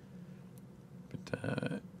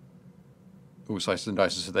 But, Slices and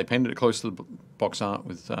Dices said they painted it close to the box art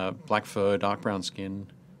with black fur, dark brown skin,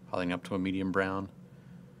 piling up to a medium brown.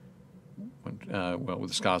 Well, with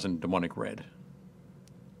the scars in demonic red.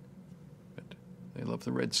 But they love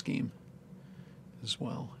the red scheme as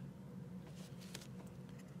well.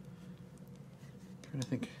 Trying to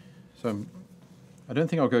think. So I don't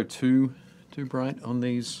think I'll go too bright on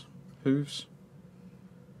these hooves.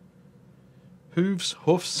 Hooves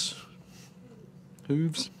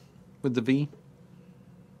with the V.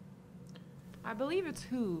 I believe it's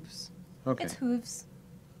hooves. Okay. It's hooves.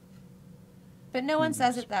 But no one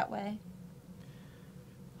says it that way.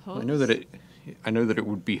 I know that it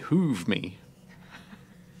would behoove me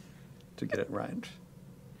to get it right.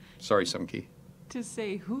 Sorry, Sumkey. To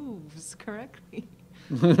say hooves correctly.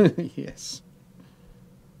 Yes.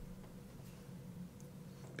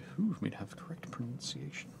 Behoove me to have correct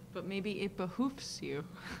pronunciation. But maybe it behooves you.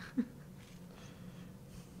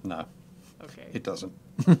 No, Okay. it doesn't.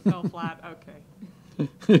 Fell flat.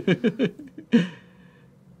 Okay.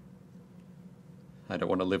 I don't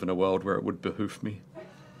want to live in a world where it would behoove me.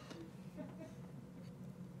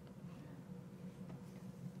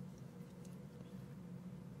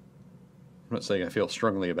 I'm not saying I feel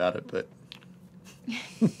strongly about it, but...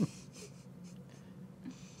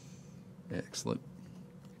 Excellent.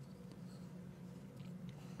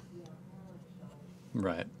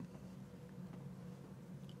 Right.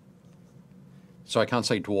 So I can't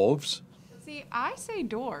say dwarves? See, I say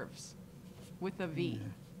dwarves with a V.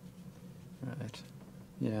 Right.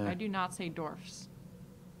 Yeah. I do not say dwarfs.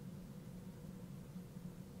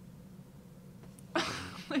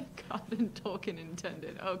 My God, and Tolkien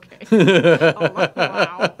intended. Okay. Oh,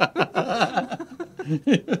 wow.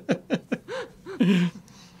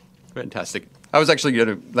 Fantastic. I was actually going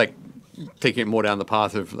to, like, take it more down the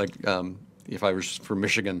path of, like, if I was from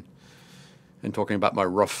Michigan and talking about my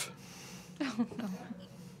roof. Oh, no.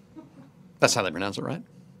 That's how they pronounce it, right?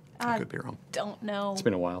 I could be wrong. Don't know. It's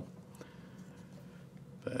been a while.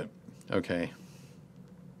 But, okay.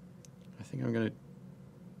 I think I'm going to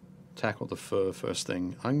tackle the fur first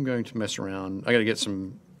thing. I'm going to mess around. I got to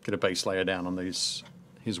get a base layer down on his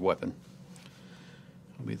weapon.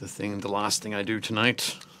 That'll be the last thing I do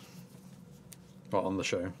tonight. Well, on the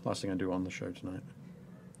show. Last thing I do on the show tonight.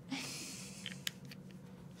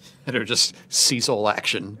 And it'll just cease all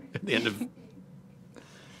action at the end of...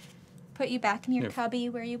 Put you back in your Yep. cubby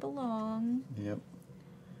where you belong. Yep.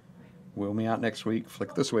 Wheel me out next week.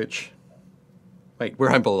 Flick the switch. Wait,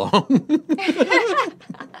 where I belong?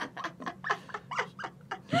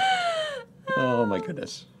 Oh, my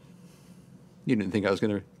goodness. You didn't think I was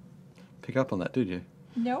going to pick up on that, did you?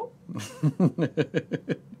 Nope.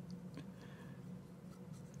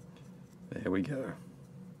 There we go.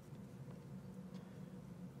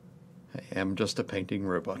 I am just a painting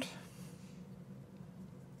robot.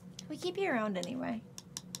 We keep you around anyway.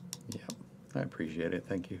 Yep. I appreciate it.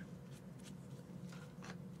 Thank you.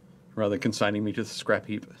 Rather consigning me to the scrap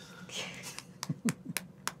heap.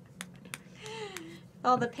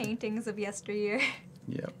 All the paintings of yesteryear.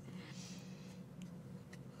 Yep.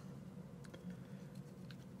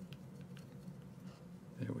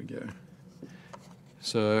 There we go.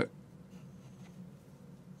 So,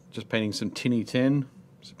 just painting some tinny tin.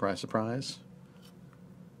 Surprise, surprise.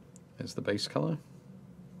 As the base color.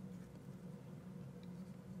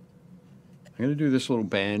 I'm going to do this little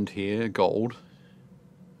band here, gold,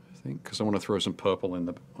 I think, because I want to throw some purple on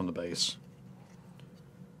the base.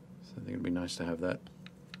 So I think it'd be nice to have that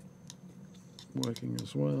working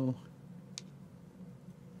as well.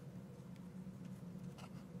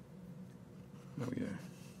 There we go.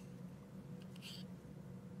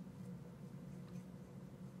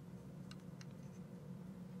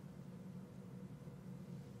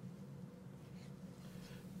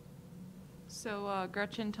 So,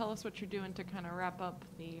 Gretchen, tell us what you're doing to kind of wrap up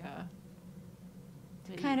the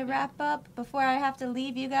Kind of wrap up before I have to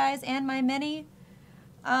leave you guys and my mini.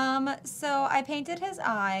 So I painted his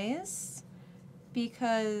eyes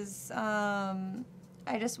because I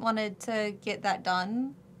just wanted to get that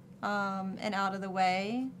done and out of the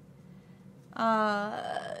way.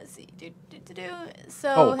 Let's see.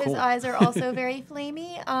 So his cool. eyes are also very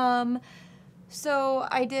flamey. So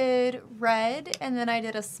I did red, and then I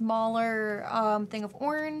did a smaller thing of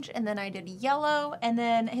orange, and then I did yellow, and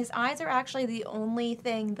then his eyes are actually the only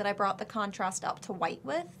thing that I brought the contrast up to white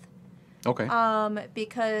with. Okay.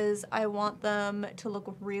 Because I want them to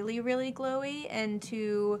look really, really glowy and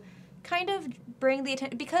to kind of bring the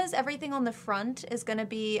attention, because everything on the front is going to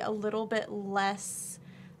be a little bit less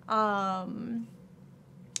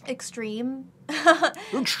extreme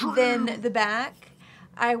than the back.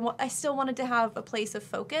 I still wanted to have a place of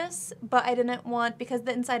focus, but I didn't want, because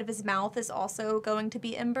the inside of his mouth is also going to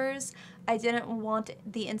be embers, I didn't want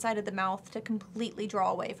the inside of the mouth to completely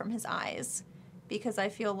draw away from his eyes, because I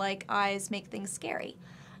feel like eyes make things scary.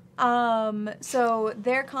 So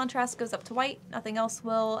their contrast goes up to white, nothing else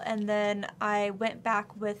will, and then I went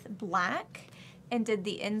back with black and did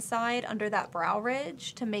the inside under that brow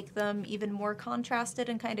ridge to make them even more contrasted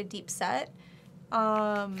and kind of deep set.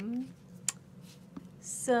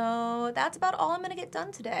 So that's about all I'm going to get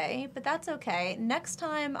done today, but that's okay. Next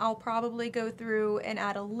time I'll probably go through and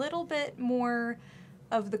add a little bit more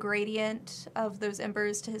of the gradient of those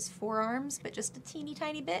embers to his forearms, but just a teeny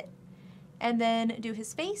tiny bit. And then do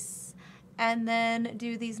his face, and then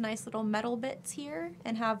do these nice little metal bits here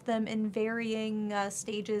and have them in varying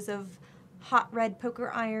stages of hot red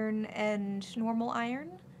poker iron and normal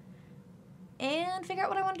iron. And figure out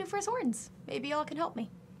what I want to do for his horns. Maybe y'all can help me.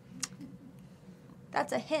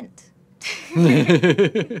 That's a hint.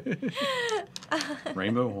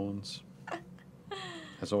 Rainbow horns.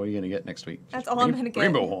 That's all you're going to get next week. That's all I'm going to get.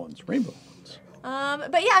 Rainbow horns. Rainbow horns.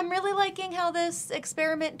 But yeah, I'm really liking how this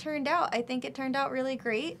experiment turned out. I think it turned out really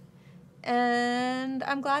great. And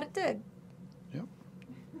I'm glad it did. Yep.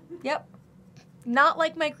 Yep. Not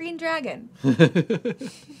like my green dragon. And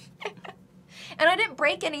I didn't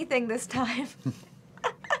break anything this time.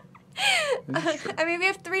 I mean, we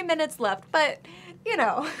have 3 minutes left, but, you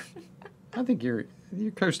know. I think you're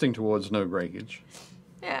coasting towards no breakage.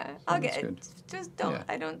 Yeah, So I'll that's get good. it. Just don't, Yeah.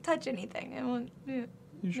 I don't touch anything. I won't, yeah,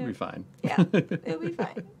 You should be fine. yeah, it'll be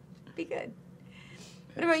fine. Be good.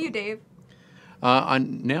 What about you, Dave?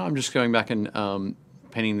 Now I'm just going back and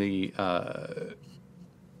painting the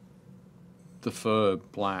fur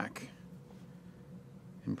black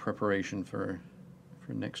in preparation for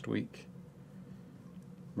next week.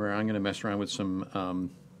 Where I'm going to mess around with some.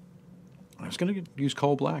 I was going to use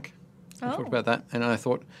coal black. I talked about that, and I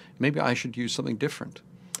thought maybe I should use something different.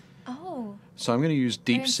 Oh. So I'm going to use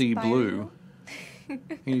deep sea blue. I'm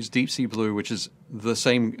going to use deep sea blue, which is the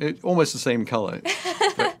same, almost the same color,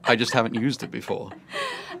 but I just haven't used it before.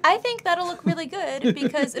 I think that'll look really good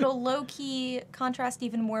because it'll low-key contrast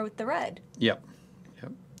even more with the red. Yep.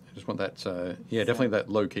 I just want that. Definitely that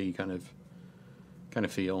low key kind of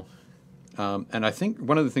feel. And I think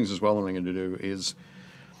one of the things as well I'm going to do is,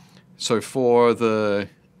 so for the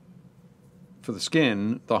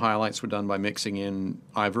skin, the highlights were done by mixing in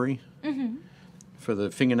ivory. Mm-hmm. For the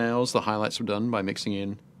fingernails, the highlights were done by mixing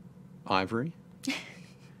in ivory.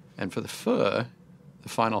 And for the fur, the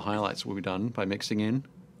final highlights will be done by mixing in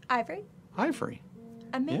Ivory.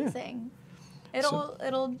 Amazing. Yeah.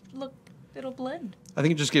 It'll blend. I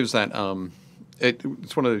think it just gives that.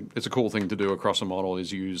 It's a cool thing to do across a model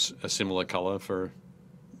is use a similar color for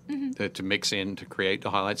to mix in to create the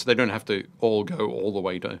highlights. They don't have to all go all the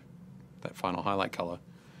way to that final highlight color,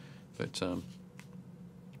 but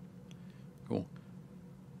cool.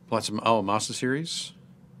 Applied some Master Series.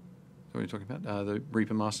 What are you talking about? The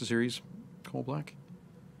Reaper Master Series, coal black.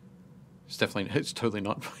 It's totally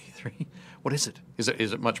not 23. What is it? Is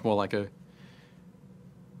it much more like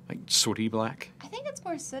sooty black? I think it's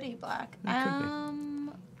more sooty black. It could be. I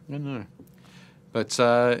don't know. But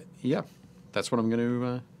yeah, that's what I'm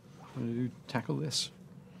going to tackle this.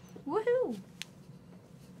 Woohoo!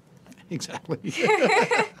 Exactly.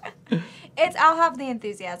 I'll have the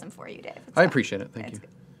enthusiasm for you, Dave. I appreciate it. Thank you. Good.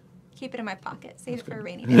 Keep it in my pocket. Save it for a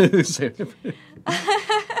rainy day. day.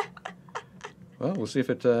 Well, we'll see if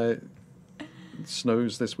it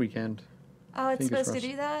snows this weekend. Oh, it's Fingers supposed crossed.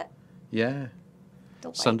 to do that? Yeah.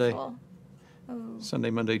 Delightful. Sunday. Oh. Sunday,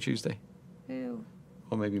 Monday, Tuesday. Ooh.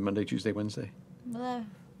 Or maybe Monday, Tuesday, Wednesday. Blah.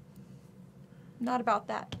 Not about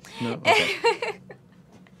that. No? Okay.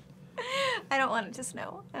 I don't want it to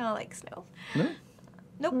snow. I don't like snow. No?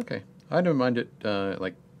 Nope. Okay. I don't mind it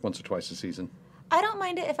once or twice a season. I don't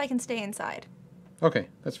mind it if I can stay inside. Okay,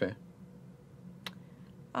 that's fair.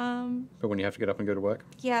 Um, But when you have to get up and go to work,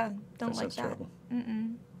 yeah, don't that like sounds that. terrible.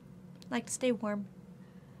 Mm-mm. Like to stay warm.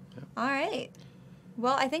 Yeah. All right.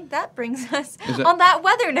 Well, I think that brings us Is it- on that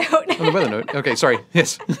weather note. On the weather note. Okay, sorry.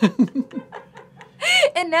 Yes.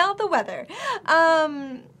 And now the weather.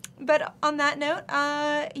 But on that note,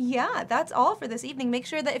 yeah, that's all for this evening. Make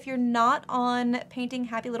sure that if you're not on Painting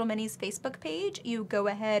Happy Little Minis Facebook page, you go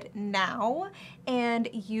ahead now and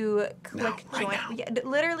you click Right join. now. Yeah,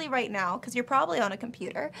 literally right now, because you're probably on a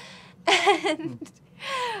computer. And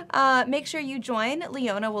make sure you join.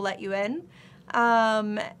 Leona will let you in.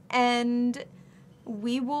 And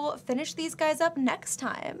we will finish these guys up next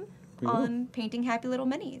time. We will. On Painting Happy Little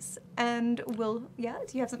Minis. And we'll, yeah,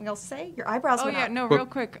 do you have something else to say? Your eyebrows Oh went yeah, up. no, Well- real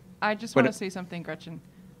quick. I just Wait want a- to say something, Gretchen.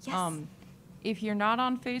 Yes. If you're not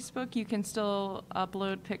on Facebook, you can still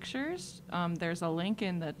upload pictures. There's a link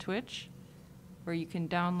in the Twitch where you can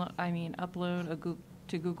upload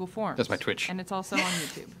to Google Forms. That's my Twitch. And it's also on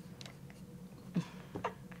YouTube.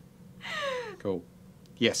 Cool.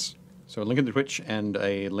 Yes. So a link in the Twitch and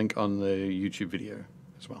a link on the YouTube video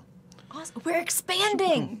as well. Awesome. We're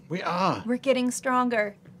expanding. We are We're getting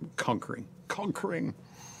stronger. conquering.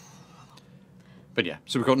 But yeah,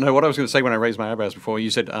 so we've got, no, what I was going to say when I raised my eyebrows before, you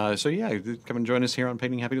said, so yeah, come and join us here on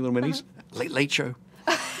Painting Happy Little Minis. Late show.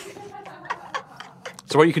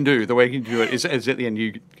 So what you can do, the way you can do it is at the end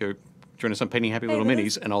you go, join us on Painting Happy Little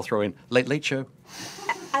Liz. Minis, and I'll throw in late show.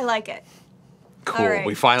 I like it. Cool. All right,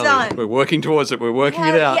 We finally, done. we're working towards it. We're working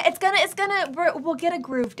it out. Yeah, we'll get a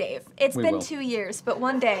groove, Dave. It's We been will. 2 years, but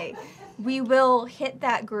one day we will hit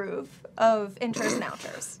that groove of intros and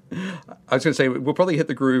outros. I was going to say, we'll probably hit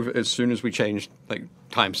the groove as soon as we change like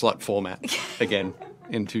time slot format again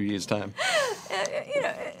in 2 years' time.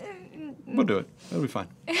 We'll do it. It'll be fine.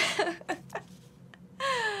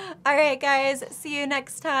 All right, guys. See you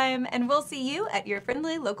next time, and we'll see you at your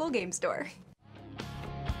friendly local game store.